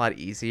have been a lot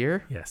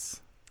easier?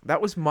 Yes. That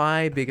was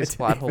my biggest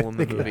plot hole in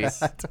the movie.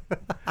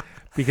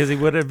 Because he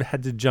would have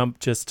had to jump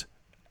just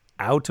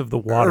out of the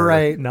water,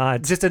 Right.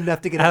 not just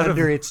enough to get out of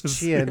under its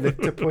chin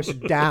to push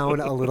down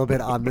a little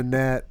bit on the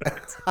net.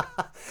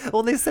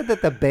 Well, they said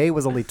that the bay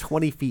was only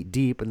 20 feet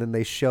deep, and then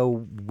they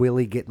show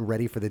Willie getting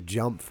ready for the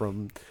jump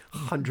from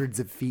hundreds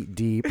of feet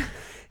deep.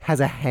 Has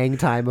a hang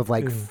time of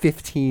like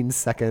 15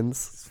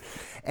 seconds.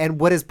 And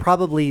what is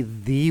probably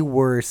the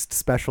worst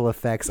special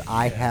effects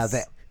I have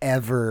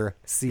ever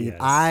seen. Yes.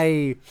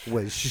 I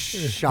was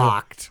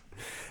shocked.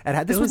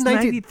 And this It was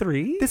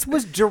 93? This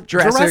was Jurassic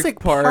Jurassic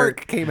Park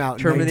Park came out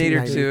in Terminator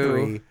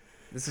 1993. 2.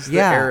 This is the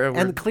era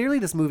where and clearly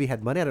this movie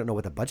had money. I don't know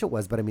what the budget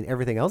was, but I mean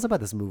everything else about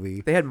this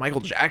movie they had Michael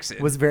Jackson.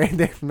 was very.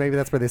 Maybe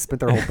that's where they spent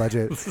their whole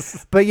budget.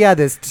 But yeah,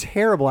 this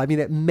terrible. I mean,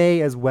 it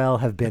may as well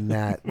have been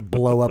that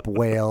blow up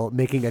whale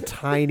making a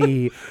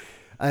tiny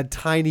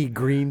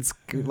green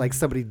like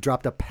somebody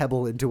dropped a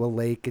pebble into a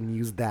lake and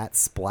used that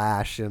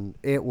splash, and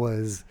it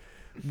was.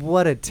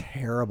 What a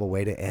terrible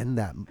way to end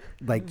that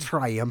like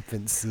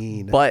triumphant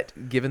scene. But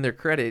given their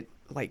credit,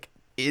 like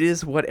it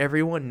is what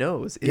everyone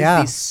knows. It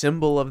Yeah. is the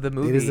symbol of the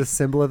movie. It is the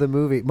symbol of the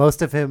movie.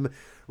 Most of him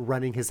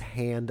running his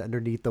hand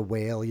underneath the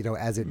whale,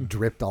 as it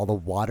dripped all the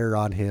water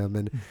on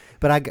him.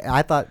 But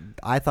I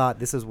thought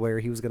this is where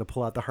he was going to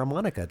pull out the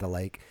harmonica to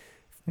like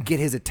get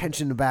his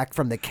attention back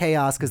from the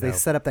chaos because they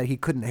set up that he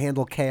couldn't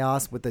handle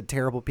chaos with the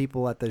terrible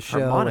people at the show.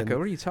 Harmonica. and-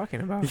 What are you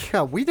talking about?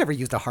 yeah, we never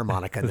used a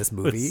harmonica in this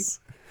movie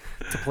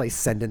to play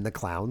 "Send in the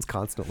Clowns"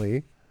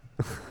 constantly.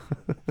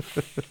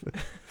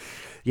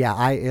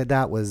 Yeah,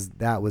 that was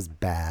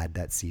bad.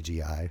 That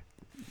CGI,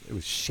 it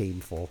was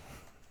shameful.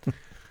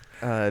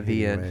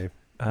 The end.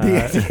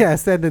 Yeah,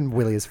 send in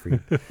Willie is free.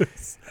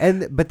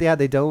 But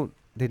they don't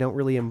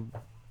really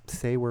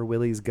say where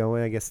Willie's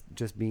going. I guess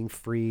just being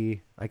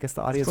free. I guess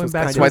the audience going was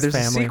back kind That's why of there's a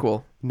family.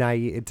 sequel.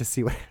 naive to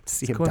see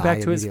him going die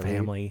back to his immediately.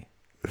 family.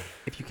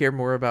 If you care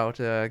more about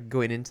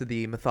going into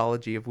the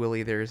mythology of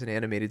Willie, there's an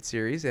animated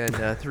series and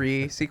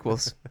 3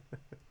 sequels.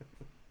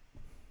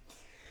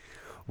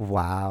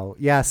 Wow.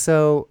 Yeah.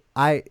 So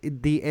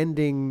the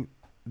ending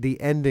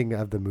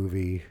of the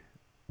movie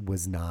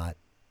was not.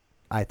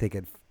 I think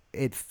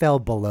it fell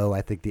below.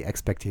 I think the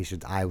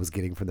expectations I was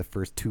getting from the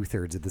first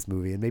 2/3 of this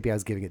movie, and maybe I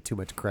was giving it too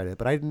much credit.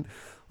 But I didn't.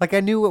 Like I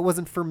knew it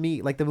wasn't for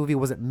me. Like the movie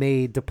wasn't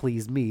made to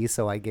please me,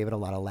 so I gave it a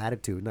lot of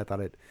latitude, and I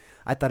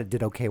thought it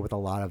did okay with a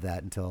lot of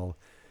that until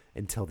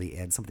the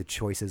end. Some of the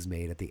choices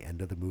made at the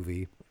end of the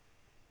movie.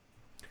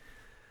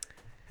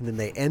 And then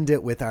they end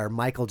it with our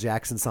Michael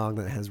Jackson song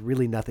that has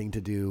really nothing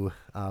to do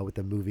with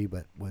the movie,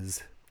 but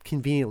was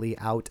conveniently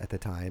out at the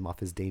time off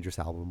his Dangerous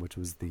album, which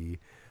was the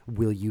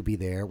Will You Be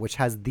There, which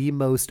has the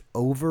most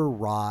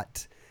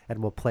overwrought,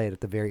 and we'll play it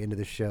at the very end of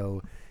the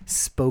show,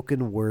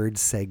 spoken word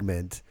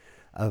segment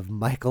of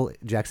Michael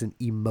Jackson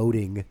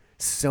emoting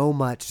so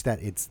much that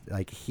it's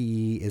like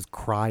he is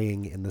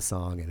crying in the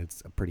song, and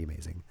it's pretty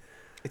amazing.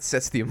 It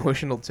sets the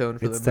emotional tone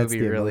for It the sets movie,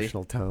 the really.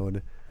 emotional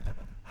tone.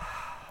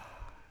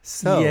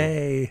 So,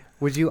 Yay.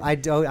 would you? I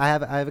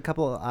have a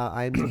couple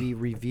IMDb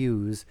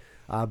reviews,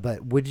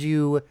 but would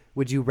you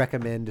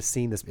recommend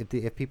seeing this?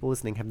 If people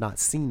listening have not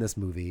seen this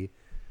movie,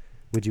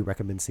 would you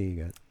recommend seeing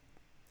it?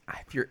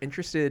 If you're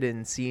interested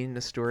in seeing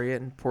Astoria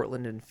in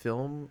Portland in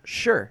film,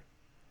 sure.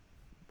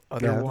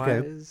 okay.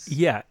 Otherwise,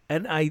 Yeah,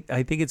 and I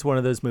think it's one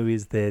of those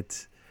movies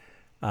that,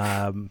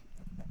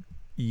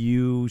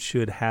 you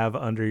should have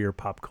under your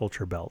pop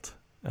culture belt.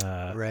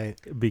 Right.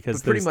 Because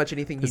But pretty there's- much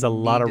anything there's you a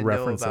lot need of to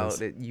references. know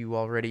about it, you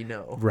already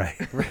know. Right.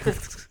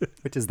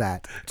 Which is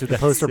that to the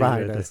poster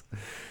behind it. us.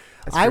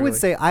 That's I would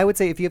really-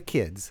 say if you have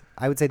kids,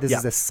 I would say this Yeah.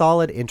 is a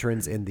solid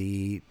entrance in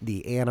the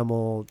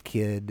animal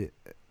kid,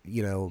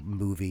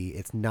 movie.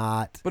 It's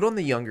not. But on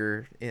the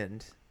younger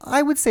end,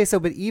 I would say so,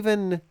 but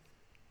even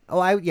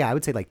I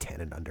would say like 10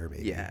 and under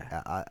maybe.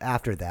 Yeah.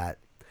 After that,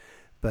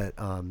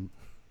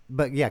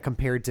 but yeah,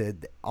 compared to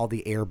all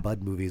the Air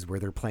Bud movies where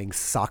they're playing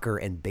soccer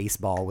and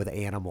baseball with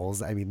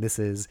animals, I mean, this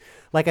is,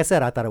 like I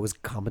said, I thought it was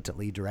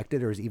competently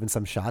directed. There was even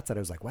some shots that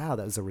I was like, wow,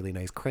 that was a really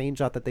nice crane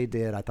shot that they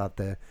did. I thought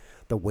the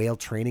whale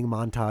training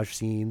montage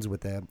scenes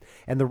with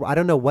I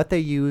don't know what they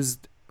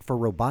used for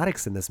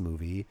robotics in this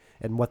movie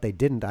and what they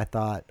didn't.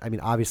 I mean,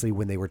 obviously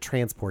when they were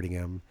transporting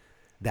him,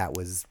 that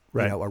was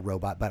Right. a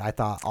robot, but I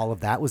thought all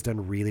of that was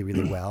done really,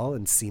 really well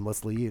and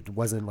seamlessly. It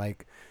wasn't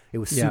like it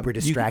was Yeah, super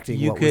distracting.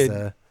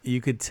 You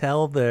could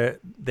tell that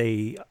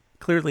they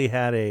clearly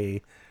had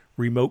a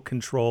remote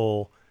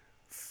control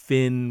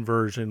fin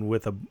version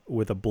with a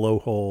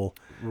blowhole.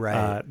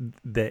 Right.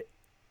 That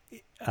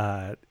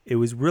it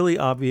was really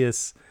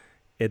obvious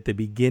at the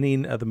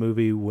beginning of the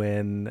movie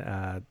when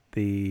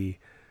the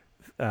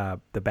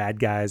bad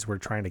guys were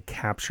trying to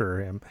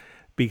capture him,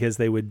 because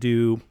they would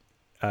do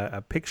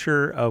a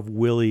picture of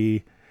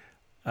Willie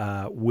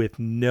with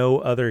no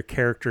other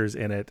characters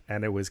in it,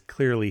 and it was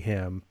clearly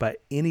him. But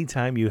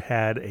anytime you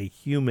had a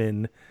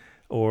human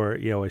or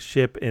a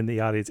ship in the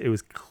audience, it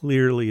was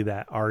clearly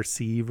that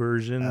RC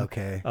version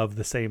Okay. of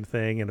the same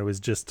thing, and it was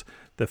just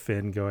the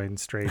fin going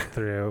straight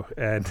through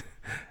and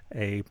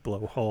a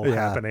blowhole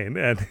Yeah. happening.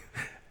 And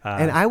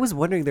And I was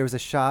wondering, there was a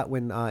shot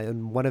when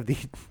in one of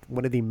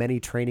the many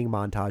training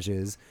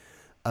montages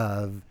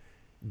of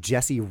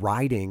Jesse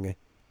riding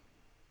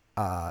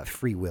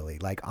Free Willy,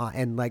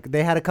 and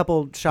they had a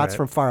couple shots Right.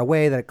 from far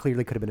away that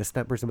clearly could have been a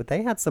stunt person, but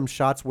they had some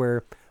shots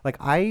where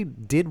I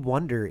did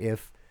wonder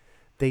if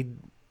they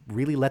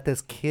really let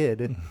this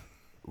kid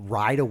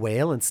ride a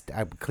whale and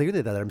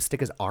clearly they let him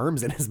stick his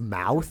arms in his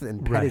mouth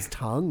and pet Right. his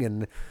tongue,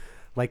 and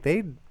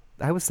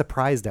I was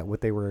surprised at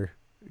what they were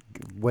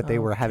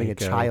having a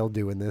Keiko. child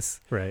do in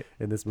this right.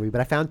 in this movie. But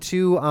I found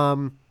two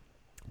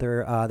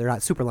they're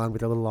not super long, but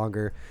they're a little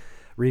longer,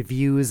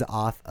 reviews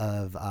off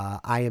of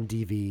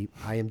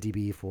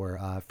IMDb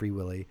for Free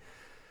Willy.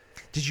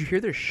 did you hear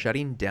they're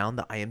shutting down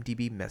the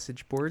IMDb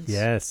message boards?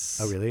 Yes.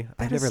 Oh really?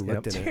 I That never is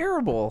looked at it.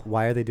 terrible.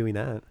 Why are they doing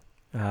that?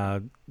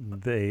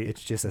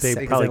 It's just a they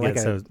se- probably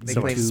is it get like a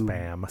so much YouTube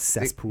spam.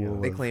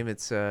 cesspool. They of- claim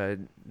it's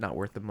not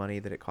worth the money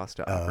that it costs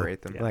to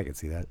operate them. Well, I can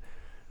see that.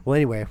 Well,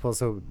 anyway,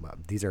 so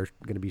these are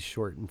going to be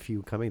short and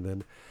few coming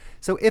then.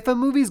 So if a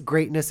movie's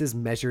greatness is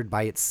measured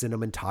by its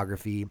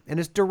cinematography and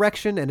its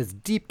direction and its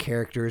deep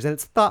characters and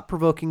its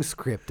thought-provoking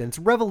script and its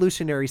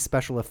revolutionary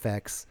special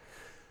effects,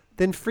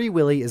 then Free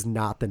Willy is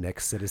not the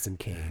next Citizen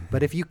Kane.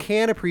 But if you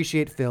can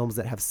appreciate films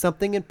that have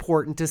something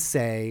important to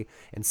say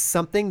and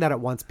something that it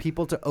wants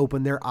people to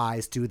open their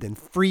eyes to, then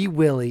Free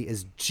Willy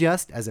is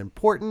just as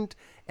important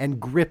and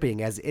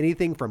gripping as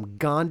anything from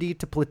Gandhi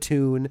to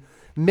Platoon,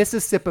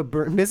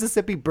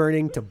 Mississippi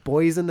Burning to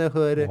Boys in the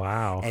Hood,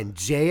 Wow. and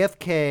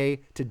JFK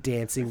to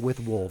Dancing with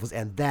Wolves.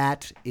 And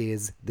that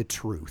is the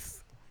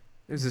truth.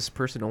 Is this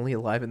person only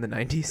alive in the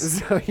 90s?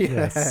 So,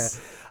 yeah. Yes.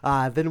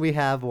 Then we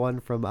have one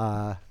from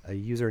a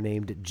user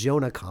named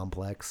Jonah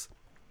Complex.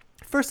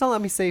 First of all,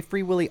 let me say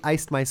Free Willy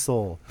iced my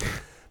soul.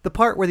 The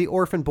part where the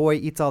orphan boy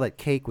eats all that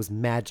cake was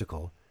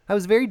magical. I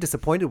was very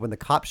disappointed when the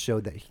cops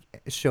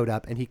showed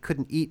up and he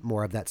couldn't eat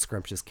more of that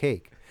scrumptious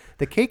cake.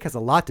 The cake has a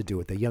lot to do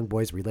with the young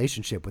boy's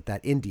relationship with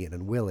that Indian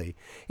and Willie.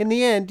 In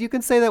the end, you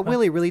can say that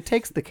Willie really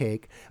takes the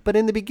cake, but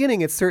in the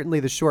beginning, it's certainly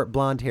the short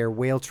blonde-hair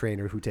whale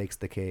trainer who takes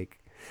the cake.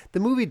 The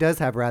movie does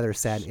have rather a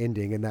sad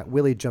ending in that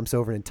Willie jumps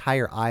over an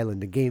entire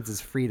island and gains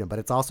his freedom, but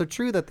it's also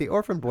true that the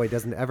orphan boy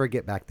doesn't ever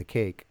get back the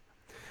cake.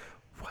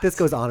 This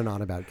goes on and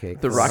on about cake.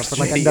 The for Rock's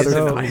like cake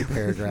another is 3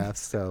 paragraphs.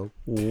 So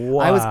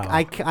Wow.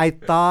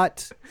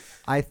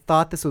 I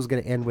thought this was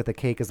going to end with a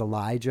cake as a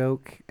lie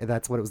joke, and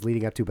that's what it was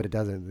leading up to, but it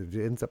doesn't.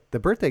 It ends up, the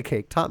birthday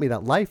cake taught me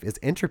that life is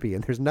entropy,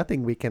 and there's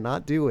nothing we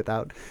cannot do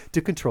without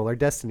to control our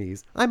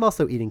destinies. I'm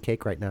also eating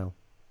cake right now.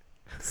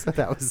 So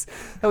that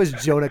was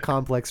Jonah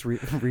Complex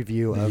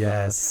review of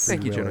Yes. Free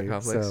Thank you, Jonah Willy.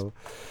 Complex. So,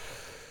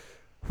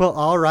 well,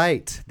 all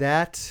right,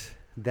 that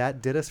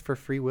did us for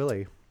Free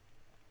Willy.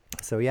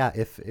 So yeah,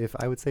 if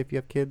I would say if you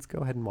have kids, go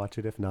ahead and watch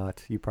it. If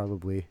not, you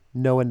probably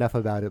know enough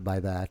about it by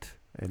that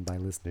and by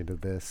listening to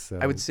this. So.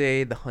 I would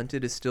say The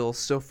Hunted is still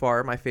so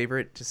far my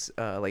favorite, just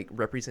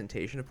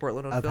representation of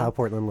Portland on of film. how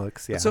Portland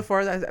looks. Yeah, But so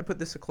far, I put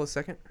this a close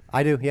second.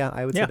 I do. Yeah,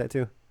 I would Yeah. say that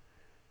too.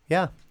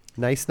 Yeah,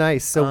 nice.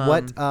 So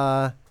what?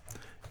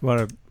 You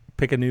want to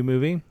pick a new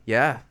movie?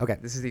 Yeah. Okay.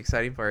 This is the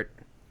exciting part.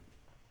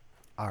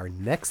 Our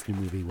next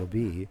movie will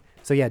be.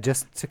 So yeah,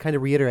 just to kind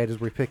of reiterate, as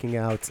we're picking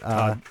out.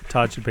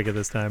 Todd should pick it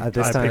this time.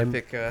 this I time-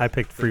 picked, Pick, I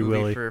picked the Free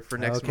movie Willy. for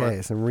next Okay,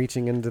 month. so I'm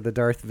reaching into the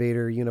Darth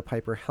Vader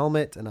Unipiper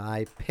helmet, and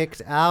I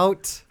picked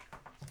out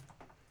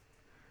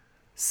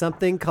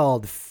something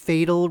called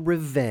Fatal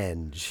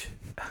Revenge.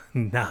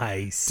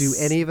 Nice. Do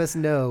any of us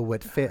know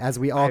what as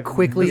we all I've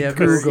quickly never-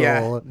 Google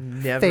yeah,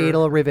 never.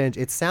 Fatal Revenge?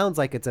 It sounds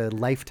like it's a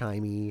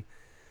Lifetime-y,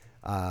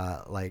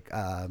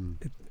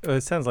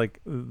 It sounds like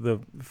the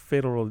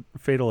Fatal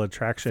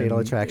Attraction. Fatal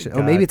Attraction. Oh,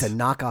 got maybe it's a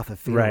knockoff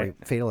of Right.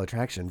 Fatal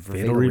Attraction for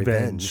Fatal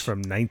Revenge from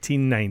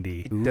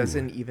 1990. It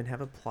doesn't even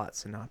have a plot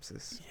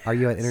synopsis. Are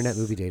you at Internet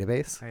Movie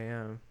Database? I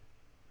am.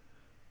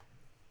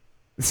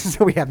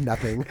 So we have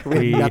nothing.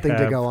 We have nothing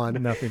to go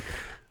on. Nothing.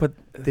 But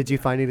Did you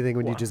find anything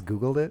when you just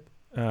Googled it?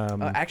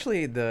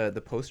 Actually,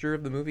 the poster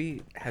of the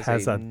movie has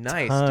a a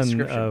nice ton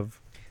description. of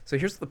So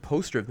here's what the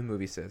poster of the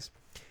movie says.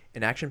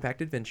 An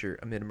action-packed adventure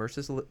amid a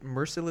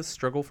merciless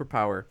struggle for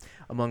power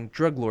among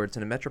drug lords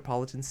in a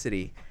metropolitan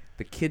city.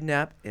 The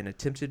kidnap and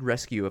attempted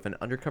rescue of an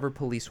undercover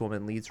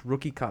policewoman leads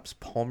rookie cops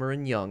Palmer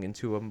and Young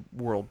into a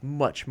world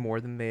much more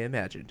than they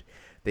imagined.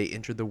 They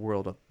enter the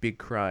world of big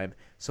crime,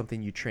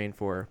 something you train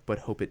for but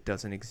hope it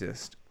doesn't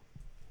exist.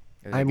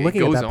 And I'm it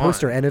looking at goes that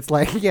poster, on. and it's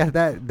like, yeah,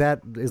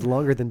 that is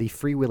longer than the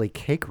Free Willy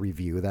Cake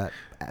review.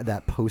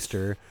 That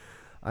poster.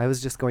 I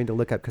was just going to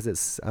look up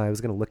I was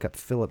going to look up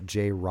Philip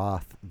J.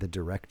 Roth, the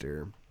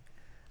director.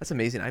 That's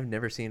amazing. I've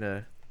never seen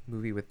a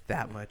movie with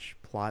that much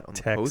plot on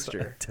the text,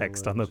 poster.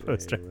 text on the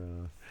poster.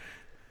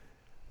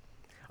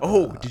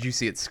 Oh, did you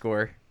see its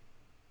score?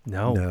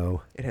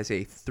 No. It has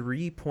a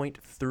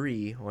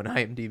 3.3 on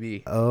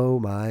IMDb. Oh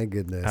my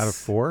goodness. Out of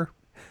 4?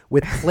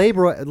 With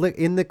Playboy, look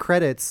in the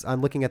credits.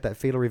 I'm looking at that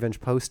Fatal Revenge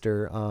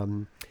poster,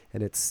 and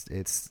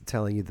it's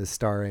telling you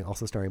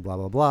also starring blah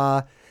blah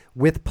blah.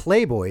 With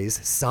Playboy's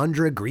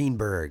Sandra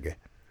Greenberg.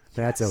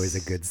 That's always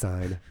a good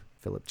sign.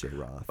 Philip J.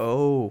 Roth.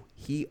 Oh,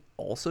 he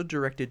also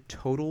directed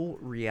Total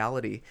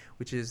Reality,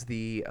 which is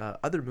the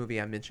other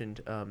movie I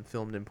mentioned,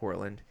 filmed in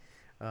Portland.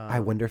 I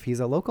wonder if he's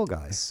a local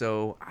guy.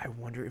 So I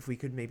wonder if we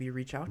could maybe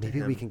reach out to him.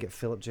 Maybe we can get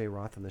Philip J.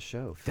 Roth on the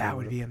show. That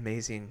would be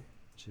amazing.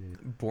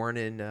 Born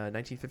in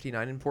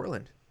 1959 in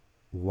Portland.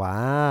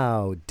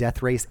 Wow.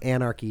 Death Race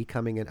Anarchy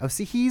coming in. Oh,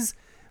 see, he's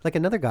like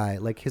another guy.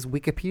 Like his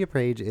Wikipedia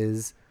page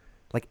is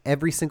like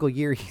every single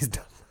year he's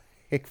done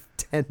like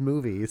 10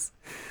 movies.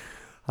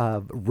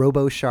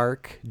 Robo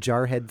Shark,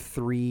 Jarhead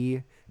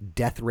 3,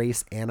 Death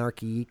Race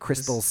Anarchy,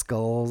 Crystal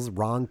Skulls,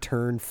 Wrong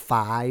Turn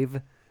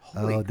 5.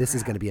 This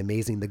is going to be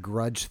amazing. The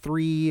Grudge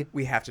 3.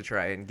 We have to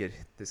try and get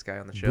this guy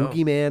on the show.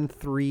 Boogeyman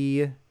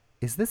 3.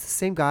 Is this the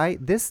same guy?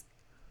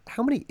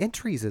 How many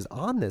entries is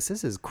on this?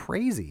 This is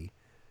crazy.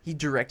 He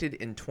directed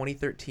in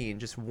 2013,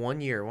 just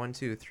 1 year, 1,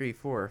 2, 3,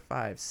 4,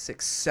 5,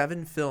 6,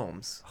 7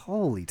 films.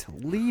 Holy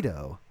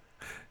Toledo.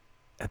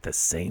 At the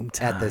same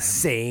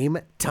time.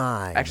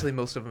 Actually,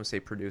 Most of them say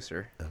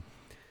producer.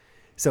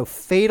 So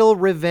Fatal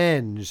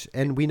Revenge,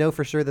 and we know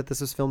for sure that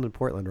this was filmed in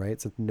Portland, right?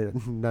 So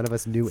none of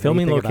us knew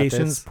Filming anything locations,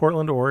 about this.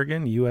 Portland,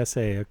 Oregon,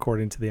 USA,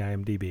 according to the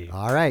IMDb.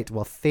 All right.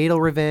 Well, Fatal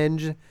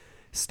Revenge,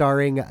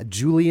 starring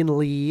Julian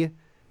Lee,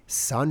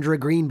 Sandra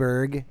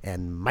Greenberg,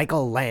 and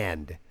Michael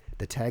Land.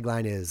 The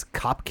tagline is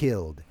 "Cop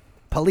killed,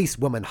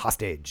 policewoman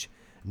hostage.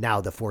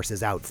 Now the force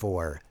is out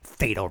for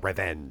Fatal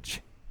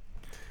Revenge."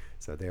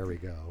 So there we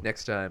go.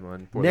 Next time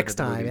on Portland Next at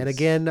the time. Movies. And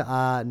again,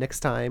 next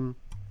time,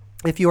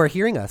 if you are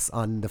hearing us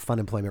on the Fun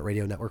Employment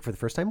Radio Network for the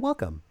first time,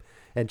 welcome.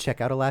 And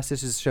check out Alas.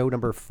 This is show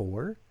number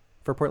 4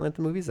 for Portland at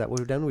the Movies. Is that what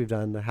we've done? We've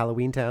done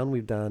Halloween Town.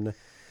 We've done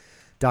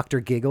Dr.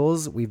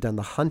 Giggles. We've done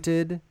The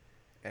Hunted.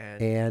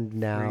 And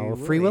now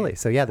Free Willy.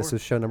 So yeah, this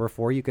was show number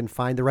 4. You can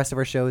find the rest of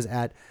our shows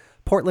at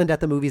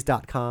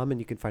portlandatthemovies.com, and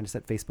you can find us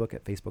at Facebook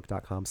at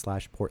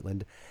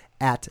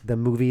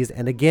facebook.com/portlandatthemovies.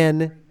 And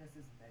again,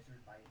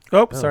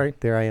 sorry.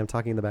 there I am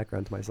talking in the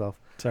background to myself.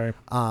 Sorry.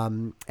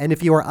 And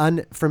if you are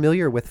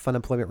unfamiliar with Fun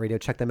Employment Radio,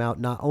 check them out.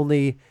 Not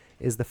only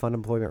is the Fun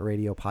Employment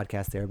Radio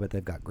podcast there, but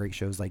they've got great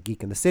shows like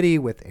Geek in the City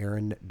with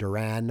Aaron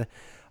Duran,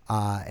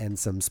 and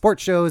some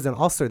sports shows, and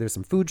also there's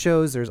some food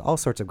shows. There's all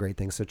sorts of great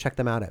things. So check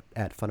them out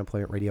at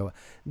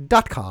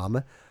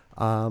funemploymentradio.com.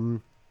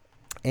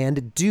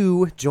 And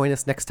do join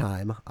us next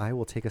time. I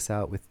will take us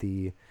out with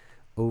the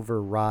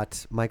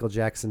overwrought Michael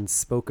Jackson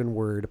spoken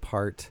word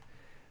part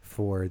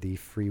for the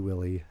Free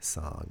Willy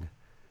song.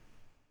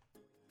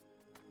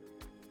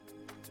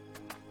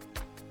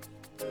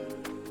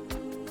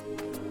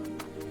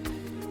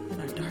 In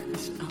our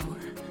darkest hour,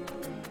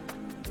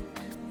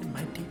 in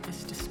my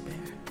deepest despair,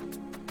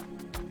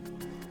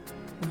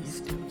 will you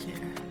still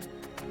care?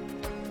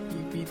 Will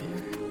you be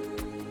there?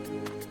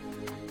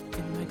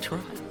 In my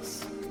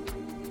trials,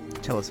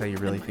 Tell us how you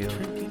really in my feel.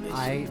 tribulations,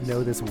 I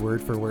know this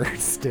word for word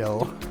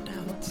still.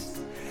 doubts,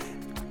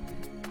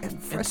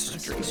 And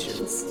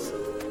frustrations.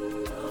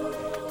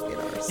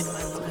 in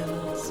my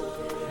violence,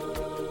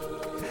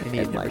 And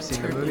you've And my never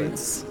seen the movie.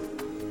 turbulence.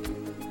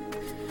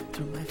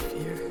 through my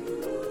fear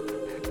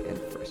And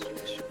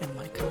frustration. and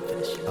my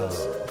confessions,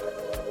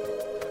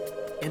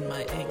 in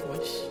my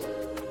anguish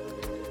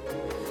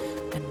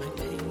and my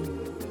pain,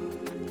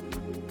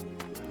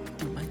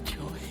 through my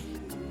joy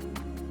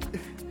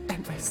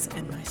And my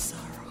and my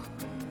sorrow,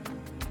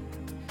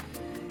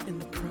 in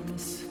the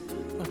promise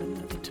of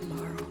another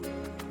tomorrow.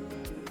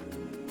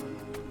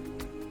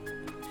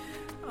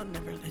 I'll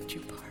never let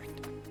you part.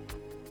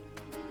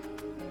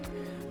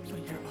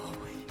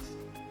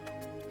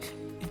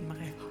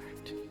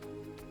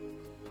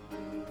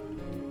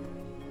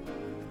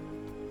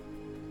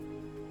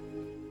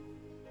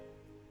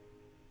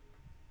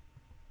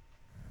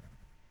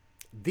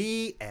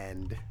 The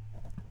end.